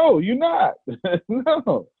is, no, you're not.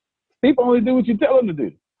 No. People only do what you tell them to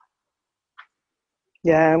do.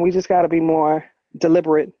 Yeah, and we just got to be more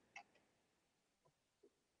deliberate.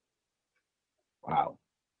 Wow.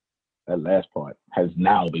 That last part has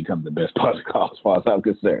now become the best part of the call as far as I'm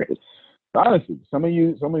concerned. Honestly, some of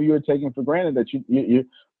you are taking for granted that you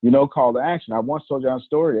know call to action. I once told y'all a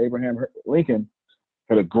story. Abraham Lincoln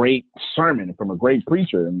had a great sermon from a great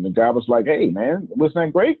preacher, and the guy was like, "Hey, man, wasn't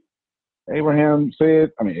that great?" Abraham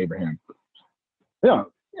said, Abraham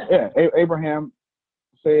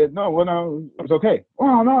said, "No, well, no, it was okay."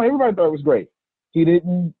 "Oh, no, everybody thought it was great." He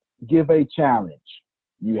didn't give a challenge.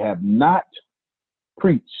 You have not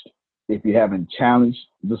preached if you haven't challenged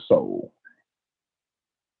the soul.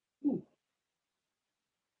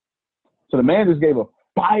 So the man just gave a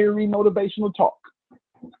fiery motivational talk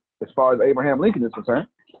as far as Abraham Lincoln is concerned,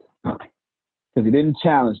 because he didn't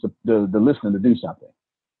challenge the listener to do something.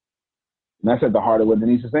 And that's at the heart of what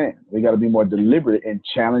Denise is saying. We got to be more deliberate in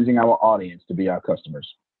challenging our audience to be our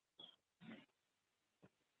customers.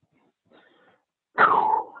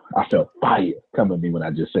 I felt fire coming to me when I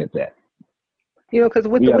just said that. You know, because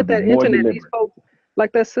with that internet, these folks,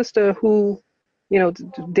 like that sister who, you know,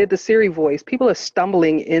 did the Siri voice, people are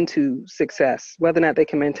stumbling into success. Whether or not they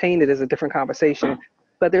can maintain it is a different conversation,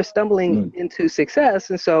 but they're stumbling into success.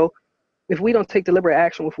 And so if we don't take deliberate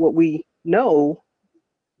action with what we know,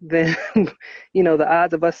 then, you know, the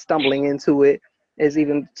odds of us stumbling into it is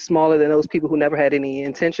even smaller than those people who never had any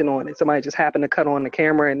intention on it. Somebody just happened to cut on the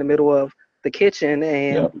camera in the middle of the kitchen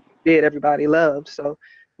and did everybody loved. So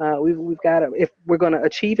we've got to, if we're going to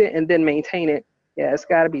achieve it and then maintain it, yeah, it's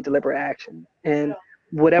got to be deliberate action. And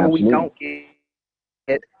whatever we don't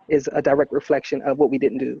get is a direct reflection of what we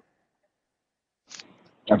didn't do.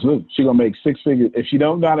 Absolutely. She's going to make 6 figures. If she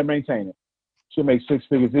don't know how to maintain it, she'll make 6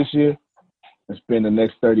 figures this year and spend the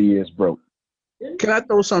next 30 years broke. Can I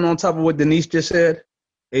throw something on top of what Denise just said?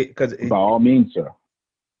 By all means, sir.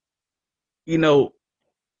 You know,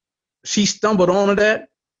 she stumbled onto that,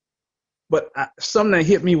 but something that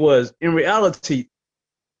hit me was, in reality,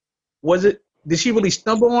 did she really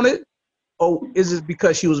stumble on it, or is it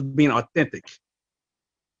because she was being authentic?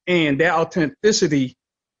 And that authenticity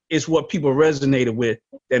is what people resonated with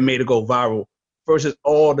that made it go viral, versus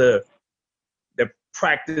all the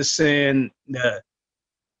practicing, the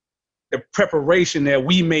preparation that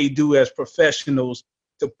we may do as professionals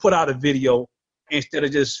to put out a video instead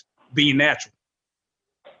of just being natural.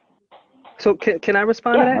 So can I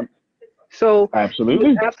respond to that? So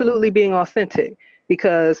absolutely being authentic,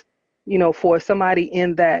 because, you know, for somebody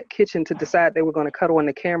in that kitchen to decide they were going to cut on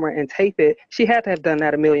the camera and tape it, she had to have done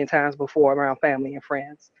that a million times before around family and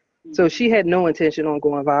friends. So she had no intention on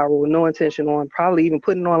going viral, no intention on probably even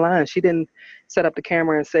putting it online. She didn't set up the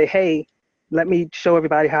camera and say, hey, let me show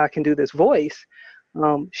everybody how I can do this voice.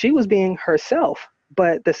 She was being herself,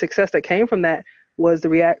 but the success that came from that was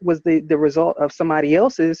the result of somebody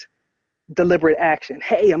else's deliberate action.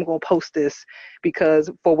 Hey, I'm going to post this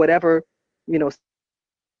because for whatever, you know,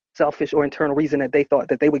 selfish or internal reason that they thought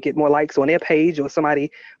that they would get more likes on their page, or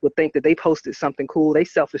somebody would think that they posted something cool, they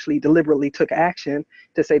selfishly, deliberately took action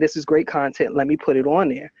to say, this is great content, let me put it on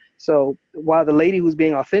there. So while the lady who's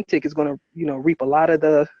being authentic is going to, you know, reap a lot of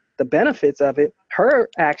the benefits of it, her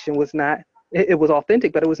action was not, it was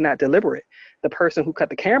authentic, but it was not deliberate. The person who cut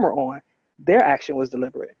the camera on, their action was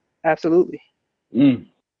deliberate. Absolutely. And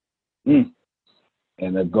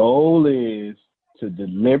the goal is to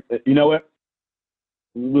deliver. You know what?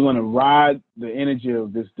 We're going to ride the energy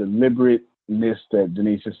of this deliberateness that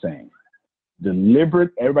Denise is saying.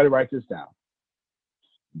 Deliberate. Everybody write this down.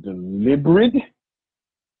 Deliberate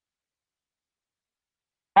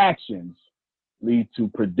actions lead to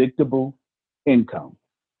predictable income.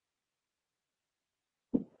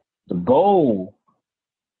 The goal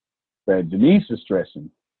that Denise is stressing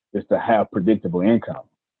is to have predictable income.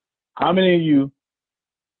 How many of you,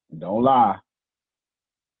 don't lie,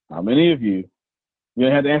 how many of you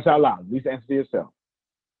don't have to answer out loud, at least answer to yourself.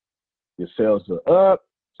 Your sales are up,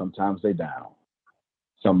 sometimes they down.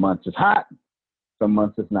 Some months it's hot, some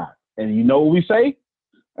months it's not. And you know what we say?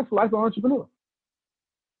 That's life of an entrepreneur.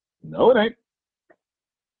 No, it ain't.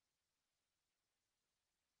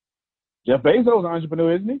 Jeff Bezos is an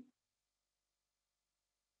entrepreneur, isn't he?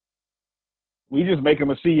 We just make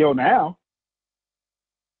him a CEO now.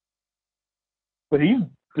 But he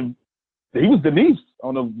was Denise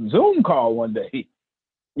on a Zoom call one day.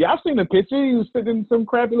 Yeah, I've seen the picture. He was sitting in some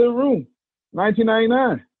crappy little room,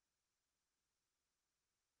 1999.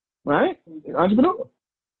 Right? Entrepreneur.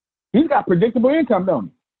 He's got predictable income,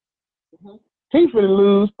 don't he? Mm-hmm. He's going to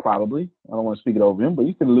lose, probably, I don't want to speak it over him, but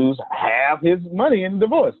he's going to lose half his money in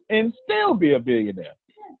divorce and still be a billionaire.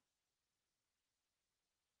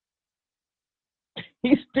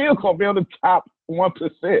 He's still going to be on the top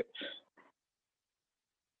 1%.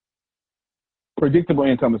 Predictable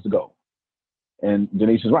income is the goal. And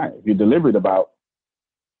Denise is right. If you're deliberate about,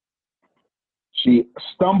 she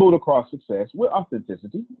stumbled across success with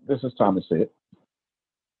authenticity. This is Thomas said.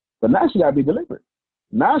 But now she got to be deliberate.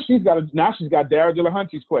 Now she's got Dara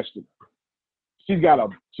Dillahunty's question. She's got a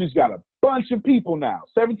bunch of people now,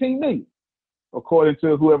 17 million, according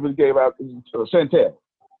to whoever gave out Chantel.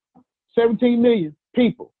 17 million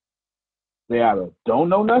people. They either don't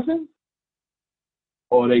know nothing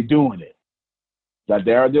or they doing it. Got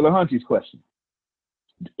Dara Dillahunty's question.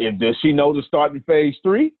 Does she know to start in phase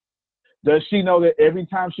 3? Does she know that every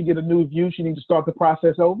time she get a new view, she needs to start the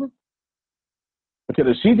process over? Because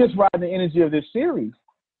if she just riding the energy of this series,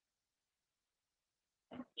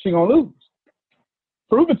 she gonna lose.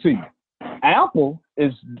 Prove it to you. Apple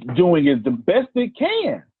is doing it the best it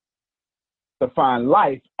can to find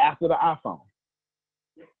life after the iPhone.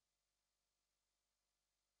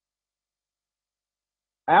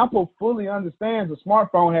 Apple fully understands the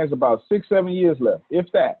smartphone has about 6-7 years left, if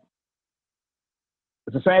that.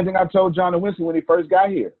 It's the same thing I told John and Winston when he first got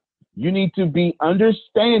here. You need to be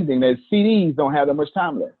understanding that CDs don't have that much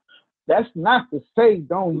time left. That's not to say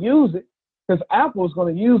don't use it, because Apple is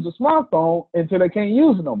going to use the smartphone until they can't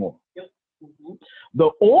use it no more. Yep. Mm-hmm. The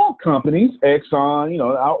oil companies, Exxon,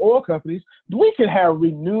 our oil companies, we could have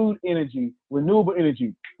renewable energy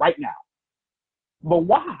right now. But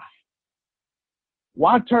why?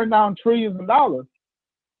 Why turn down trillions of dollars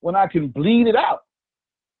when I can bleed it out?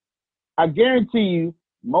 I guarantee you,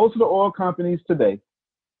 most of the oil companies today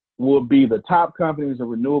will be the top companies of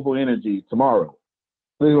renewable energy tomorrow.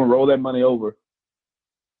 They're going to roll that money over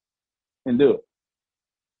and do it.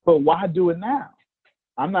 But why do it now?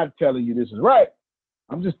 I'm not telling you this is right.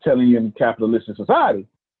 I'm just telling you in capitalistic society,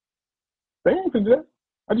 they ain't gonna do that.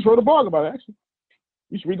 I just wrote a blog about it, actually.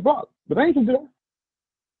 You should read the blog. But they ain't gonna do that.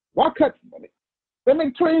 Why cut money? They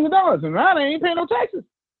make trillions of dollars, and now they ain't paying no taxes.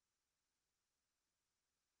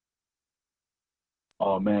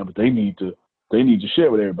 Oh man, but they need to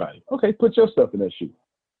share with everybody. Okay, put your stuff in that shoe.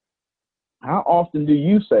 How often do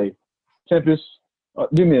you say, Tempest,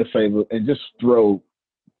 do me a favor and just throw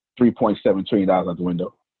 $3.7 trillion out the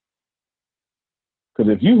window?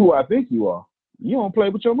 Because if you who I think you are, you don't play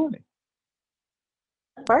with your money.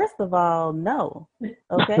 First of all, no.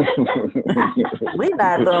 Okay. We're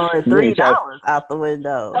not throwing $3 out the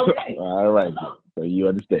window. Okay. All right. So you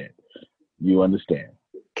understand.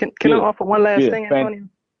 Can I offer one last thing, Antonio?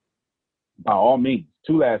 By all means.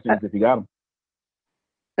 2 last things if you got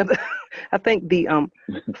them. I think the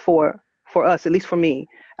for us, at least for me,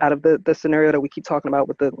 out of the scenario that we keep talking about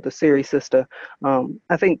with the series sister,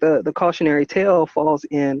 I think the cautionary tale falls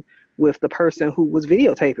in with the person who was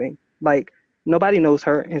videotaping. Like, nobody knows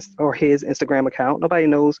her or his Instagram account. Nobody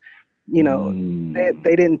knows,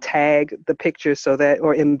 they didn't tag the picture so that,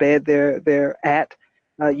 or embed their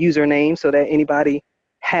username so that anybody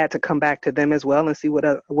had to come back to them as well and see what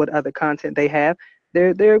other content they have.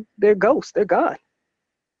 They're ghosts. They're gone.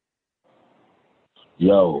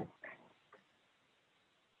 Yo,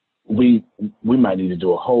 we might need to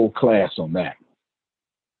do a whole class on that.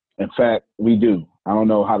 In fact, we do. I don't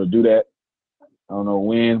know how to do that. I don't know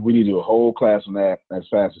when. We need to do a whole class on that as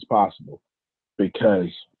fast as possible, because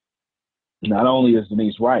not only is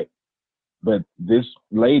Denise right, but this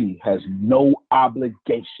lady has no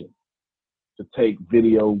obligation to take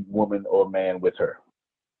video woman or man with her.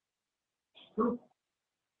 Would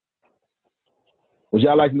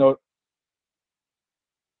y'all like to know?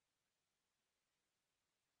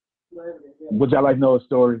 Would y'all like to know a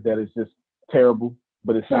story that is just terrible,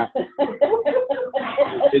 but it's not?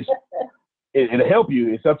 It'll help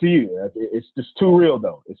you. It's up to you. It's just too real,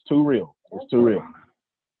 though. It's too real.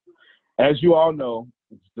 As you all know,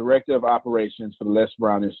 it's Director of Operations for the Les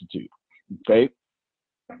Brown Institute. Okay?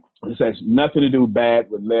 This has nothing to do bad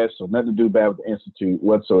with Les or nothing to do bad with the Institute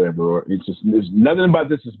whatsoever. Or it's nothing about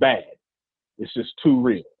this is bad. It's just too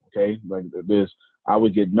real. Okay? Like I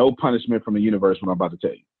would get no punishment from the universe when I'm about to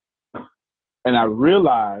tell you. And I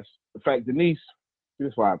realized, in fact, Denise,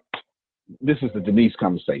 this is the Denise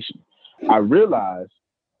conversation. I realized,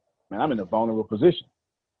 man, I'm in a vulnerable position.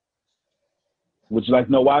 Would you like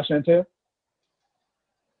to know why, Chantel?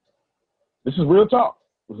 This is real talk.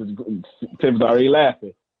 Tim's already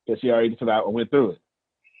laughing because I went through it.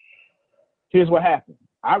 Here's what happened.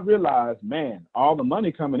 I realized, man, all the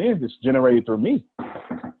money coming in is generated through me.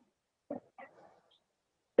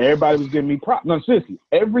 Everybody was giving me props. No, seriously,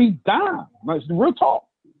 every dime. No, it's real talk.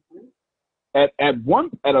 At a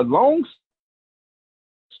long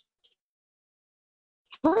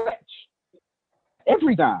stretch,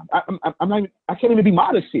 every dime. I'm not even, I can't even be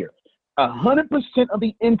modest here. 100% of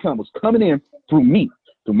the income was coming in through me,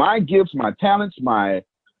 through my gifts, my talents, my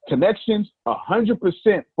connections.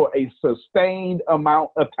 100% for a sustained amount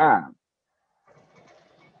of time.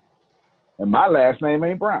 And my last name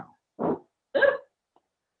ain't Brown.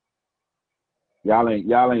 Y'all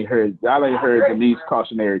ain't heard Denise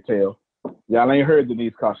cautionary tale. Y'all ain't heard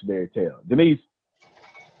Denise cautionary tale. Denise,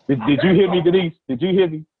 did you hear me, Denise? Did you hear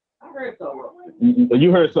me? I heard sorrow.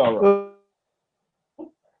 You heard sorrow.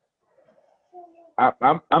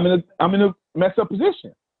 I'm in a messed up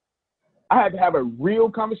position. I had to have a real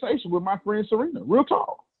conversation with my friend Serena. Real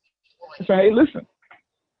talk. I say, hey, listen.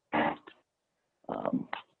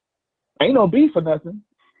 Ain't no beef or nothing,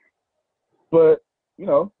 but you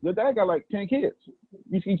know, your dad got like 10 kids.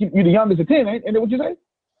 You the youngest of 10, ain't that what you say?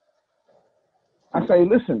 I say,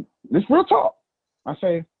 listen, this real talk. I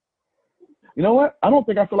say, you know what? I don't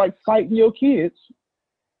think I feel like fighting your kids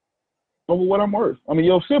over what I'm worth. I mean,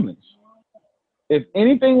 your siblings. If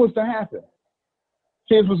anything was to happen,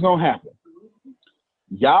 here's what's gonna happen.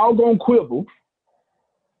 Y'all gonna quibble,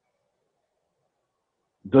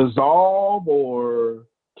 dissolve, or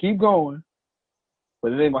keep going,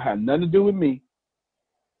 but it ain't gonna have nothing to do with me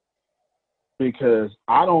because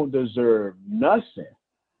I don't deserve nothing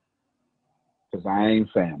because I ain't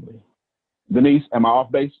family. Denise, am I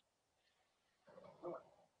off base?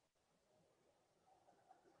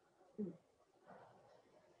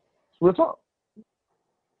 Real talk.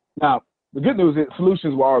 Now, the good news is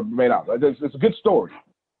solutions were already made out. It's a good story.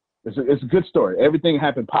 It's a good story. Everything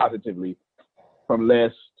happened positively from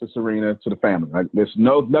Les to Serena to the family. Right? There's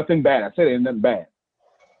nothing bad. I said it ain't nothing bad.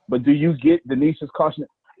 But do you get Denise's caution?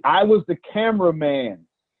 I was the cameraman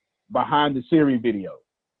behind the Siri video.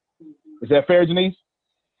 Is that fair, Denise?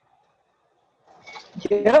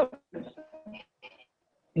 Yep.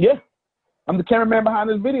 Yeah. I'm the cameraman behind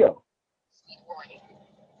this video.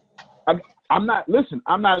 I'm not listed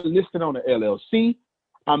on the LLC.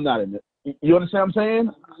 I'm not in it. You understand what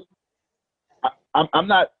I'm saying? I'm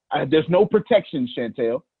not, there's no protection,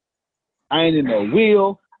 Chantel. I ain't in no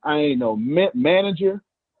will. I ain't no manager.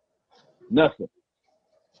 Nothing.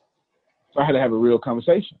 So I had to have a real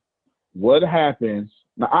conversation. What happens?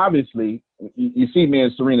 Now, obviously, you see me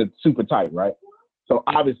and Serena super tight, right? So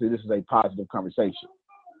obviously, this is a positive conversation.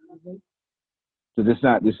 So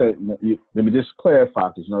let me just clarify,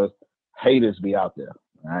 because you know, haters be out there,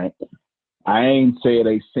 all right? I ain't said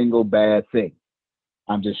a single bad thing.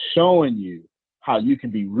 I'm just showing you how you can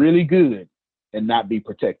be really good and not be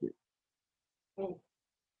protected.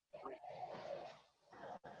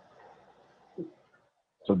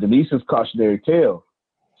 So Denise's cautionary tale,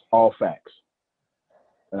 all facts.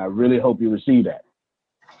 And I really hope you receive that.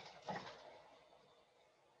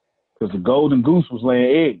 Because the golden goose was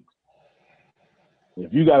laying eggs.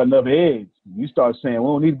 If you got enough eggs, you start saying, we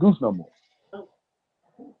don't need a goose no more.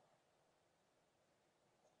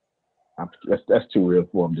 That's too real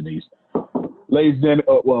for him, Denise. Ladies and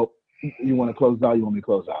gentlemen, well, you want to close out? You want me to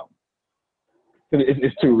close out?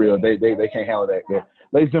 It's too real. They can't handle that. Yeah.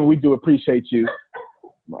 Ladies and gentlemen, we do appreciate you.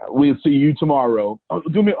 We'll see you tomorrow.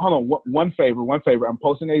 Hold on, one favor. I'm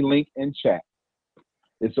posting a link in chat.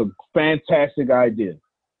 It's a fantastic idea.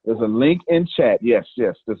 There's a link in chat. Yes.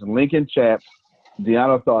 There's a link in chat.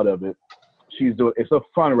 Deanna thought of it. She's doing. It's a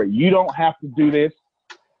fundraiser. You don't have to do this.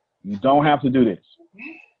 You don't have to do this.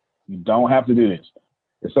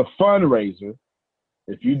 It's a fundraiser.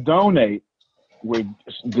 If you donate,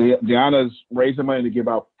 Deanna's raising money to give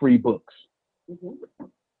out free books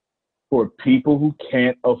for people who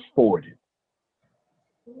can't afford it.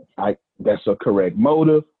 That's a correct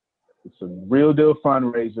motive. It's a real deal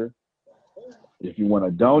fundraiser. If you want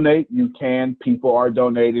to donate, you can. People are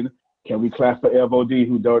donating. Can we clap for FOD,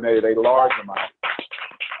 who donated a large amount?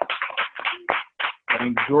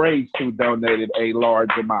 And Grace, who donated a large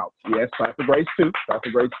amount. Yes, clap for Grace too.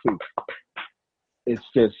 It's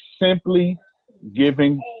just simply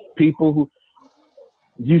giving people who,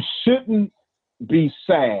 you shouldn't be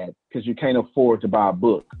sad because you can't afford to buy a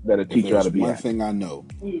book that a teacher ought to be one at. thing I know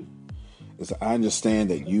is I understand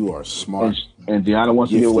that you are smart, And Deanna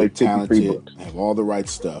wants to give away gifted, 50 free talented, books. have all the right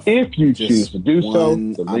stuff. If you Just choose to do so,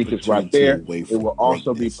 one the link is right opportunity there. away It from will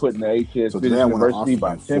also be greatness. put in the ATS So Business today I want to University offer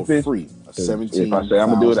by you for Tempest. free a If I say I'm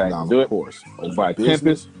going to do it, I ain't going to do $17,000 it. course But over by business,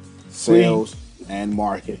 Tempest, sales, please, and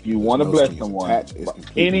marketing. if you There's want to no bless strings someone, attached. It's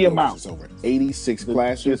completely any yours. amount, It's over 86 she'll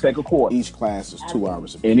classes. take a quarter. Each class is 2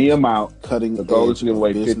 hours apiece. Any amount. Cutting The goal is edge to give of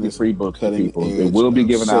away 50 business, free books to cutting people. It edge will be of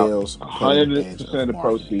given out. sales, 100% cutting edge of the of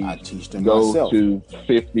marketing. I proceeds teach them go myself. to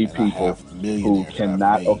 50 And I people have who millionaires that I've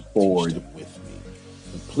cannot made teach afford them with me.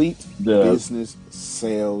 Complete the business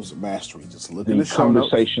sales mastery. Just look in the show notes.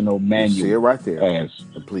 conversational You see it manual right there. as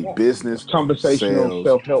Complete business conversational sales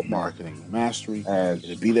self-help manual, marketing mastery. as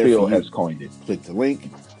It'll be there Phil for has you. coined it. Click the link.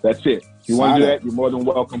 That's it. If you want to Sign do up that, you're more than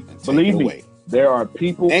welcome. and take Believe it me, away. there are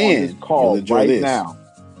people on this And you'll call enjoy right this. now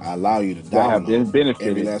I allow you to that have been download every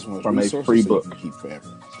benefited last one of from those a free resources so you book. can keep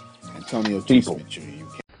forever. Antonio T. People. Smith Jr. You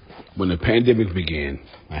can. When the pandemic began,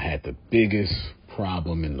 I had the biggest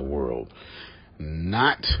problem in the world.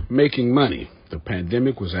 Not making money. The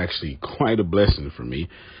pandemic was actually quite a blessing for me,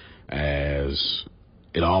 as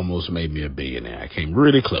it almost made me a billionaire. I came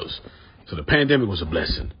really close. So the pandemic was a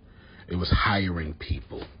blessing. It was hiring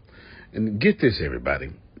people. And get this, everybody.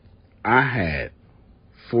 I had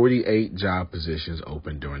 48 job positions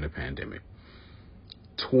open during the pandemic.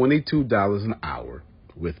 $22 an hour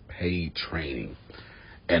with paid training.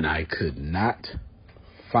 And I could not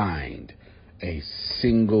find a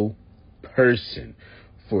single person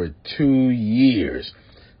for 2 years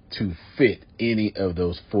to fit any of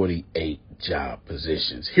those 48 job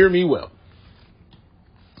positions. Hear me well.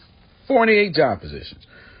 48 job positions,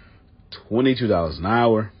 $22 an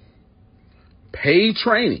hour, paid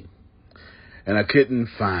training, and I couldn't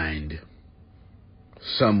find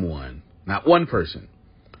someone, not one person,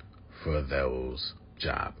 for those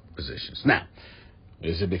job positions. Now,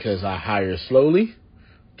 is it because I hire slowly?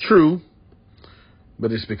 True.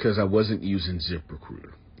 But it's because I wasn't using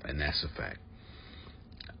ZipRecruiter, and that's a fact.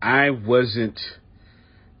 I wasn't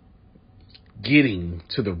getting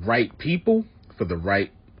to the right people for the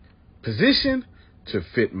right position to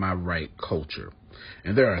fit my right culture.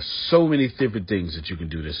 And there are so many different things that you can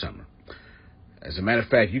do this summer. As a matter of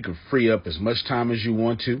fact, you can free up as much time as you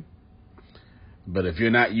want to. But if you're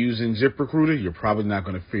not using ZipRecruiter, you're probably not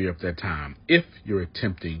going to free up that time if you're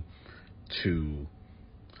attempting to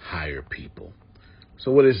hire people.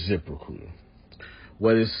 So what is ZipRecruiter?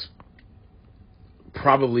 What is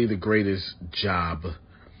probably the greatest job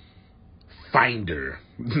finder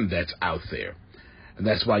that's out there. And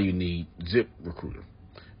that's why you need ZipRecruiter.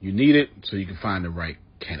 You need it so you can find the right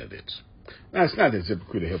candidates. Now, it's not that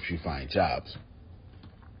ZipRecruiter helps you find jobs.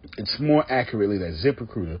 It's more accurately that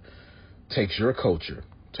ZipRecruiter takes your culture,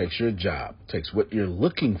 takes your job, takes what you're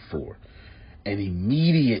looking for, and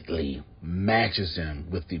immediately matches them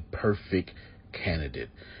with the perfect candidate.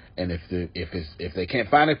 And if they can't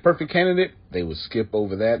find a perfect candidate, they will skip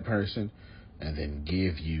over that person and then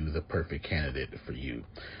give you the perfect candidate for you.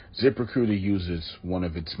 ZipRecruiter uses one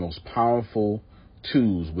of its most powerful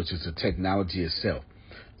tools, which is the technology itself,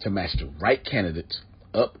 to match the right candidates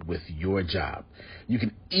up with your job. You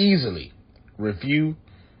can easily review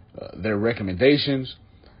their recommendations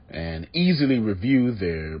and easily review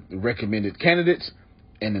their recommended candidates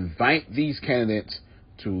and invite these candidates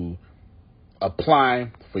to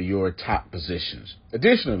apply for your top positions.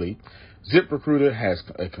 Additionally, ZipRecruiter has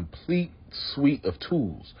a complete suite of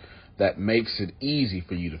tools that makes it easy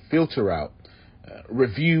for you to filter out,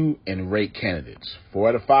 review, and rate candidates. 4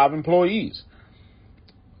 out of 5 employees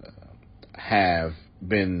have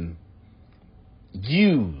been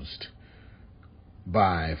used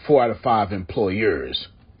by 4 out of 5 employers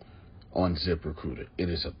on ZipRecruiter. It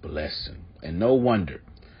is a blessing. And no wonder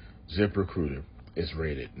ZipRecruiter is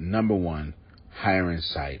rated #1 hiring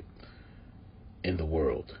site in the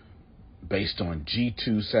world based on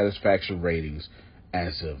G2 satisfaction ratings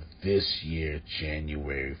as of this year,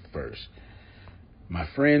 January 1st. My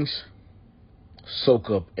friends, soak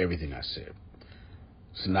up everything I said.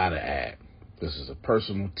 It's not an ad. This is a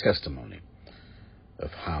personal testimony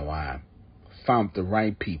of how I found the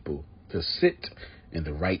right people to sit in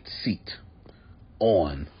the right seat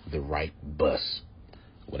on the right bus.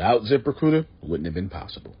 Without ZipRecruiter, it wouldn't have been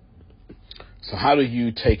possible. So how do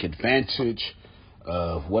you take advantage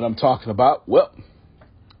of what I'm talking about? Well,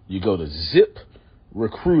 you go to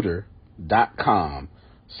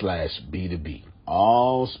ZipRecruiter.com/B2B.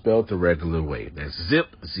 All spelled the regular way. That's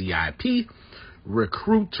Zip, Z-I-P,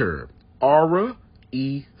 Recruiter, Aura,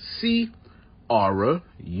 E-C, Aura,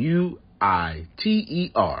 U-I-T-E-R,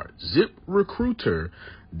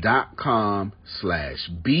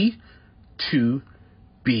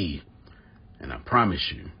 ZipRecruiter.com/B2B. And I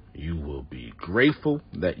promise you, you will be grateful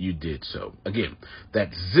that you did so. Again,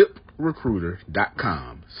 that's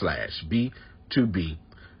ziprecruiter.com/B2B.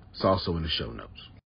 It's also in the show notes.